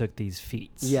scores, he took these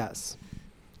feats. Yes.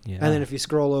 Yeah. And then if you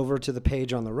scroll over to the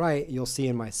page on the right, you'll see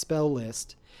in my spell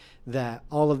list that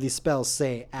all of these spells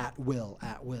say at will,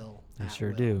 at will. They at sure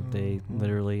will, do. They Mhm.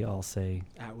 literally all say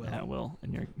At will. at will.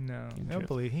 And you're No, Good don't trip.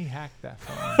 believe he hacked that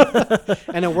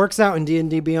phone. And it works out in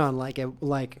D&D Beyond, like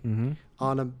mm-hmm.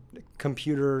 on a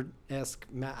computer-esque,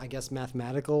 I guess,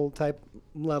 mathematical type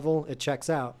level. It checks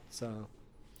out. So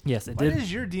Yes, it Why did.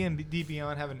 does your D&D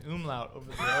Beyond have an umlaut over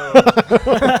the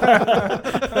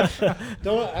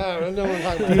don't know what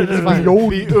I'm talking The about.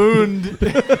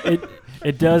 The und.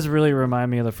 It does really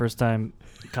remind me of the first time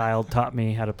Kyle taught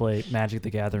me how to play Magic the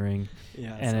Gathering.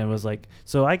 Yeah, And it was like,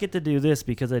 so I get to do this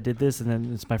because I did this, and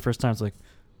then it's my first time. It's like,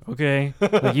 okay,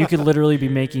 like you could literally be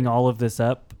making all of this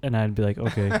up, and I'd be like,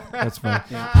 okay, that's fine.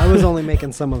 yeah, I was only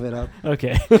making some of it up.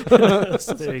 Okay,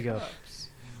 so there you go.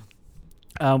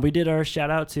 We did our shout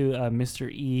out to Mr.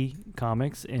 E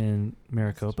Comics in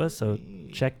Maricopa, so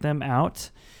check them out.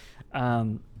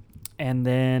 And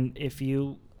then if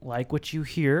you like what you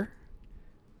hear,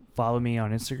 follow me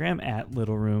on Instagram at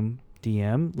Little Room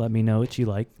DM. Let me know what you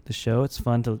like the show. It's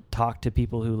fun to talk to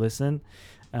people who listen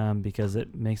because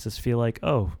it makes us feel like,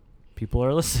 oh, people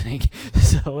are listening.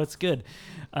 So it's good.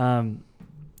 And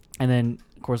then,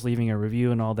 of course, leaving a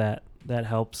review and all that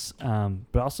helps.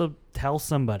 But also tell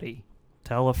somebody.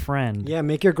 Tell a friend. Yeah,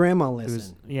 make your grandma Who's,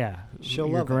 listen. your She'll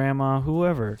love it. grandma,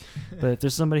 whoever. But if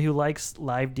there's somebody who likes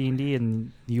live D&D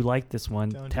and you like this one,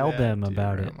 Don't do tell that them to your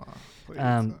about it.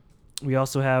 grandma, please. We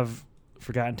also have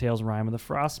Forgotten Tales Rime of the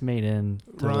Frost Maiden.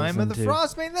 to Rime listen of the to.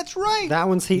 Frost Maiden, that's right. That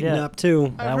one's heating Yeah. up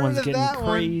too. That I've heard one's of getting that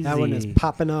one. crazy. That one is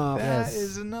popping off. That Yes.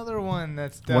 is another one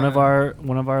that's done.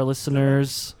 One of our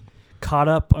listeners caught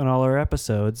up on all our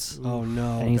episodes, Oh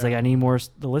no! and he's like, I need more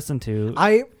to listen to.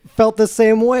 I felt the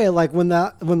same way. Like when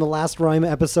the last Rhyme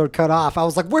episode cut off, I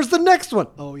was like, "Where's the next one?"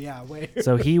 Oh yeah, wait.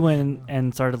 So he went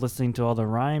and started listening to all the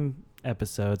Rhyme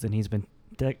episodes, and he's been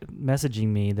messaging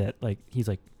me that he's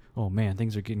like, oh man,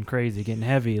 things are getting crazy, getting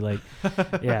heavy. Like,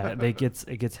 yeah, it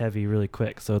gets heavy really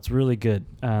quick. So it's really good.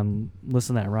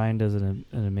 Listen, that Ryan does an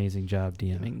amazing job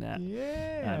DMing that.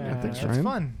 Yeah, thanks, it's Ryan.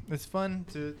 fun. It's fun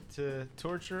to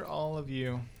torture all of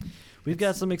you. We've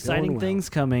got some exciting well. things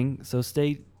coming, so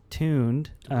stay tuned.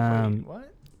 Wait,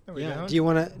 what? No, we Yeah. don't. Do you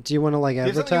want to like You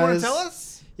have something you want advertise? to tell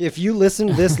us? If you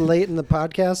listened this late in the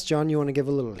podcast, John, you want to give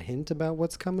a little hint about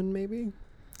what's coming, maybe?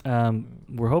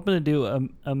 We're hoping to do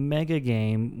a mega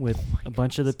game with a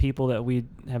bunch of the people that we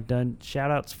have done shout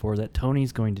outs for that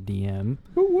Tony's going to DM.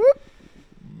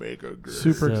 Mega good.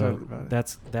 Super So excited about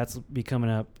it. that's be coming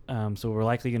up. So we're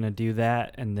likely going to do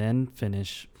that and then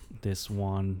finish this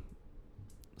one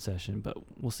session, but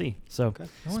we'll see. So Okay.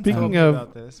 No one Speaking told me of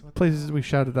about this. What the Places hell? we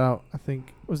shouted out. I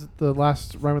think was it the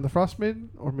last Rhyme of the Frost Maiden,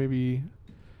 or maybe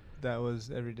That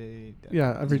was Everyday.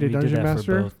 yeah, Everyday we did Dungeon that for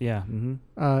Master. both. Yeah.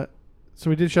 Mm-hmm. So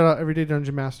we did shout out Everyday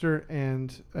Dungeon Master,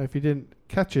 and if you didn't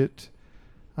catch it,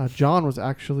 John was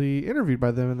actually interviewed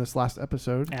by them in this last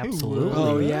episode, Absolutely.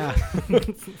 Oh yeah.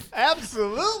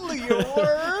 Absolutely, your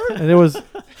word. and it was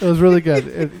really good.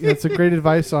 It's a great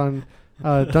advice on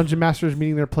dungeon masters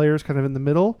meeting their players kind of in the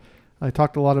middle. I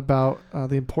talked a lot about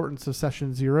the importance of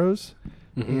session zeros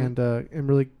and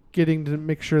really getting to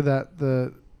make sure that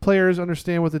the players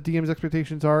understand what the DM's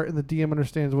expectations are and the DM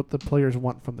understands what the players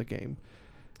want from the game.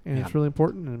 And Yeah. it's really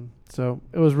important. And so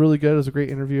it was really good. It was a great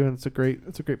interview, and it's a great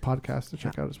podcast to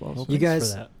check out as well. So. You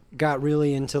Thanks for guys that. got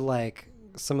really into like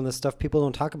some of the stuff people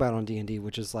don't talk about on D&D,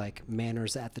 which is like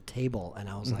manners at the table, and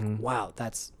I was like, wow,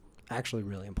 that's actually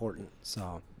really important.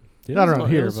 So It Not was around fun.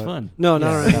 here, It was but- fun. no,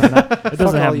 not Yeah. around here. It Fuck doesn't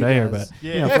all happen you there, guys. but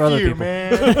Yeah, you know, for other people.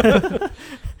 man.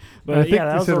 And I think yeah,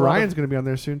 that they was said a lot Ryan's of- going to be on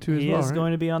there soon too as He well. is right?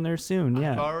 going to be on there soon. I've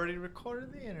Yeah. already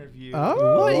recorded the interview.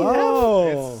 Oh, you have?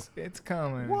 Whoa. It's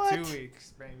coming What? in 2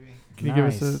 weeks, baby. Can you give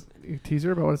us Nice. a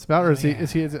teaser about what it's about, or is Yeah.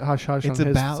 is it hush hush It's on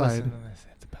his about side? listen to this.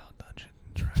 It's about Dungeon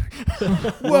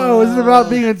Dragons. Whoa! Is it about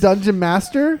being a dungeon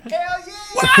master? Hell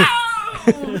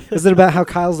yeah! Is it about how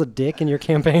Kyle's a dick in your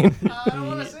campaign? I don't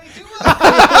want to say too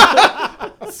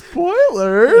much.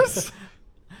 Spoilers.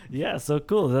 Yeah, so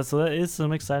cool. That is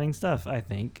some exciting stuff, I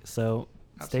think. So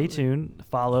stay Absolutely. tuned,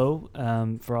 follow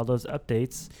for all those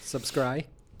updates, Subscribe.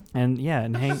 and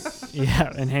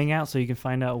hang out so you can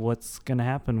find out what's gonna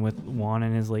happen with Juan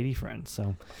and his lady friend.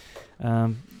 So,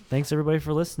 thanks everybody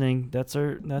for listening. That's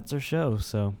our show.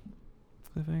 So,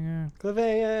 cliffhanger.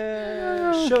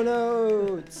 Cliffhanger. Show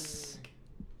notes.